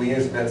music that we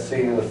used in that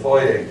scene in the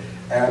foyer.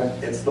 And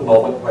it's the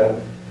moment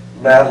when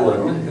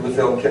Madeline, in the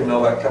film, Kim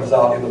Novak, comes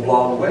out in the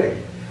blonde wig.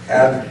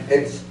 And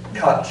it's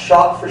cut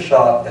shot for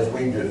shot as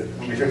we did it,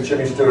 between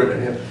Jimmy Stewart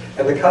and him.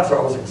 And the cuts are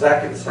almost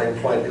exactly at the same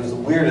point. It was the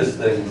weirdest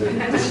thing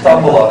to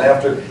stumble on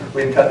after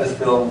we'd cut this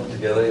film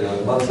together,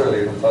 months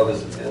earlier and found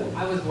this at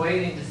I was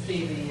waiting to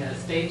see the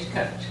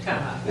stagecoach come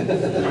up.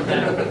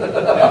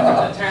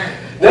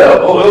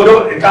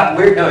 No, it got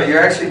weird. No,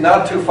 you're actually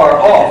not too far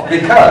off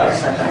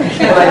because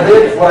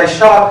when I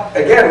shot,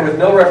 again, with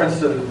no reference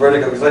to the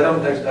Vertigo, because I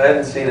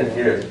hadn't seen it in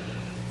years,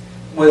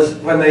 was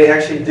when they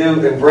actually do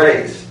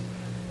embrace.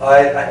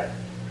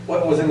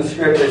 What was in the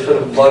script, they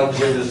sort of lunge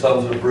into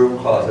some sort of broom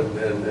closet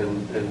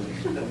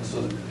and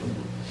sort of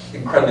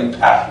incredibly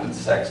passionate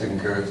sex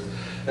occurs.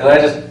 And I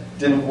just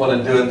didn't want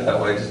to do it that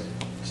way, just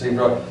seemed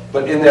wrong.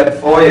 But in that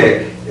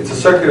foyer, it's a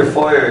circular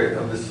foyer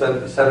of the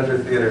Senator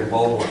Theater in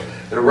Baltimore.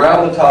 And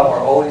around the top are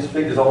all these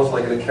figures, almost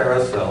like in a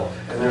carousel,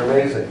 and they're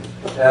amazing.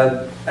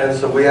 And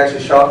so we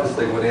actually shot this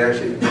thing when they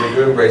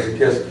do embrace and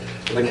kiss,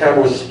 and the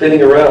camera was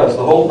spinning around, so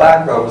the whole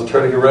background was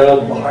turning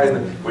around behind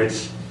them,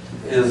 which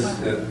is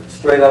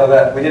straight out of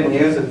that. We didn't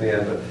use it in the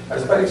end, but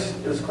it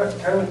was quite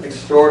kind of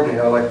extraordinary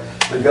how like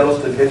the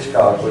ghost of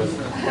Hitchcock was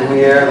in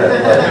the air that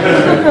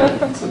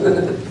night.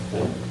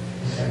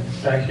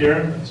 Back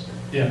here,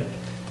 yeah.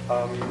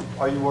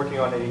 Are you working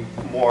on any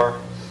more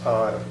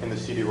in the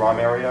CD-ROM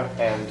area?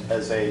 And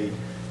as a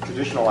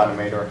traditional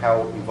animator,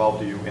 how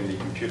involved are you in the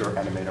computer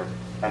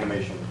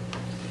animation?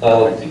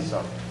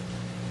 So.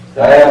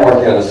 I am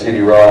working on a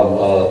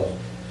CD-ROM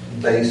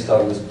based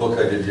on this book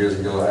I did years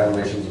ago,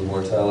 Animations of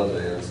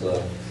Mortality. It's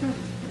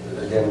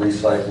again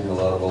recycling a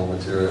lot of old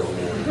material.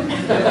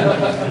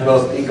 The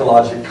most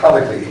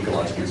comically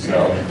ecologically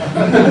sound.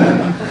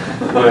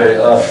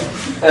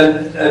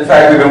 And in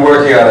fact, we've been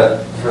working on it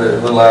for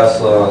the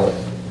last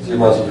 2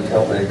 months with a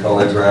company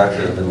called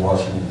Interactive in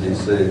Washington,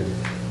 D.C.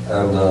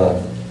 And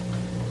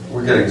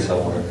we're getting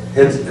somewhere.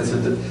 It's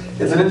an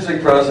interesting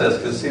process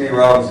because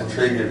CD-ROMs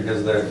intrigue you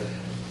because they're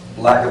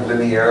lack of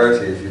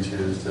linearity, if you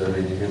choose to. I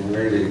mean, you can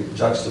really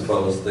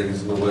juxtapose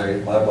things in the way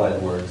my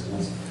mind works,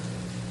 and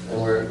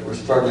we're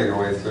struggling our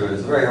way through it.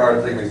 It's a very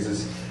hard thing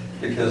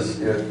because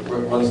it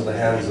runs in the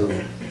hands of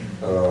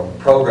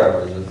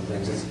programmers and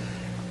things,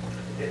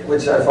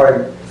 which I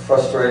find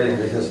frustrating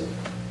because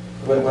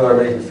when I'm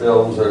making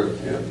films or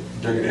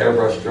doing an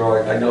airbrush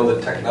drawing, I know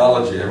the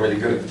technology. I'm really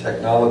good at the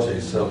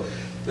technology, so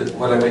that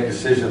when I make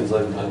decisions,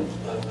 I'm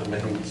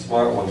making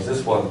smart ones.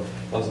 This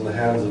one's in the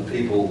hands of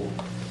people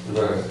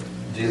that are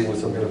dealing with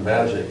some kind of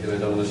magic and they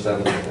don't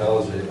understand the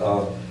technology.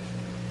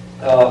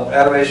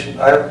 Animation,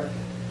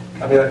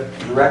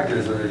 Director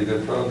is a really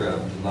good program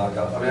to knock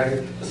out.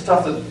 The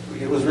stuff that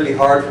it was really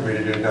hard for me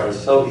to do now is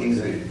so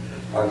easy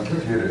on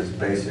computers,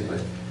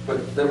 basically.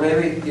 But there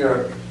may be,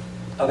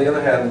 on the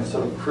other hand,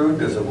 sort of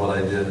crudeness of what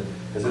I did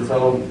is its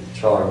own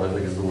charm, I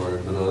think is the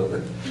word. And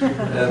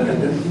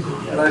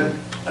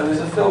there's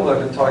a film that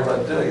I've been talking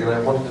about doing, and I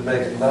wanted to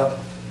make it not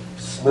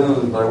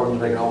smooth, but I wanted to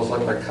make it almost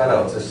like my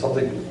cutouts. There's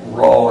something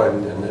raw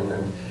and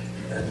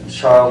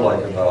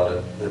childlike about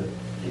it that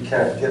you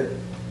can't get,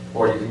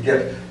 or you can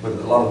get with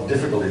a lot of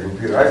difficulty in a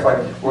computer. I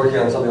find working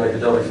on something like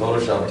Adobe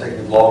Photoshop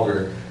taking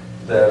longer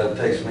than it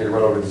takes for me to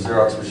run over to the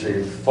Xerox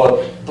machine,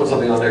 put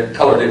something on there,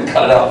 color it in,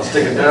 cut it out, and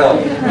stick it down,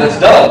 and it's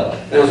done.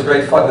 And it was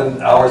great fun.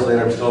 Then hours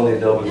later, I'm still in the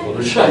Adobe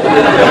Photoshop.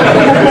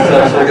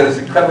 So I got this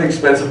incredibly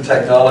expensive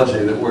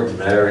technology that works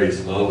very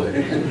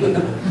slowly.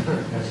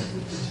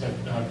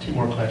 Two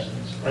more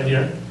questions. Right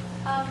here.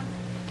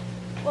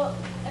 Well,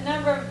 a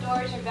number of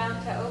doors are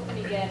bound to open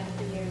again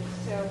for you.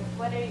 So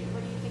what do you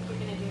think you're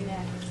going to do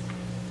next?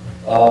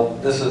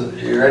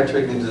 You're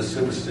entering into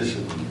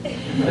superstition.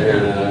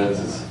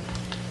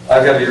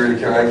 I've got to be really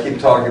careful. I keep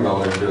talking about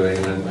what I'm doing,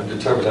 and I'm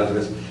determined after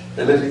this.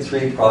 There are literally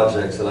 3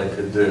 projects that I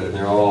could do, and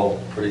they're all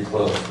pretty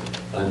close.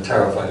 I'm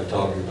terrified of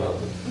talking about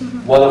them.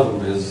 One of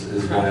them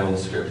is my own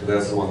script, and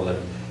that's the one that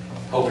I'm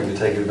hoping to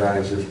take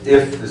advantage of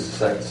if this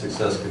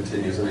success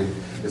continues. I mean,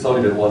 it's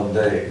only been 1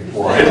 day.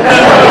 Why?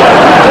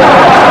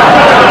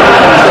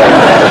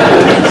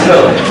 So,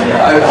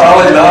 I'm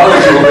probably not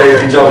original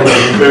baby jumping to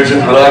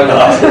conclusions, but I'm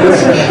not.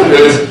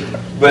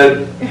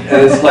 And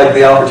it's like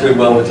the opportune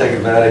moment to take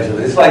advantage of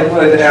it. It's like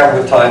what it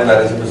happened with Time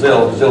Bandits in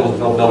Brazil. Brazil was a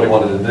film nobody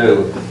wanted to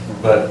do,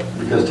 but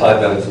because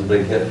Time Bandits was a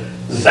big hit.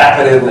 zap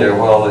it in there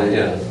while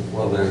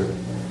they're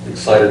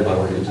excited by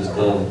what you've just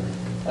done.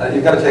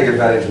 You've got to take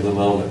advantage of the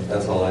moment.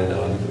 That's all I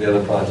know. And the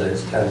other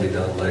projects can be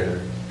done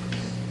later.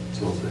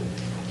 So we'll see.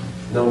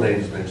 No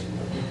names mentioned.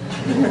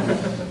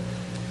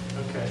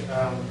 Okay.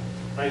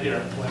 Right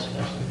here, last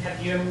question. Have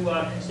you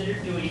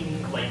considered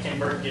doing like Tim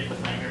Burton did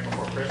with Nightmare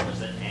Before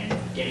Christmas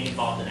and getting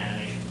involved in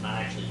animation, not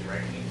actually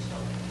directing it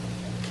yourself?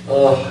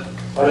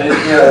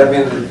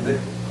 The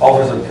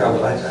offers have come,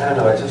 but I don't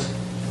know. I just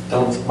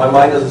don't. My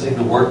mind doesn't seem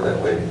to work that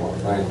way anymore.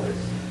 Frankly,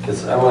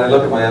 when I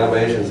look at my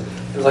animations,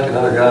 it was like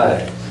another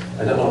guy.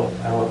 I don't know.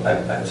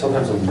 I'm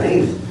sometimes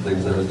amazed at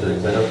things I was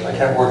doing. I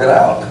can't work it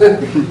out.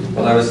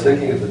 But I was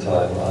thinking at the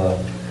time.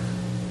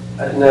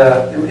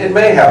 It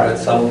may happen at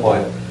some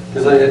point.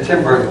 Because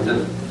Tim Burton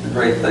did a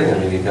great thing. I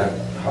mean, he got,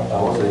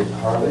 Harvey?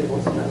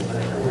 What's the man's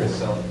name?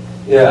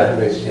 Yeah,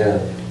 yeah.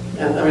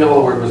 And I mean, all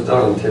the work was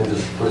done, and Tim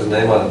just put his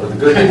name on it. But the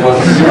good thing was,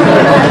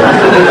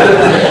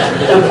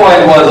 the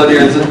point was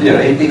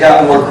that he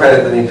got more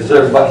credit than he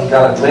deserved, but he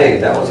got it made.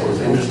 That was what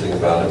was interesting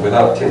about it.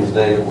 Without Tim's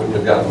name, it wouldn't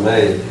have gotten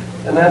made.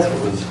 And that's what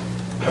was.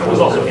 It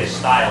was also his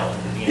style.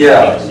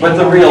 Yeah, but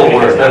the real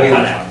work.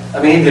 I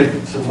mean, he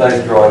did some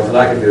nice drawings, and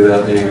I could do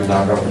that. Maybe he could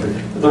knock off.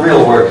 But the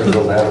real work is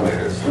those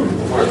animators.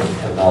 The work was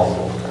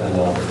phenomenal, and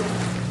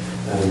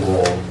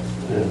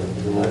it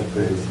was a nice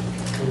piece.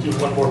 We'll do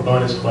one more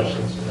bonus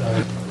question.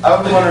 I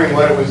was wondering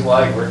what it was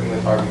like working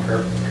with Harvey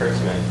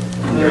Kurtzman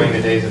during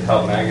the days of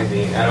Help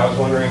magazine, and I was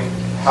wondering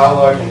how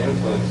large an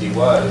influence he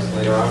was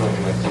later on when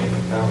he went to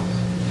making films.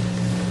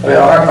 I mean,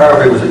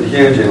 Harvey was a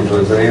huge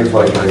influence. I mean, he was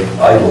like my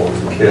idol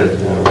as a kid.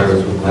 There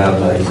was with Mad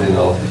magazine and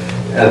all.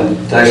 And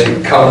to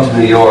actually come to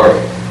New York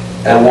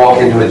and walk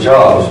into a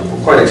job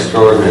was quite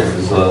extraordinary.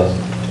 Because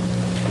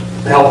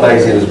Help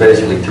magazine was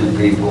basically two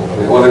people. I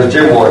mean, well, there was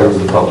Jim Ward, who was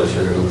the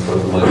publisher, who was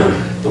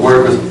the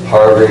work was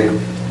Harvey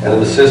and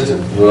an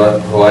assistant who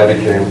I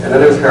became, and then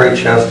there was Harry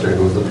Chester,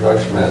 who was the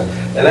production man.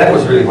 And that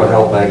was really what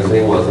Help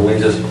magazine was. And we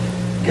just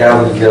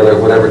gathered together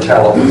whatever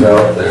talent was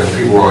out there.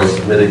 People were always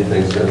submitting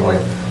things,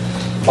 like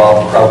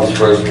Bob Crumb's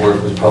first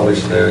work was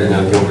published there.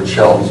 Gilbert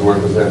Shelton's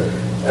work was there.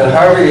 And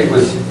Harvey he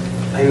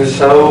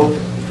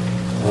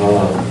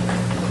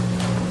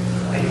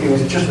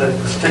was just a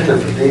stickler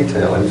for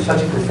detail. He was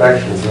such a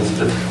perfectionist, and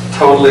just a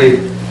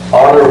totally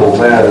honorable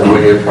man in the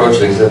way he approached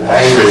things, and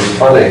angry and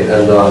funny.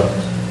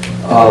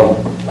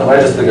 And I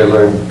just think I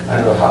learned,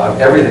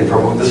 everything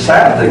from him. The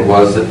sad thing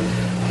was that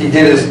he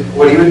did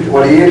what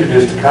he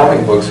introduced to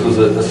comic books was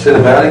a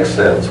cinematic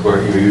sense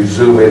where you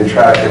zoom in,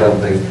 track in on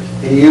things.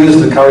 He used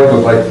the comic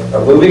book like a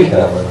movie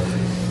camera.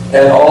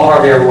 And all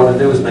Harvey ever wanted to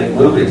do was make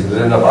movies.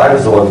 I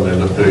was the one that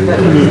ended up doing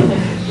movies.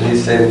 And he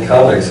stayed in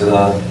comics.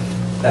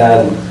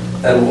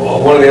 And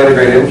one of the other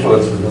great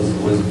influences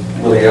was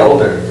Willie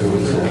Elder, who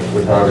was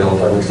with Harvey all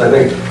the time. Because I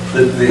think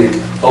that the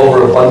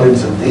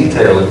overabundance of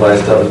detail in my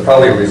stuff is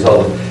probably a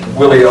result of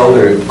Willie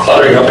Elder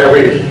cluttering up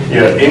every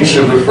inch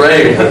of the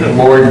frame with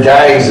more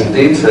gags and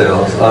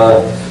details.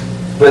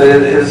 But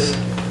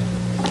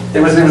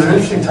it was an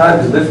interesting time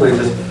because literally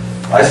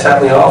I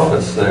sat in the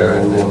office there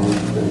and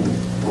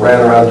ran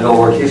around doing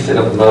work. He stayed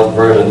up in Mount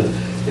Vernon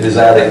in his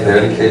attic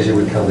there, and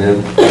occasionally would come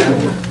in. I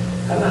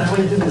don't know how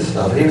he did this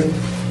stuff. He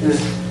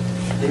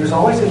was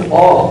always in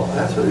awe.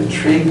 That's what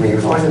intrigued me. He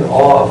was always in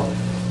awe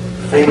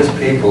of famous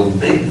people and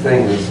big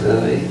things.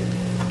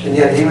 And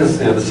yet he was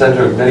the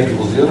center of many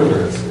people's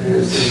universe. He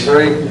was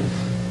very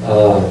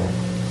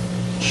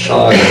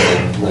shy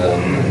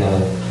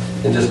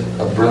and just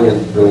a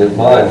brilliant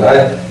mind.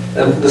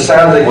 And the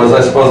sad thing was,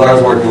 I suppose I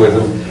was working with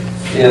him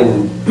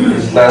in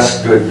his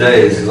last good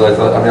days, because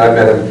I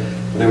met him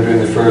when they were doing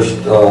the first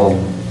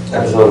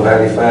episode of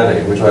Annie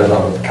Fanny, which I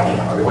thought, come on,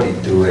 Harvey, what are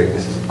you doing?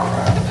 This is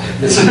crap.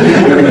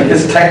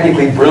 It's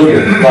technically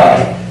brilliant,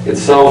 but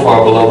it's so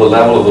far below the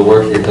level of the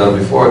work he had done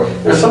before.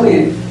 There's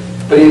something,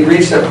 but he had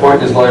reached that point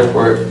in his life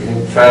where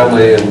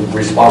family and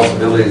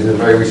responsibilities, he's a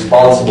very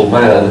responsible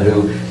man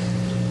who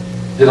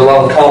did a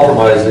lot of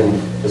compromising,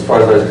 as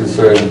far as I was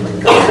concerned,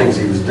 the things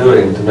he was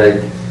doing to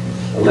make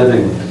a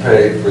living to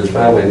pay for his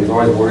family, and he was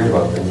always worried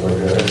about things like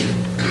that.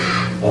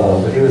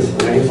 But he was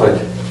like a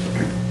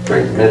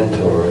great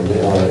mentor, and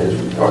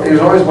he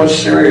was always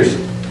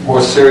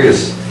more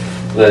serious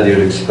than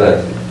you'd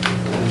expect.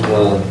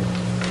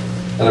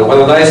 And what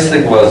the nice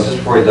thing was, just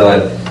before he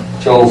died,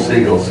 Joel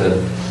Siegel was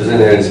in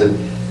there and said,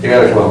 "You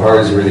got to come up,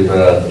 Harvey's really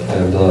bad."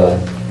 And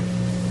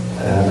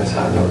I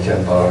said, "No, I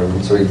can't bother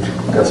him." So he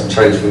got some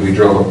Chinese food. We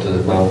drove up to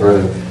Mount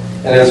Vernon,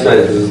 and it was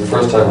great because it was the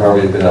first time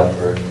Harvey had been up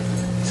for.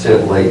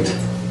 Stayed up late,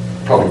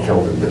 probably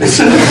killed him, but he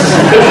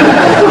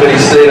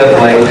stayed up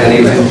late and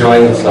he was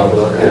enjoying himself.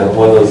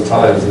 One of those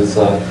times,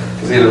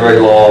 because he had a very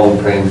long and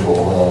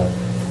painful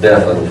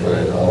death, I'm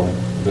afraid.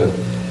 But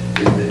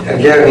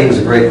again, he was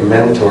a great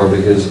mentor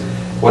because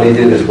what he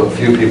did is what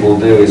few people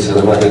do. He said,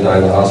 "I'm not going to die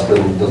in the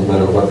hospital. It doesn't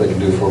matter what they can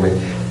do for me."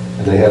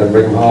 And they had to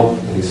bring him home,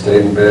 and he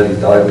stayed in bed. He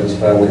died with his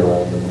family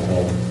around him.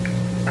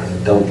 He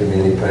said, "Don't give me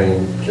any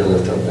pain. Kill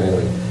this stuff,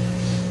 anything."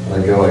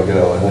 And I go.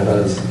 And I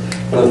was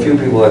one of the few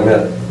people I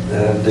met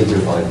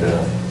dignified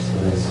death. So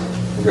he's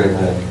a great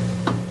man.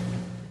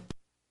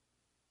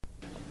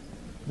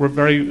 we're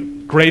very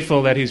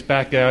grateful that he's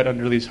back out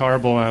under these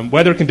horrible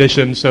weather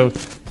conditions. So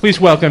please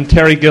welcome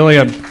Terry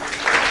Gilliam.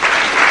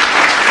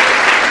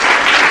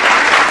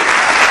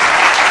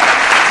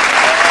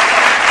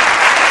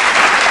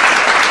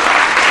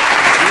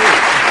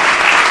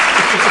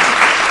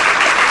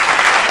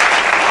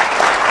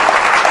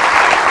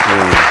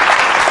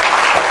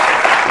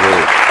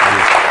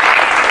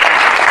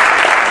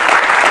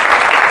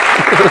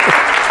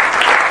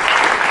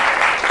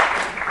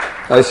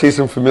 I see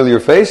some familiar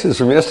faces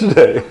from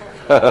yesterday.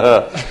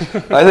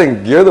 I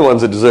think you're the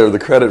ones that deserve the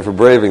credit for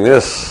braving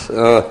this.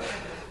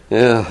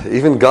 Yeah,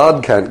 even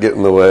God can't get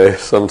in the way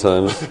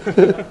sometimes.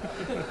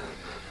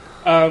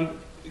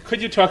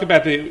 Could you talk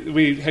about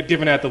we had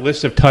given out the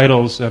list of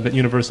titles that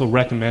Universal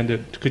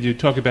recommended. Could you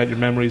talk about your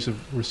memories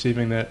of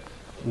receiving that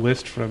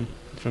list from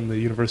the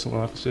Universal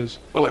offices?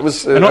 Well, it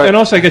was... and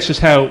also, I guess,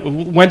 just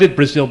when did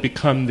Brazil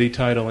become the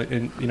title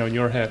in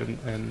your head,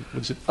 and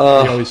was it you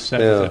always set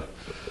with it?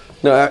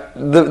 No,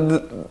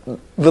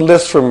 the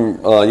list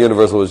from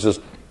Universal was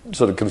just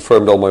sort of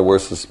confirmed all my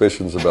worst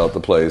suspicions about the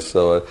place,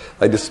 so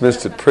I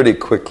dismissed it pretty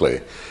quickly.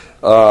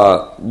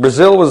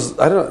 Brazil was,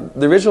 I don't know,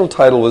 the original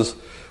title was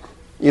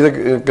either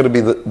going to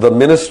be the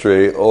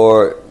Ministry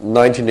or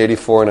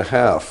 1984 and a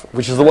half,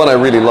 which is the one I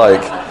really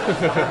like.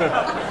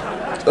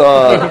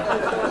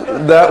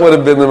 That would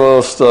have been the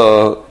most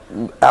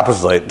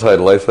apposite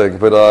title, I think.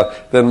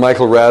 But then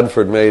Michael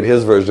Radford made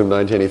his version of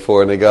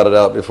 1984, and they got it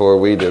out before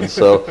we did.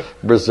 So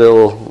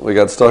Brazil, we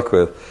got stuck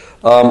with.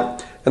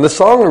 And the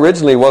song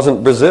originally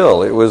wasn't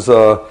Brazil. It was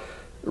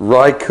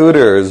Ry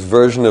Cooder's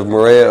version of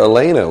Maria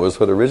Elena was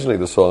what originally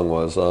the song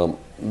was.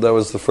 That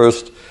was the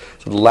first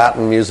sort of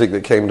Latin music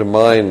that came to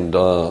mind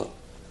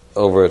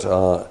over it.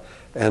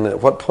 And at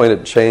what point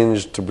it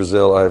changed to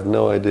Brazil, I have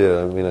no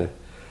idea. I mean, I've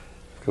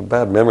got a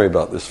bad memory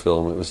about this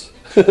film. It was...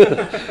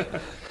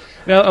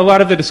 Now, a lot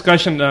of the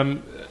discussion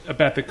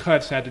about the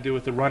cuts had to do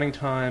with the running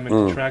time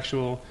and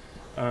contractual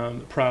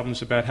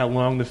problems about how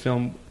long the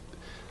film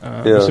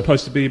was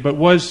supposed to be. But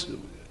was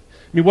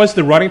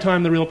the running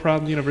time the real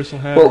problem Universal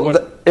had? Well,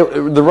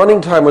 the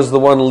running time was the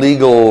one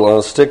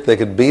legal stick they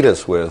could beat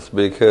us with,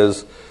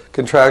 because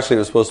contractually it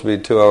was supposed to be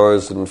 2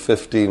 hours and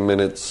 15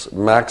 minutes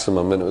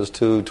maximum, and it was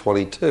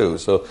 2:22.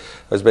 So it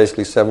was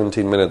basically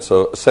 17 minutes,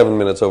 so 7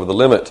 minutes over the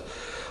limit.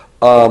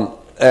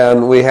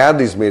 And we had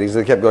these meetings.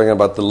 They kept going on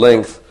about the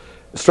length.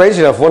 Strangely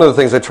enough, one of the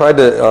things I tried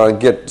to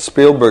get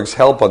Spielberg's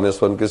help on this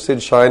one, because Sid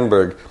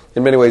Sheinberg,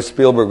 in many ways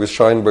Spielberg was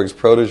Sheinberg's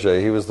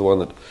protege. He was the one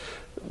that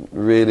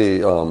really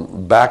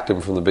backed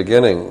him from the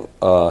beginning.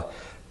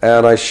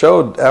 And I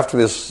showed, after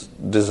this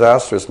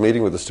disastrous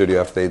meeting with the studio,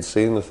 after they'd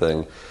seen the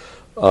thing,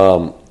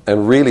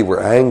 and really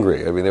were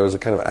angry. I mean, there was a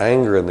kind of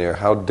anger in there.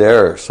 How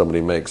dare somebody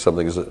make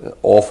something as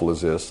awful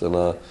as this?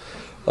 And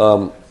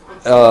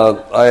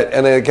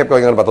and they kept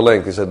going on about the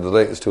length. He said, the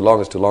length is too long,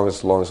 it's too long,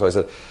 it's too long. So I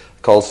said,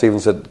 called Steve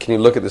and said, can you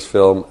look at this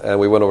film? And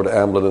we went over to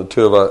Amblin, and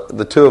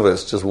the two of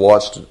us just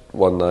watched it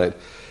one night.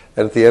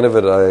 And at the end of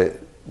it, I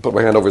put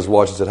my hand over his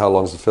watch and said, how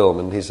long's the film?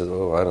 And he said,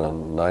 I don't know,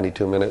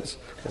 92 minutes?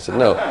 I said,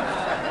 no,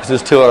 this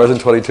is 2 hours and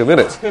 22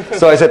 minutes.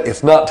 So I said,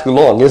 it's not too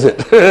long, is it?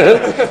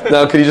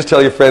 Now, could you just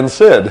tell your friend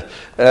Sid?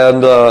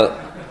 And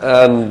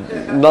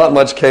not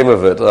much came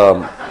of it.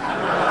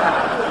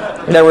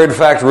 There were, in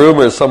fact,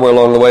 rumors somewhere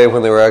along the way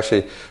when they were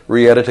actually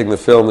re-editing the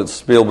film that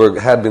Spielberg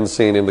had been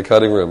seen in the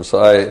cutting room. So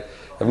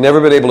I've never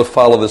been able to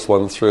follow this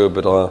one through,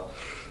 but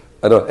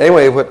I don't.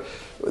 Anyway,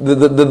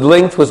 the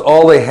length was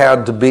all they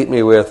had to beat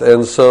me with,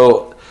 and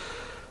so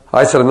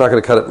I said I'm not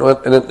going to cut it.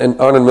 And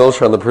Arnon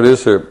Milchan, the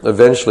producer,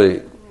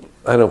 eventually,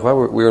 I don't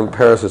know, we were in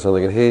Paris or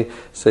something, and he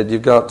said,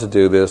 you've got to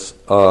do this.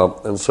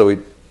 And so he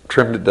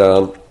trimmed it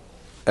down,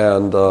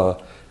 and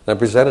I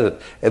presented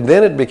it. And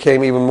then it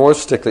became even more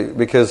stickly,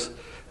 because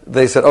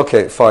they said,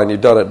 okay, fine,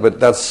 you've done it, but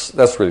that's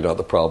really not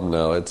the problem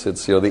now. It's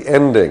the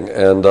ending,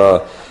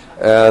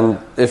 and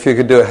if you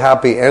could do a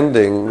happy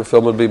ending, the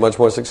film would be much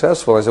more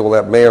successful. I said, well,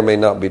 that may or may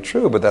not be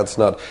true, but that's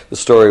not the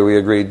story we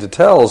agreed to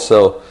tell,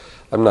 so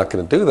I'm not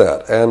going to do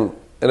that. And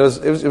it was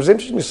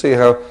interesting to see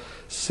how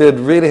Sid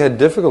really had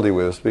difficulty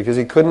with this, because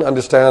he couldn't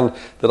understand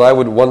that I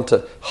would want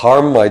to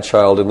harm my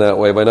child in that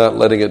way by not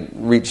letting it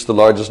reach the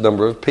largest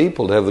number of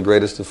people to have the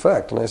greatest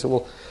effect. And I said,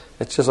 well,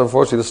 it's just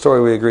unfortunately the story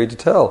we agreed to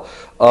tell.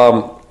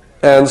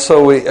 And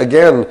so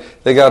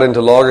they got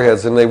into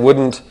loggerheads, and they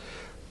wouldn't.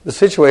 The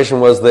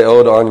situation was they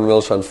owed Arnon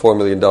Milchan $4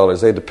 million.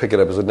 They had to pick it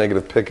up as a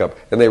negative pickup,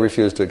 and they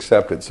refused to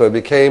accept it. So it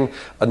became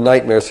a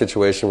nightmare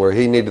situation where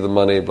he needed the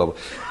money, blah, blah.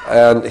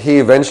 And he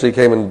eventually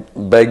came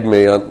and begged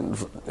me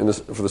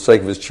for the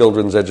sake of his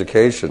children's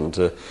education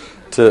to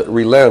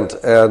relent.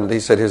 And he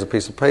said, here's a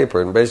piece of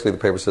paper. And basically the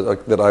paper said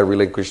that I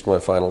relinquished my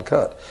final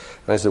cut.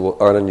 And I said, well,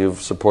 Arnon,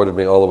 you've supported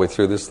me all the way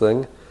through this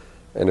thing,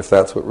 and if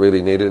that's what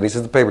really needed. And he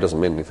said, the paper doesn't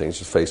mean anything, it's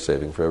just face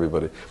saving for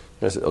everybody.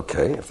 And I said,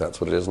 okay, if that's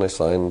what it is. And I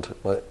signed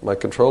my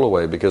control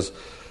away, because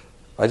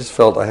I just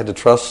felt I had to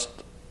trust.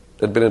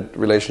 It had been a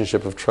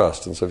relationship of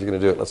trust, and so if you're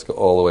going to do it, let's go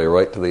all the way,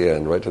 right to the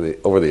end,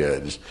 over the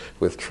edge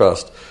with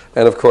trust.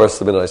 And of course,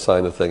 the minute I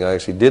signed the thing, I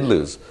actually did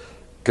lose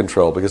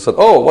control because it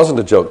wasn't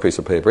a joke piece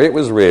of paper, it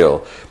was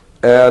real.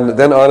 And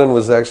then Arnon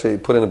was actually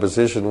put in a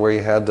position where he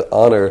had to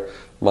honor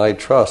my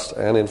trust,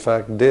 and in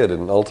fact did.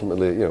 And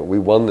ultimately, we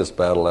won this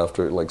battle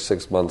after like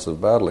 6 months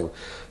of battling.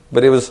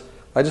 But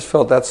I just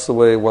felt that's the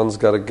way one's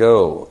got to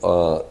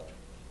go.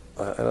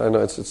 I know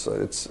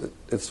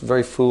it's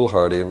very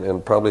foolhardy,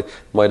 and probably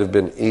might have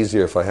been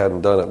easier if I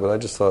hadn't done it. But I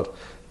just thought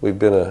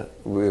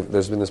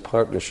there's been this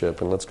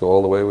partnership, and let's go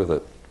all the way with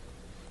it.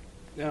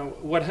 Now,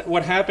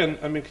 what happened?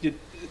 I mean, could you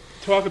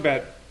talk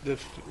about the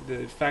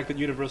fact that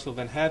Universal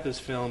then had this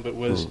film, but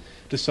was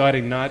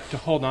deciding not to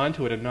hold on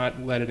to it and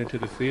not let it into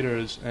the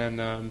theaters,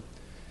 and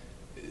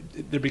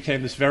there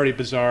became this very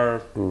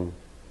bizarre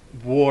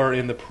war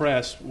in the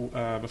press.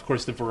 Of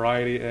course, the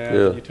Variety ad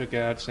that you took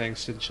out saying,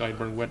 Sid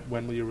Sheinberg,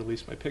 when will you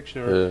release my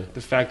picture? Yeah.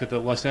 The fact that the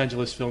Los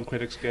Angeles film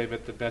critics gave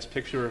it the Best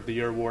Picture of the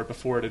Year award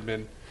before it had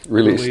been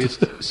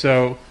released.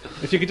 So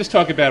if you could just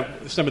talk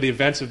about some of the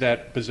events of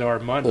that bizarre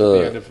month at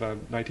the end of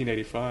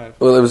 1985.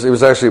 Well, it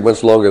was actually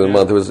much longer than a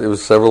month. It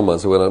was several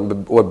months. It went on.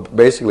 But what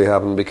basically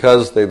happened,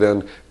 because they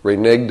then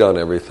reneged on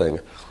everything,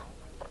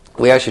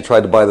 we actually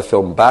tried to buy the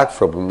film back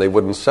from them. They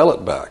wouldn't sell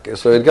it back.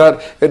 So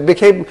it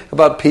became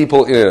about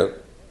people,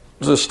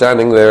 just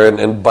standing there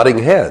and butting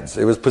heads.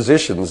 It was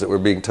positions that were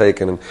being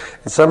taken. And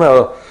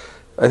somehow,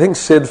 I think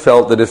Sid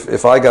felt that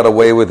if I got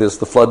away with this,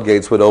 the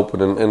floodgates would open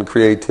and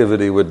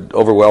creativity would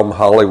overwhelm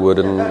Hollywood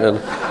and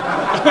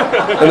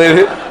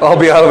I'll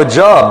be out of a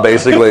job,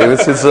 basically.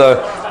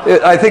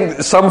 I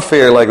think some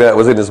fear like that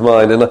was in his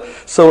mind. And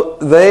so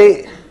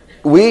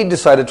we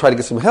decided to try to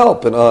get some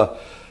help. And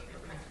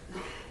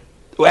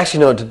actually,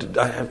 no.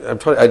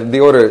 The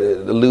order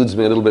eludes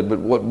me a little bit,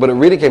 but it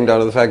really came down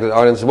to the fact that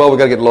Arnon said, "Well, we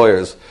got to get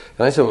lawyers,"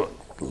 and I said, well,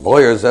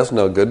 "Lawyers? That's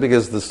no good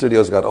because the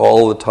studio's got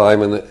all the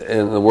time in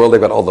the world.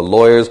 They've got all the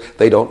lawyers.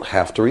 They don't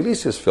have to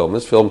release this film.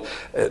 This film,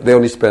 they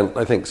only spent,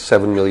 I think,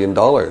 $7 million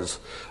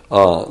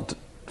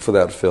for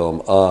that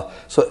film.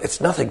 So it's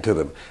nothing to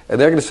them,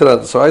 and they're going to sit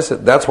on." So I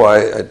said, that's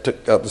why I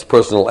took out this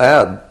personal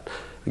ad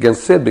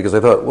against Sid, because I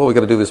thought, well, we've got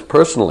to do this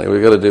personally.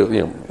 We've got to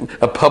do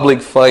a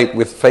public fight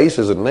with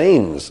faces and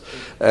names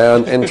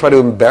and try to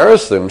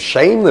embarrass them,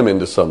 shame them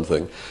into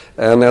something.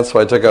 And that's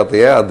why I took out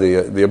the ad,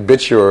 the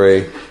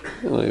obituary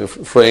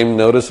framed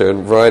notice there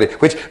in Variety,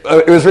 which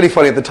it was really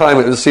funny at the time.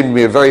 It seemed to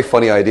me a very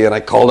funny idea, and I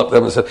called up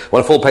them and said, I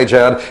want a full-page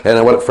ad, and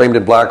I want it framed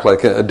in black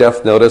like a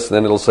death notice, and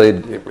then it'll say,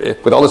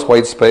 with all this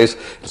white space,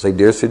 it'll say,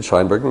 "Dear Sid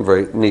Sheinberg," in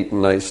very neat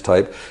and nice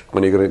type,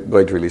 "when are you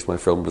going to release my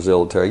film,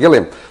 Brazil, Terry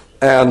Gilliam?"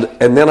 And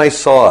then I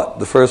saw it,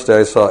 the first day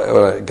I saw it,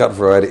 when I got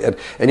Variety,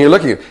 and you're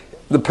looking at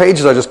the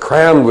pages are just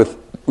crammed with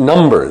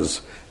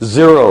numbers,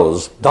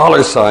 zeros,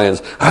 dollar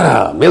signs,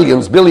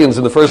 millions, billions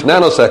in the first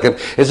nanosecond.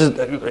 It's just,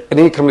 and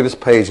then you come to this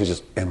page and it's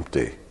just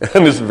empty.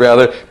 And this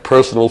rather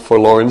personal,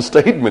 forlorn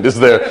statement is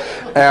there.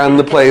 And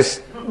the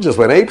place just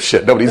went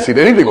apeshit. Nobody's seen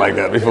anything like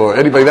that before.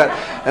 Anybody that.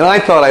 And I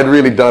thought I'd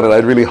really done it.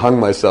 I'd really hung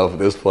myself at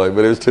this point,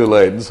 but it was too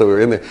late. And so we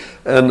were in there.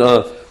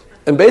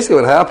 And basically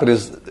what happened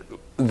is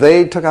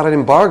they took out an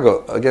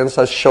embargo against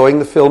us showing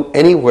the film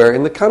anywhere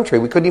in the country.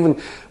 We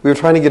were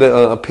trying to get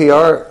a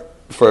PR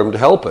firm to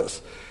help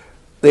us.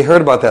 They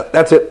heard about that.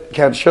 That's it.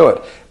 Can't show it.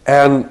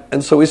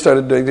 And so we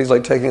started doing things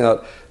like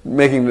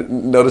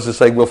making notices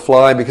saying we'll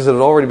fly, because it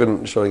had already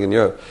been showing in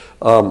Europe.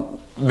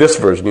 This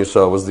version you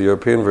saw was the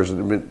European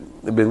version that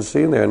had been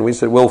seen there. And we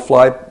said we'll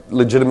fly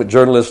legitimate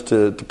journalists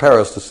to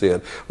Paris to see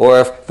it. Or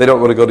if they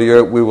don't want to go to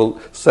Europe, we will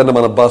send them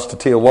on a bus to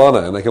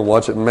Tijuana and they can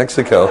watch it in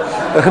Mexico.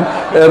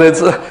 and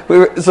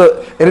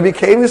it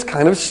became this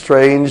kind of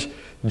strange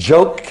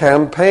joke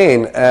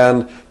campaign.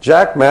 And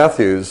Jack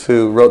Matthews,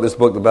 who wrote this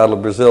book, The Battle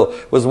of Brazil,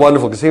 was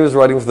wonderful because he was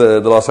writing for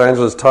the Los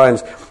Angeles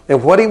Times.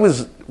 And what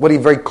he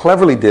very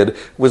cleverly did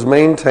was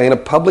maintain a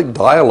public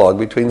dialogue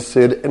between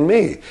Sid and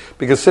me.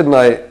 Because Sid and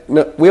I,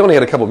 we only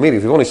had a couple of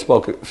meetings. We've only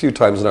spoke a few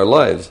times in our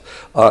lives.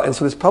 And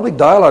so this public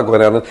dialogue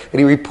went on, and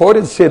he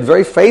reported Sid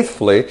very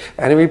faithfully,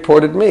 and he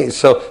reported me.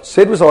 So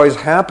Sid was always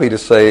happy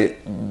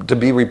to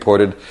be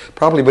reported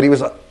properly, but he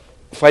was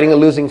fighting a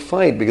losing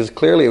fight, because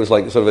clearly it was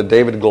like sort of a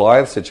David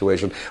Goliath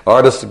situation,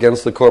 artist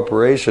against the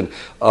corporation,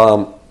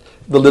 the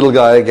little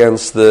guy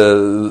against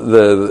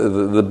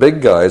the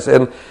big guys,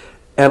 and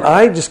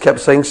I just kept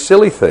saying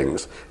silly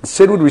things.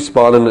 Sid would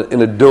respond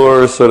in a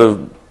dour, sort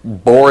of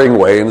boring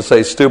way and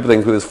say stupid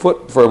things with his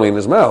foot firmly in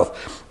his mouth.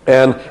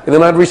 And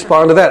then I'd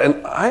respond to that.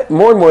 And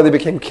more and more they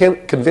became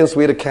convinced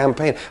we had a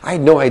campaign. I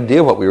had no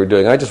idea what we were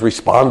doing. I just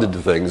responded to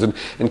things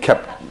and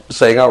kept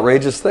saying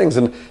outrageous things.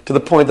 And to the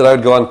point that I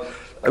would go on,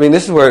 I mean,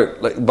 this is where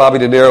Bobby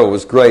De Niro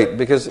was great,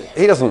 because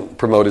he doesn't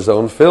promote his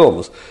own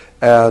films.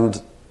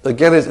 And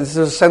again, there's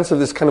a sense of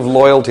this kind of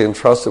loyalty and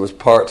trust that was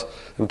part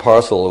and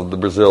parcel of the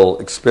Brazil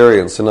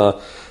experience. And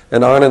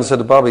Arnon said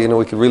to Bobby,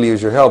 we could really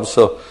use your help.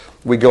 So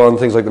we go on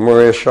things like the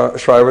Maria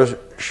Shriver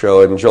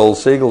show and Joel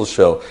Siegel's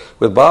show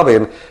with Bobby,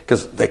 and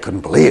because they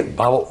couldn't believe it.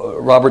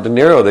 Robert De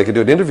Niro they could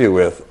do an interview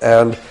with,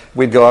 and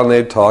we'd go on,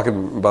 they'd talk,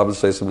 and Bob would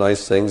say some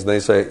nice things, and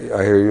they'd say,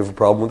 I hear you have a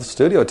problem with the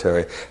studio,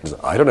 Terry. I said,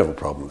 I don't have a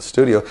problem with the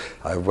studio.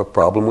 I have a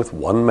problem with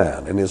one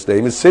man, and his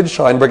name is Sid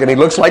Sheinberg, and he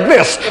looks like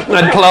this. And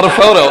I'd pull out a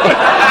photo.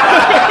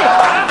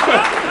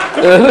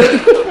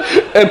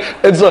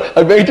 And so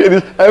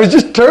I was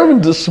just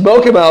determined to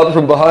smoke him out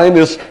from behind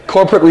this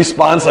corporate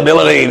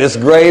responsibility, this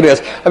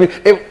greatness. I mean,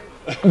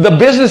 the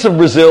business of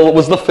Brazil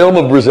was the film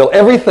of Brazil.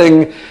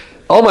 Everything,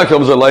 all my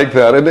films are like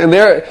that. And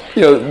they're,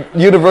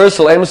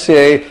 Universal,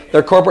 MCA,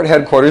 their corporate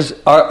headquarters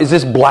is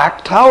this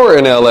black tower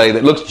in LA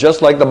that looks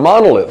just like the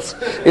monoliths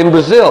in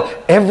Brazil.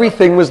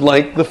 Everything was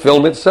like the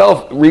film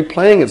itself,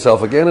 replaying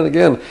itself again and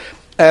again.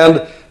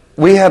 And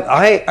we had,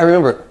 I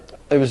remember,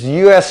 it was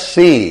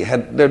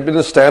USC. There'd been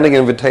a standing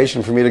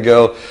invitation for me to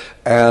go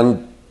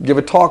and give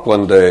a talk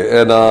one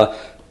day,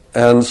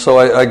 and so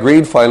I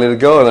agreed finally to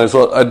go. And I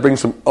thought I'd bring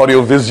some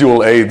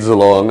audiovisual aids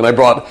along, and I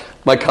brought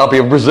my copy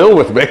of Brazil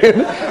with me,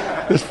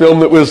 this film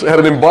that had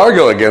an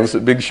embargo against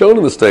it being shown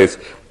in the States.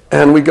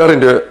 And we got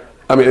into,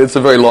 I mean, it's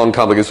a very long,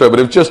 complicated story, but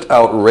it was just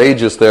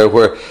outrageous there,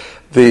 where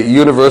the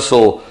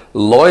Universal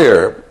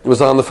lawyer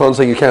was on the phone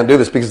saying you can't do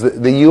this because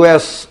the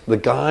U.S., the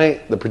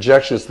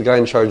projectionist, the guy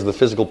in charge of the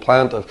physical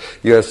plant of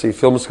USC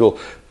Film School,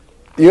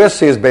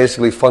 USC is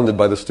basically funded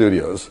by the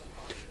studios.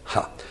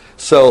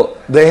 So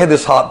they had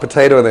this hot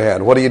potato in their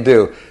hand. What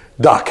do?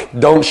 Duck,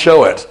 don't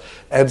show it.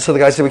 And so the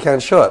guy said, we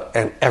can't show it.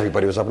 And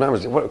everybody was up in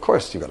arms. Well, of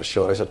course you've got to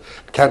show it. I said,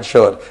 can't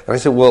show it. And I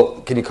said,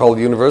 well, can you call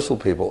the Universal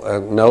people?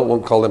 And no, it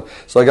won't call them.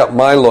 So I got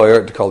my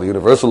lawyer to call the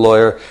Universal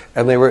lawyer,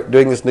 and they were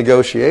doing this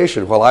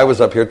negotiation while I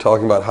was up here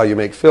talking about how you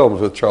make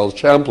films with Charles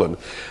Champlin.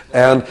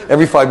 And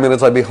every 5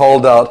 minutes I'd be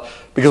hauled out,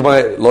 because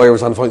my lawyer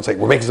was on the phone and saying,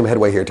 we're making some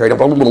headway here, Terry.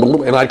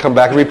 And I'd come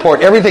back and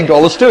report everything to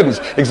all the students,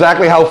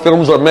 exactly how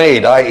films are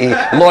made, i.e.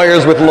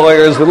 lawyers with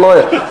lawyers with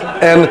lawyers.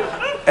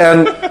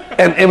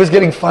 And it was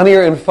getting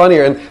funnier and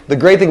funnier. And the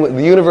great thing,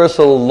 the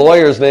Universal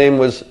lawyer's name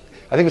was,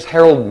 I think it was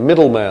Harold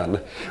Middleman,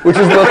 which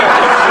is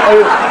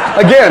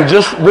again,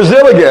 just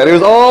Brazil again. It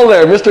was all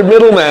there. Mr.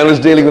 Middleman was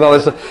dealing with all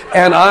this stuff.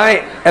 And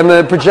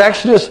the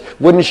projectionist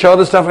wouldn't show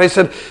the stuff. And I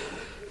said,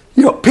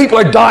 people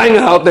are dying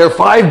out there.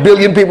 5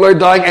 billion people are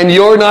dying, and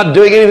you're not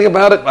doing anything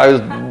about it. I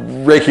was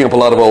raking up a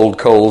lot of old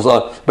coals.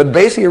 But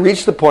basically, it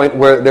reached the point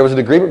where there was an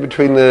agreement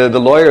between the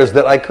lawyers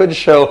that I could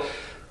show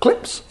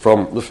clips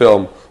from the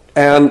film.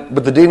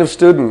 But the dean of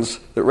students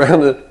that ran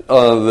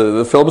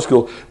the film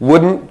school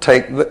wouldn't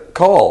take the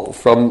call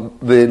from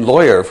the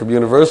lawyer from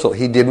Universal.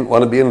 He didn't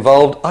want to be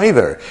involved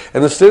either.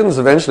 And the students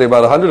eventually,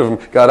 about 100 of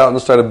them, got out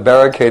and started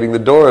barricading the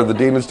door of the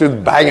dean of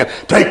students, banging,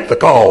 take the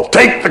call,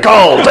 take the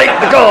call, take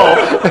the call.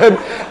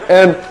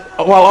 And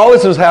while all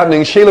this was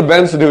happening, Sheila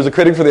Benson, who was a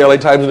critic for the LA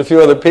Times, and a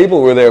few other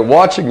people were there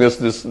watching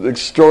this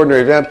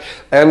extraordinary event.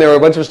 And there were a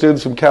bunch of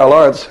students from Cal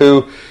Arts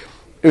who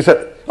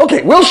said,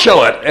 okay, we'll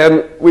show it.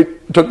 And we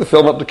took the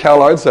film up to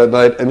Cal Arts that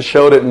night and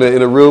showed it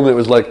in a room that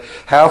was like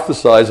half the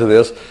size of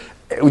this.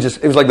 It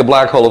was like the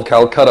black hole of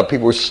Calcutta.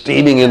 People were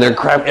steaming in there,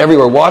 crammed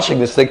everywhere watching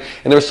this thing.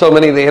 And there were so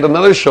many, they had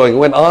another showing. It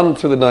went on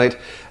through the night.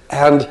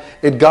 And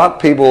it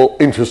got people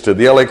interested.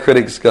 The LA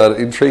critics got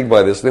intrigued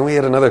by this. Then we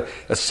had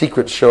a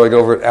secret showing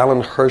over at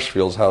Alan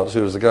Hirschfield's house,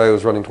 who was the guy who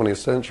was running 20th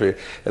Century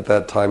at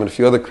that time, and a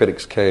few other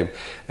critics came,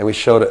 and we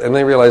showed it. And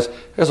they realized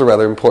there's a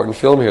rather important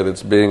film here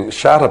that's being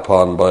shat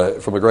upon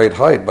from a great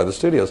height by the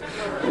studios.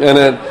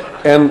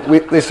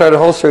 They started a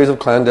whole series of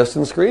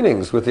clandestine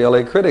screenings with the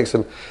LA critics.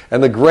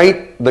 And the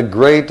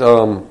great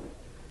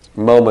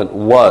moment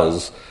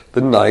was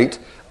the night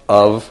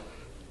of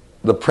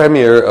the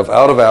premiere of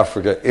Out of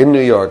Africa in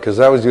New York, because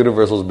that was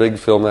Universal's big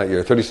film that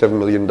year. $37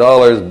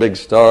 million, big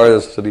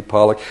stars, Sidney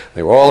Pollack.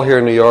 They were all here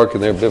in New York,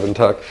 and they're Biv and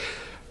Tuck.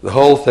 The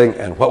whole thing,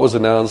 and what was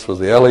announced was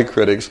the LA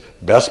critics,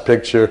 Best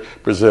Picture,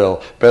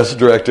 Brazil. Best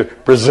Director,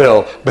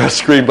 Brazil.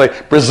 Best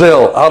Screenplay,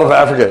 Brazil. Out of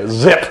Africa,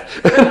 zip.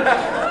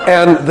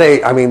 And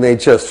they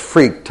just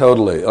freaked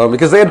totally.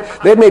 Because they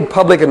had made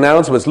public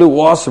announcements. Lou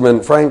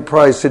Wasserman, Frank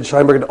Price, Sid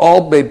Sheinberg had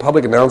all made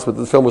public announcements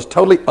that the film was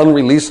totally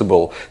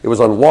unreleasable. It was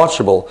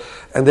unwatchable.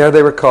 And there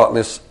they were caught in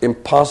this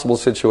impossible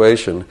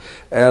situation.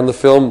 And the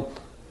film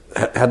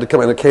had to come,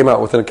 and it came out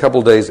within a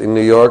couple of days in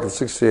New York, at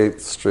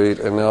 68th Street,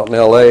 and out in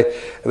L.A.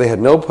 And they had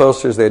no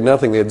posters, they had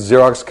nothing. They had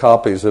Xerox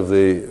copies of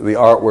the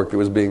artwork that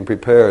was being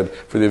prepared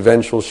for the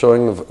eventual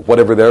showing of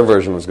whatever their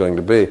version was going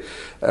to be.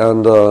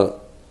 And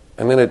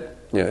then it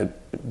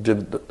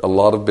did a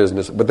lot of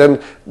business. But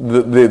then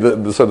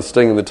the sort of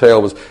sting in the tail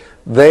was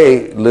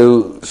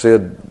Lou,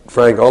 Sid,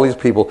 Frank, all these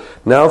people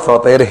now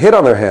thought they had a hit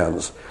on their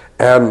hands.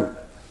 And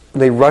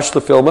they rushed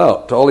the film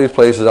out to all these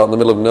places out in the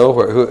middle of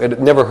nowhere who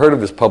had never heard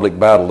of this public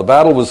battle. The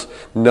battle was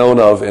known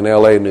of in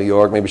L.A., New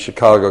York, maybe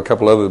Chicago, a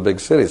couple other big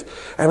cities.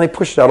 And they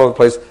pushed it out all over the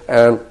place,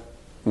 and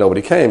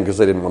nobody came because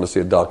they didn't want to see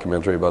a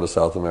documentary about a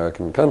South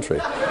American country.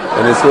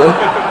 And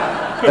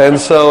And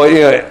so,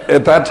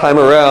 at that time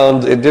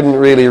around, it didn't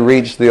really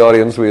reach the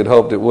audience we had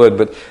hoped it would,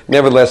 but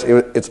nevertheless,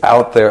 it's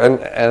out there,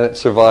 and it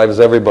survives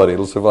everybody.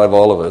 It'll survive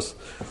all of us.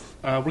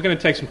 We're going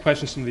to take some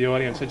questions from the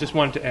audience. I just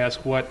wanted to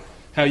ask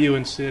how you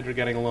and Sid are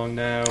getting along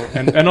now,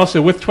 and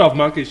also with 12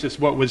 Monkeys, just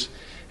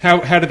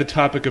how did the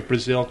topic of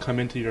Brazil come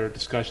into your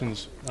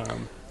discussions?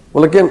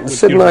 Well, again,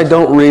 Sid and I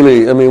don't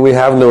really, we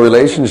have no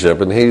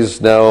relationship, and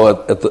he's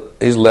now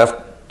he's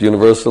left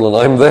Universal and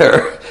I'm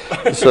there.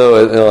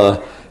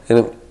 So,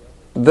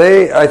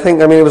 I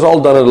think, it was all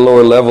done at a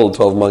lower level,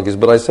 12 Monkeys,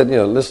 but I said,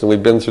 listen,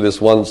 we've been through this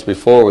once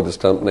before with this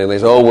company, and they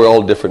said, oh, we're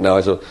all different now.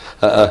 I said,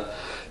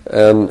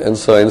 And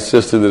so I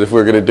insisted that if we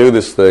were going to do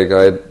this thing,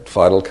 I had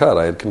final cut.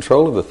 I had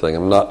control of the thing.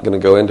 I'm not going to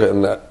go into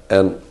it,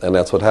 and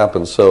that's what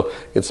happened. So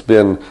it's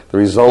been, the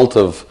result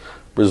of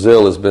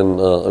Brazil has been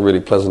a really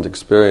pleasant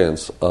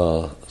experience.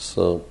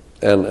 So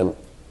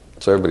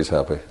everybody's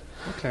happy.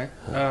 Okay.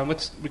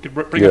 We could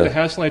bring up the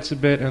house lights a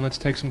bit, and let's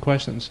take some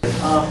questions.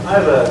 I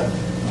have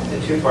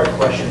a two-part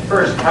question.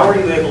 First, how were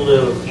you able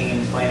to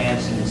obtain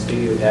financing and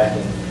studio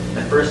backing in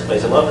the first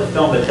place? I love the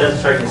film, but it doesn't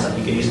strike me as something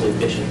you could easily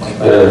pitch in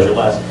 25 hours or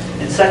less.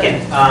 And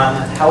second,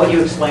 how would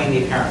you explain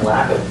the apparent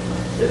lack of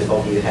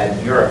difficulty you had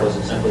in Europe? Was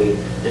it simply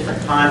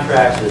different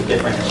contracts, was it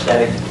different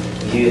aesthetic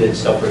view that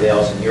still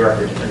prevails in Europe,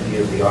 or different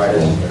view of the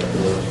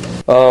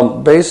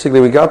artist? Basically,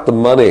 we got the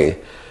money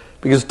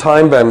because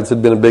Time Bandits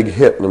had been a big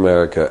hit in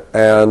America,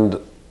 and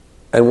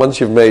once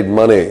you've made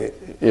money,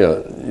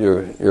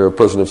 you're a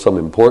person of some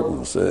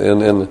importance,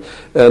 and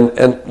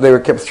they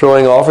kept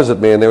throwing offers at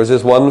me. And there was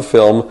this one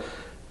film,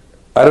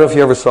 I don't know if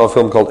you ever saw a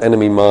film called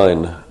Enemy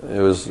Mine. It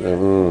was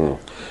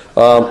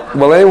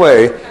well,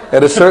 anyway,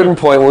 at a certain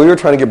point when we were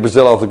trying to get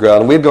Brazil off the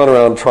ground, we'd gone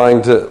around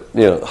trying to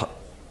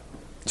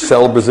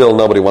sell Brazil.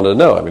 Nobody wanted to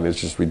know. It's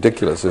just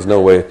ridiculous. There's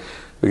no way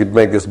we could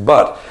make this.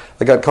 But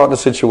I got caught in a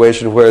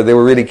situation where they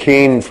were really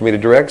keen for me to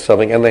direct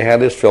something, and they had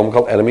this film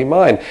called Enemy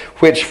Mine,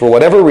 which, for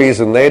whatever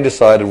reason, they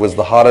decided was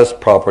the hottest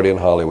property in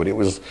Hollywood. It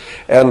was,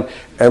 and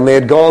they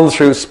had gone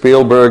through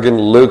Spielberg and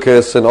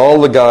Lucas and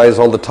all the guys,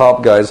 all the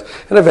top guys,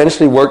 and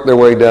eventually worked their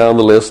way down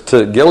the list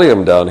to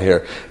Gilliam down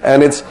here.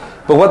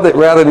 But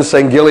rather than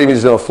saying Gilliam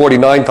is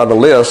 49th on the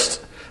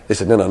list, they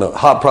said, no,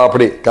 hot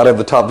property, got to have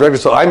the top director.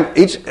 So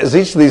as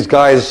each of these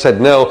guys said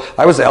no,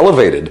 I was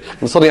elevated.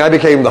 And suddenly I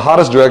became the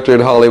hottest director in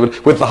Hollywood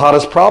with the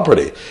hottest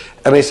property.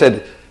 And they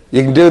said,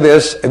 you can do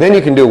this, and then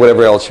you can do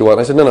whatever else you want.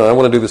 And I said, no, I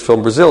want to do this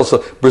film, Brazil.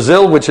 So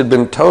Brazil, which had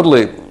been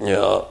totally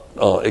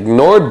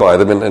ignored by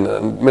them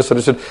and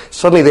misunderstood,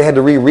 suddenly they had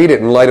to reread it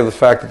in light of the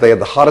fact that they had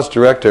the hottest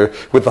director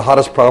with the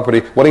hottest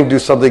property, wanting to do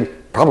something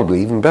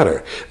probably even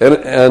better.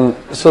 And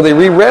so they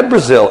reread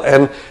Brazil.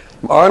 And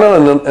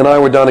Arno and I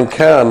were down in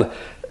Cannes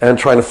and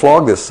trying to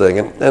flog this thing.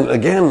 And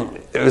again,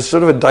 it was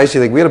sort of a dicey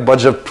thing. We had a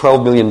budget of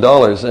 $12 million,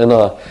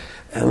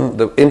 and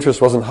the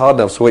interest wasn't hot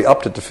enough, so we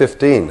upped it to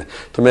 15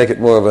 to make it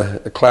more of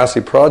a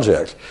classy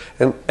project.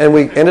 And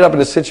we ended up in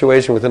a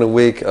situation within a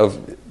week of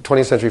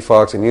 20th Century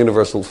Fox and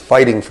Universal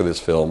fighting for this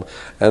film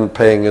and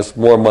paying us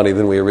more money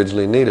than we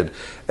originally needed.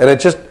 And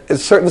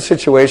it's certain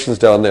situations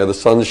down there, the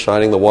sun's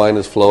shining, the wine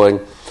is flowing,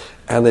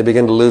 and they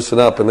begin to loosen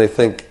up, and they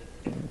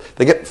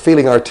get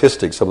feeling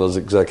artistic, some of those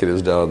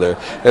executives down there.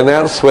 And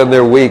that's when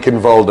they're weak and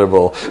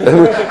vulnerable.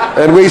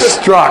 And we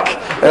struck.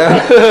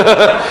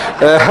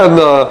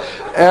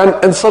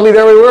 And suddenly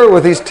there we were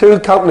with these two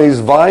companies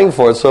vying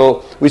for it.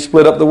 So we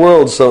split up the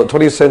world. So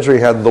 20th Century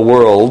had the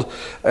world,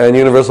 and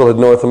Universal had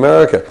North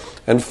America.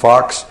 And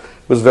Fox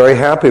was very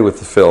happy with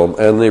the film,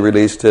 and they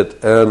released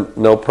it, and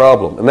no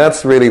problem. And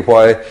that's really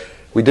why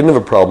we didn't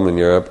have a problem in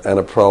Europe and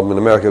a problem in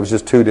America. It was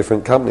just two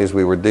different companies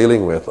we were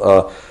dealing with.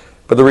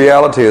 But the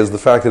reality is, the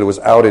fact that it was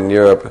out in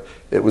Europe,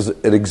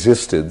 it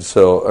existed.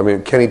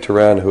 So, Kenny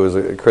Turan, who is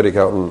a critic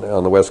out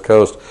on the West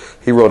Coast,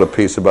 he wrote a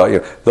piece about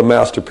the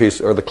masterpiece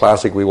or the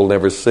classic we will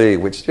never see,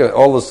 which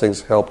all those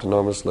things helped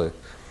enormously.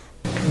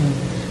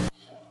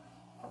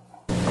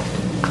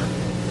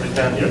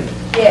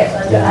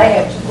 Yes, I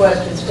have two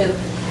questions too.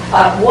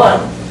 One,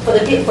 for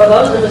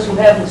those of us who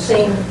haven't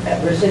seen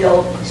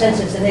Brazil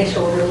since its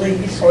initial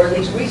release, or at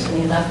least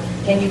recently enough,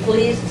 can you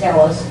please tell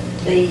us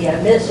the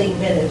missing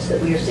minutes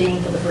that we are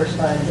seeing for the first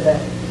time today?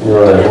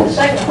 Right. And the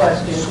second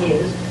question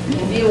is,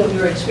 in view of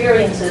your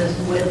experiences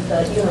with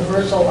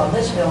Universal on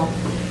this film,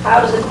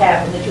 how does it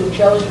happen that you have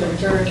chosen to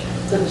return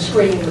to the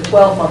screen with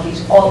 12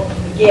 Monkeys, all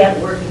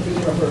began working for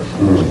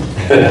Universal?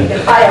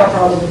 Because I have a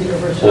problem with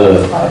Universal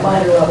on a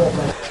minor level.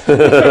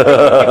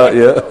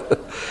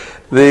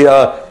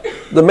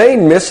 The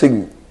main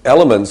missing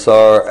elements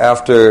are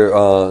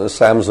after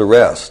Sam's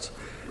arrest.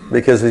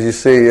 Because as you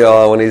see,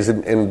 when he's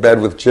in bed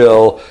with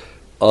Jill,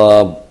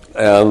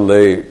 and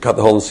they cut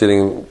the hole in the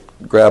ceiling,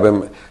 grab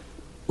him,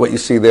 what you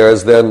see there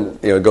is then,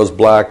 it goes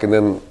black, and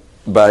then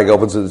the bag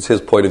opens, and it's his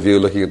point of view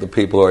looking at the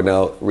people who are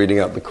now reading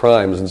out the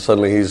crimes, and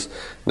suddenly he's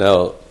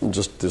now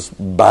just this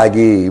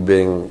baggy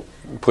being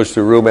pushed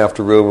through room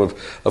after room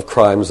of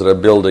crimes that are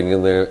building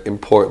in their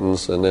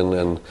importance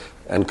and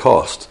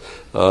cost.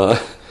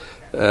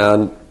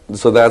 And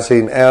so that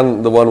scene,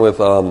 and the one with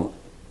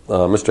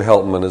Mr.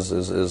 Helpman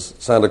is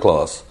Santa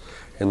Claus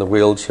in the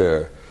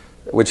wheelchair,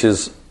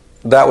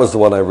 that was the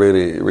one I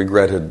really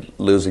regretted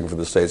losing for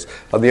the States.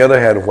 On the other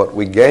hand, what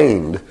we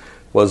gained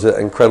was an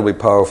incredibly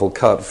powerful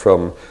cut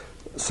from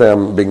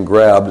Sam being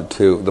grabbed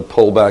to the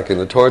pullback in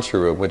the torture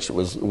room, which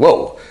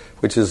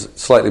is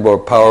slightly more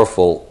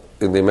powerful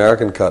in the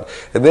American cut.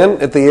 And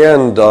then at the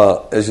end,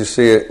 as you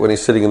see it when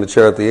he's sitting in the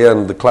chair at the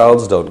end, the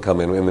clouds don't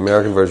come in. In the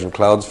American version,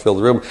 clouds fill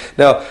the room.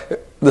 Now,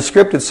 the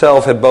script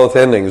itself had both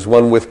endings,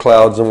 one with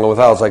clouds and one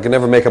without, so I could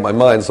never make up my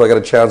mind, so I got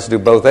a chance to do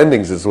both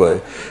endings this way.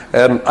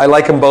 And I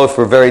like them both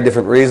for very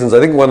different reasons.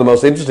 I think one of the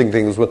most interesting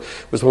things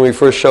was when we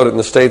first showed it in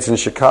the States in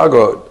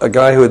Chicago, a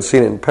guy who had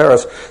seen it in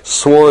Paris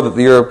swore that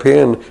the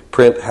European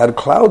print had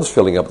clouds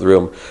filling up the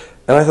room.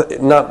 And I thought,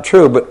 not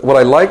true, but what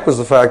I liked was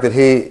the fact that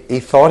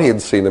he thought he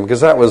had seen them, because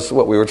that was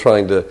what we were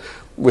trying to,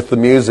 with the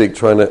music,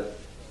 trying to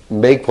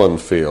make one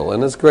feel.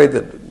 And it's great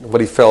that what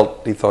he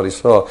felt, he thought he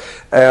saw.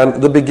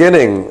 And the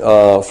beginning,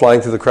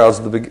 flying through the clouds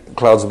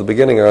of the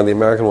beginning, are on the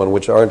American one,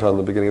 which aren't on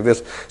the beginning of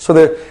this. So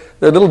there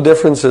are little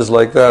differences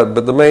like that,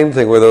 but the main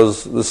thing were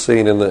the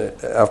scene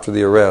after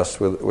the arrest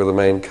were the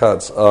main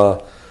cuts.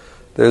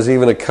 There's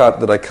even a cut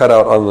that I cut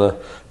out on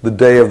the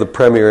day of the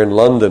premiere in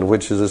London,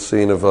 which is a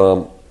scene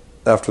of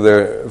after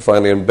they're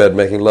finally in bed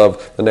making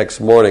love the next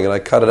morning, and I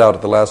cut it out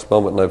at the last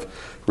moment, and I've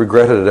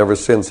regretted it ever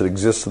since. It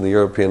exists in the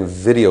European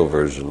video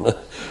version.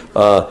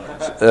 So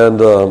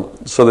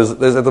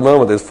there's at the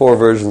moment there's 4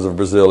 versions of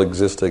Brazil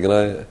existing,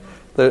 and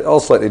they're all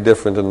slightly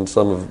different, and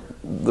some of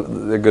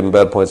their good and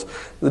bad points.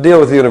 The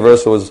deal with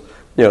Universal was,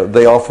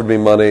 they offered me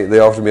money, they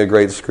offered me a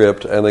great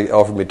script, and they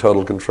offered me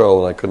total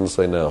control, and I couldn't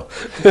say no,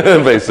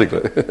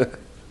 basically.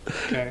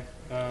 Okay,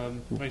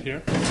 right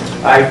here.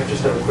 I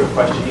just have a quick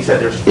question. You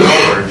said there's 4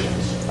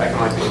 versions. I can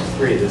only think of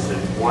 3. There's the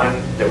one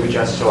that we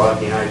just saw in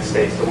the United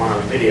States, the one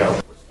on video.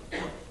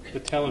 The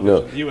television.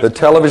 No, the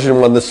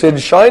television one, the Sid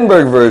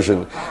Sheinberg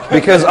version.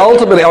 Because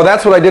ultimately,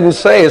 that's what I didn't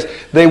say, is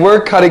they were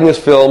cutting this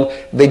film.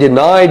 They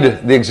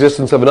denied the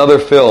existence of another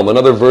film,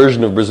 another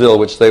version of Brazil,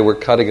 which they were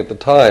cutting at the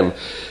time.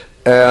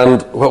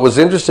 And what was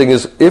interesting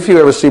is, if you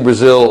ever see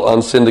Brazil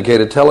on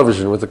syndicated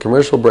television with the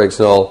commercial breaks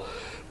and all,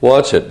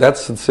 watch it.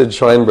 That's the Sid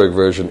Sheinberg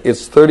version.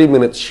 It's 30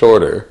 minutes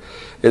shorter.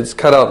 It's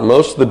cut out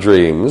most of the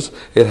dreams.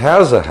 It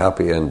has a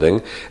happy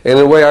ending. And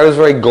in a way, I was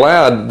very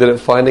glad that it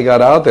finally got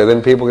out there.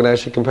 Then people can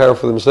actually compare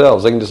for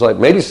themselves. They can decide,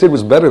 maybe Sid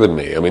was better than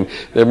me. I mean,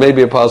 there may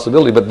be a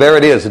possibility, but there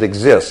it is. It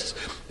exists.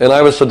 And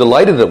I was so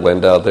delighted it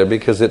went out there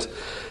because at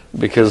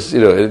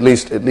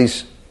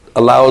least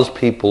allows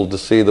people to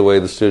see the way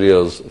the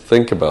studios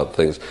think about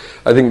things.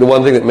 I think the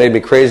one thing that made me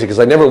crazy, because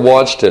I never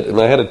watched it, and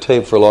I had a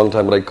tape for a long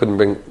time, but I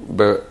couldn't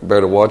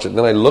bear to watch it. And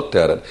then I looked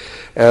at it,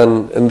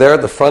 and there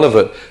at the front of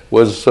it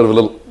was sort of a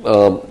little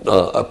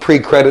a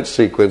pre-credit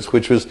sequence,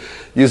 which was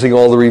using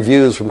all the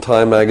reviews from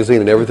Time magazine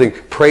and everything,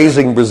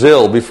 praising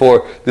Brazil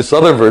before this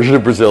other version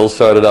of Brazil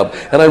started up.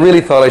 And I really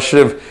thought I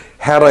should have,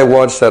 had I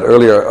watched that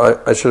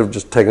earlier, I should have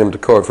just taken them to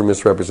court for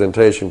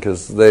misrepresentation,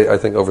 because they, I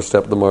think,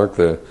 overstepped the mark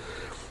there.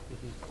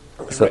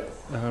 So,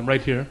 right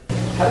here.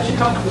 How did you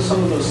come up with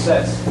some of those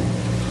sets?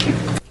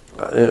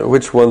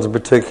 Which ones in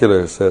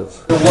particular sets?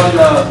 The one,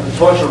 the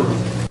torture room.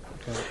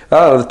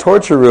 The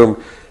torture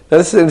room. Now,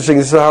 this is interesting.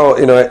 This is how,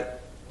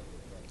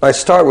 I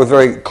start with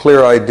very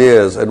clear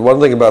ideas, and one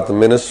thing about the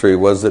Ministry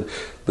was that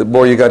the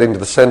more you got into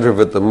the center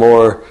of it, the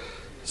more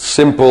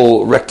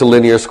simple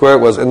rectilinear square it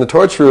was. And the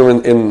torture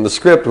room in the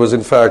script was,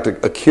 in fact,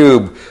 a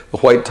cube, a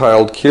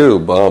white-tiled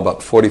cube, about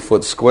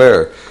 40-foot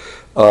square,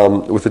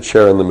 with a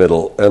chair in the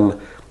middle.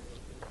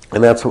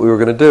 And that's what we were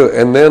going to do.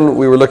 And then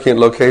we were looking at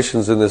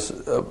locations in this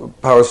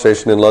power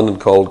station in London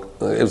called,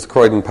 it was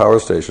Croydon Power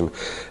Station,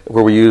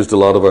 where we used a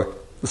lot of our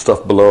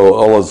stuff below,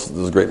 all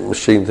those great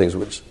machine things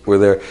which were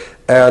there.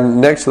 And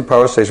next to the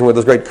power station were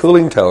those great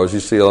cooling towers you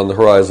see on the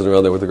horizon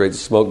around there with the great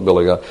smoke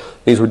building up.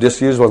 These were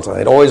disused ones.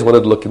 I'd always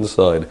wanted to look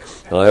inside.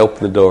 And I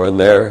opened the door, and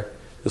there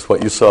is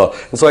what you saw.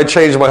 And so I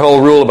changed my whole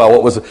rule about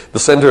what was the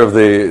center of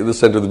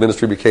the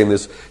Ministry became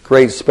this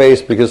great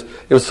space, because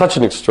it was such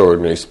an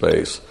extraordinary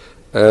space.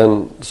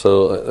 And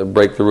so I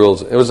break the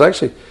rules. It was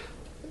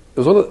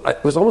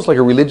almost like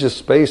a religious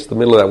space in the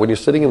middle of that. When you're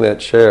sitting in that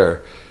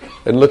chair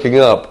and looking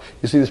up,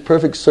 you see this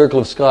perfect circle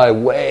of sky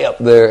way up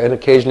there, and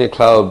occasionally a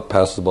cloud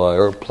passes by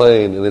or a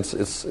plane, and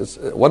it's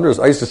wondrous.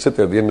 I used to sit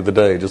there at the end of the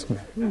day just.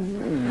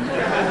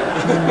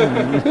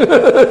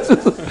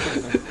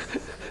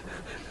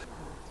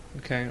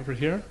 Okay, over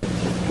here.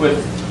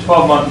 With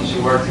 12 Monkeys,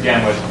 you worked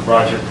again with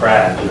Roger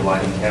Pratt, your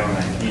lighting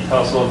cameraman. Can you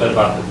tell us a little bit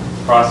about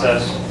the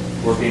process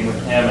working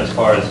with him as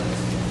far as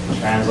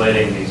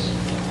translating these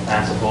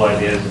fanciful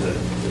ideas of the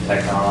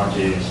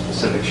technology,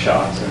 specific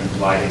shots and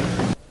lighting?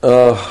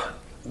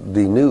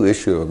 The new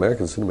issue of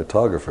American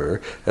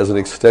Cinematographer has an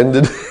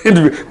extended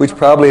interview, which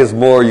probably has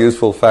more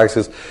useful facts.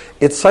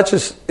 It's such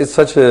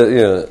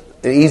a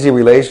an easy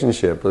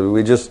relationship.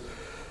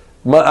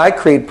 I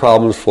create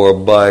problems for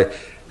him by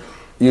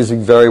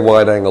using very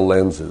wide-angle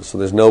lenses, so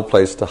there's no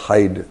place to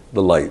hide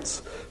the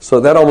lights. So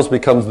that almost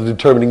becomes the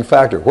determining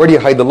factor. Where do you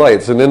hide the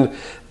lights? And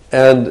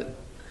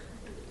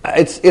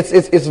It's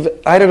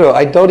I don't know.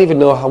 I don't even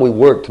know how we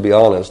work, to be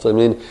honest. I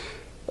mean,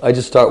 I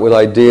just start with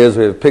ideas.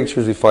 We have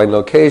pictures. We find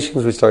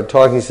locations. We start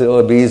talking. He said, "Oh,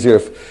 it'd be easier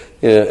if."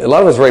 A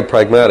lot of it's very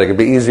pragmatic. It'd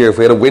be easier if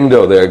we had a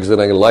window there, because then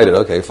I can light it.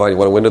 Okay, fine. You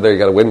want a window there? You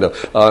got a window.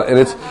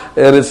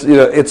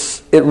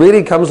 It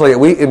really comes like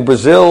it. In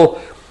Brazil,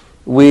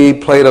 we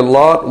played a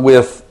lot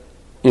with,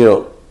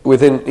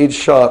 within each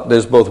shot,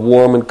 there's both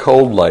warm and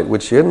cold light,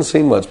 which you hadn't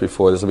seen much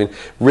before this. I mean,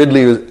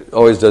 Ridley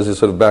always does this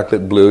sort of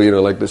backlit blue,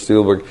 like the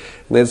Spielberg,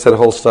 and they had that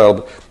whole style.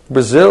 But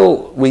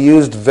Brazil, we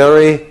used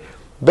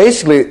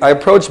basically, I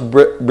approached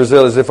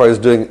Brazil as if I was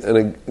doing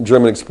a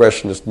German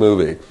expressionist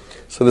movie.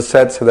 So the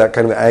sets have that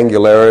kind of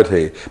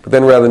angularity. But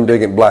then rather than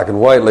doing it black and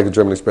white like a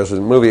German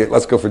expressionist movie,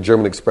 let's go for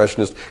German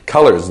expressionist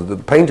colors that the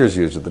painters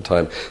used at the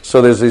time.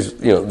 So there's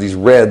these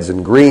reds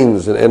and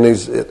greens and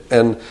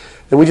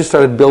we just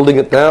started building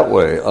it that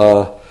way.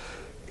 I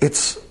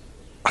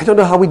don't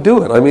know how we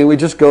do it. I mean, we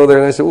just go there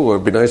and I say, "Oh,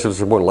 it'd be nice if there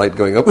was more light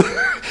going up."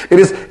 It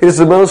is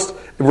the most.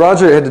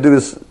 Roger had to do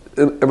this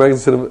American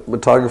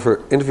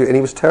cinematographer interview, and he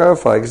was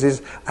terrified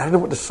because I don't know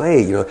what to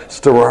say.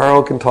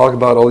 Storaro can talk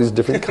about all these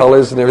different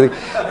colors and everything,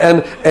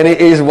 and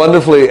he's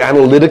wonderfully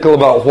analytical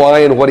about why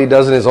and what he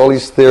does, and has all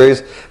these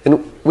theories.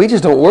 And we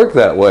just don't work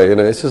that way.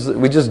 It's just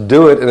we just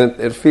do it, and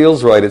it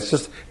feels right.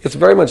 It's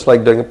very much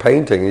like doing a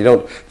painting. You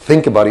don't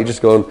think about it. You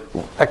just go,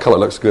 that color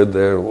looks good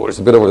there. Oh, there's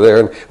a bit over there,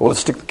 and let's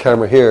stick the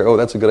camera here. Oh,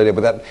 that's a good idea,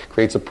 but that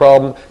creates a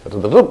problem.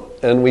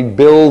 And we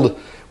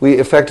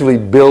effectively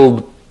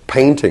build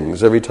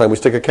paintings every time we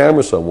stick a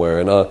camera somewhere.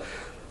 And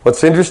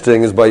what's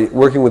interesting is by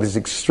working with these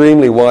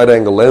extremely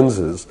wide-angle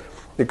lenses,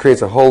 it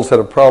creates a whole set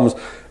of problems.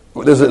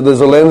 There's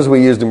a lens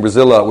we used in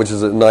Brazil, which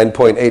is a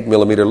 9.8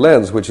 millimeter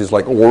lens, which is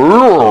like,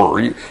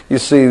 you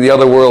see the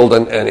other world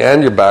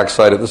and your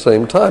backside at the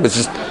same time. It's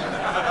just,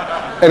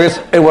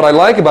 and what I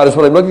like about it is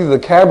when I'm looking through the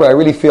camera, I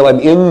really feel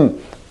I'm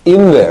in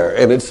there,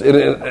 and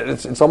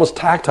it's almost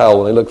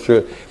tactile when I look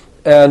through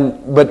it.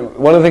 But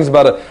one of the things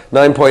about a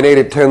 9.8,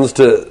 it tends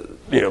to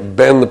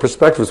bend the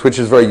perspectives, which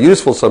is very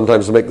useful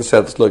sometimes to make the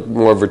sets look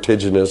more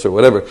vertiginous or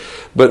whatever.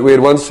 But we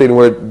had one scene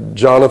where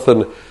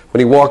Jonathan, when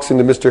he walks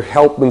into Mr.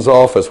 Helpman's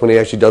office, when he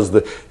actually does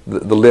the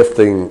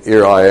lifting,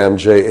 here I am,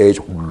 J.H.,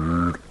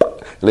 and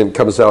then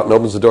comes out and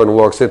opens the door and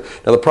walks in.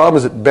 Now the problem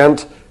is it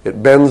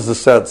bends the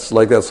sets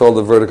like that, so all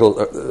the vertical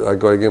are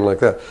going in like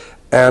that.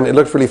 And it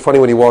looked really funny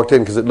when he walked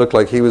in because it looked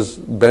like he was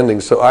bending.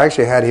 So I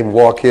actually had him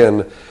walk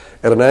in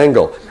at an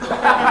angle.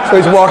 So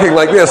he's walking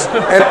like this.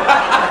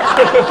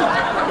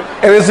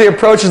 And as he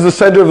approaches the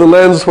center of the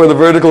lens where the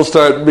verticals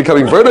start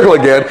becoming vertical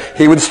again,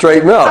 he would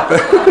straighten up.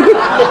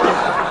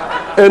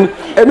 and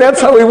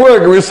that's how we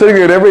work. We're sitting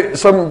here,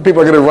 some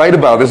people are going to write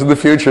about this in the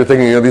future,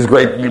 thinking, these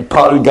great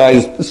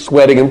guys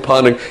sweating and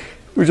pondering.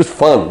 It was just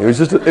fun.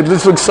 It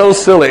just looks so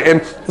silly.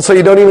 And so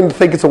you don't even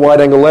think it's a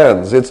wide-angle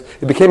lens. It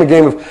became a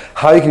game of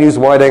how you can use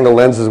wide-angle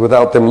lenses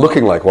without them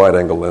looking like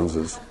wide-angle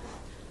lenses.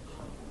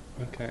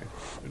 Okay.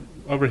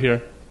 Over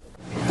here.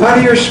 How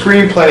do your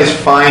screenplays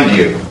find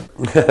you?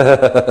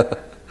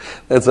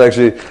 That's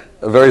actually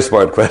a very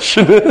smart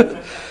question.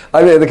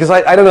 I mean, because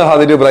I don't know how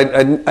they do, but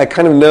I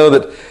kind of know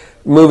that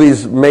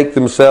movies make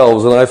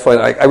themselves, and I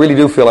find I really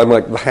do feel I'm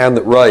like the hand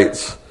that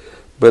writes.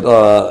 But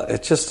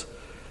it's just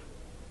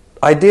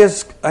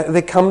ideas,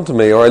 they come to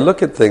me, or I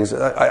look at things.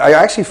 I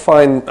actually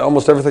find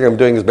almost everything I'm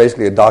doing is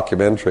basically a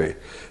documentary.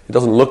 It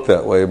doesn't look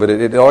that way, but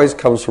it always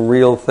comes from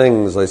real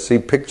things. I see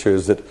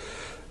pictures that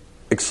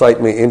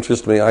excite me,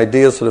 interest me,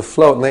 ideas sort of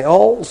float, and they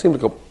all seem to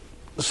go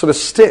sort of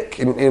stick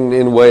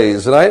in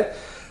ways. And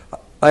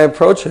I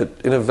approach it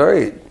in a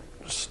very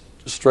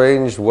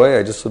strange way.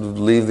 I just sort of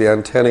leave the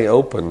antennae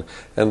open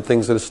and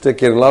things that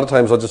stick in. And a lot of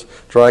times I'll just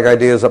drag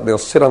ideas up and they'll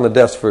sit on the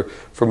desk for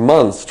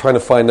months trying to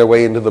find their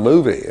way into the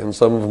movie. And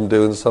some of them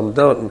do and some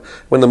don't. And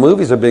when the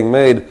movies are being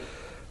made,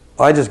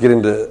 I just get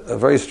into a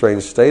very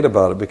strange state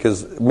about it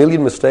because a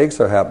million mistakes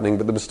are happening,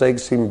 but the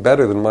mistakes seem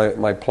better than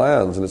my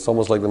plans. And it's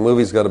almost like the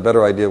movie's got a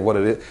better idea of what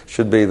it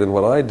should be than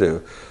what I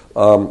do.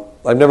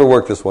 I've never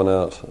worked this one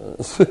out.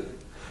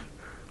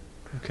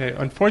 Okay.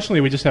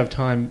 Unfortunately, we just have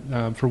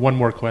time for one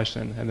more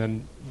question, and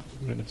then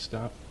we're going to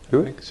stop.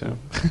 I think so.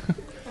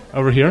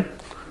 Over here.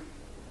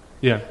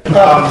 Yeah.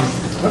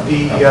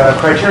 The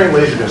Criterion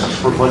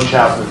Laserdiscs for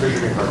Munchausen and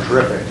Fisher King are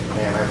terrific,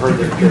 and I've heard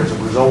that there's a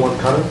Brazil one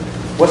coming.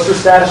 What's the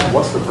status and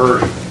what's the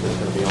version that's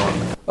going to be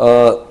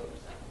on?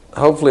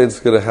 Hopefully it's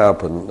going to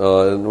happen,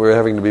 and we're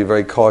having to be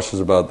very cautious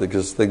about it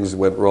because things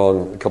went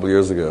wrong a couple of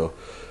years ago.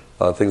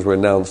 Things were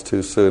announced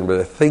too soon, but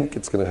I think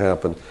it's going to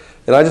happen.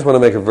 And I just want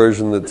to make a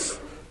version that's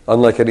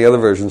unlike any other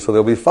version, so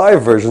there'll be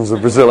 5 versions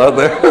of Brazil out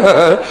there.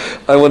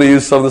 I want to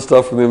use some of the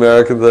stuff from the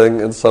American thing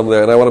and some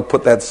there, and I want to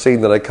put that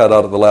scene that I cut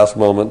out at the last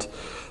moment.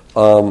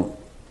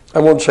 I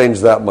won't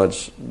change that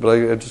much, but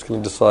I'm just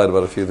going to decide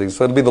about a few things.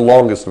 So it'll be the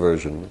longest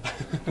version.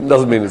 It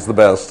doesn't mean it's the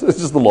best. It's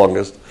just the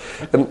longest.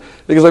 And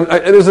because and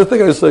there's a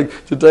thing I was saying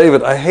to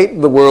David, I hate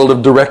the world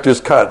of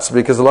director's cuts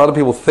because a lot of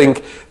people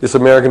think this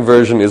American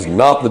version is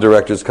not the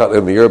director's cut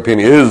and the European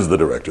is the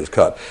director's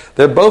cut.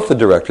 They're both the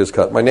director's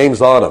cut. My name's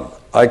on them.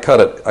 I cut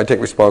it. I take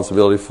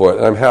responsibility for it.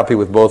 And I'm happy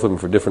with both of them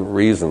for different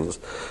reasons.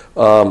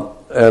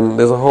 And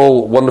there's a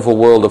whole wonderful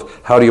world of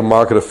how do you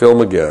market a film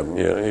again.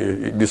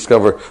 You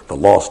discover the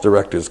lost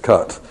director's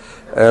cut.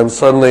 And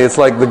suddenly it's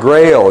like the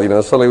Grail,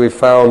 suddenly we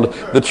found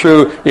the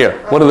true,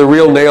 one of the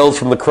real nails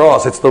from the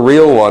cross. It's the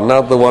real one,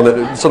 not the one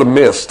that sort of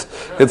missed.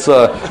 It's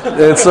not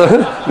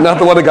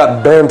the one that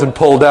got bent and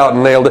pulled out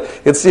and nailed.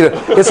 There's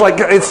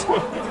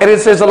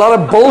a lot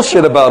of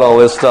bullshit about all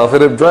this stuff,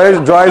 and it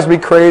drives me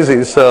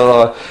crazy.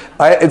 So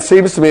it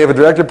seems to me if a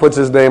director puts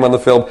his name on the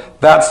film,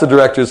 that's the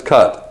director's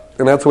cut.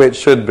 And that's the way it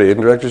should be. And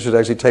directors should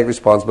actually take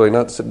responsibility,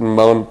 not sit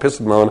and piss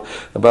and moan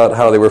about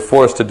how they were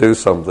forced to do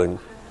something.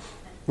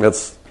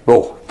 That's,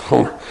 boy,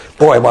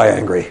 am I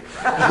angry.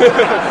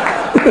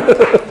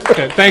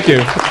 Okay, thank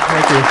you.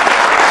 Thank you.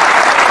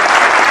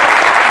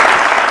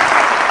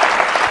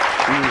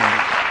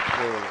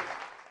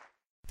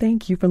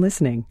 Thank you for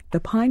listening. The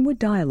Pinewood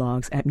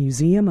Dialogues at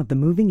Museum of the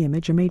Moving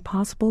Image are made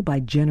possible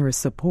by generous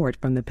support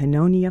from the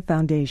Pannonia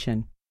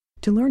Foundation.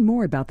 To learn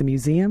more about the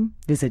museum,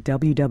 visit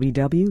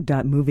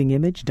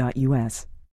www.movingimage.us.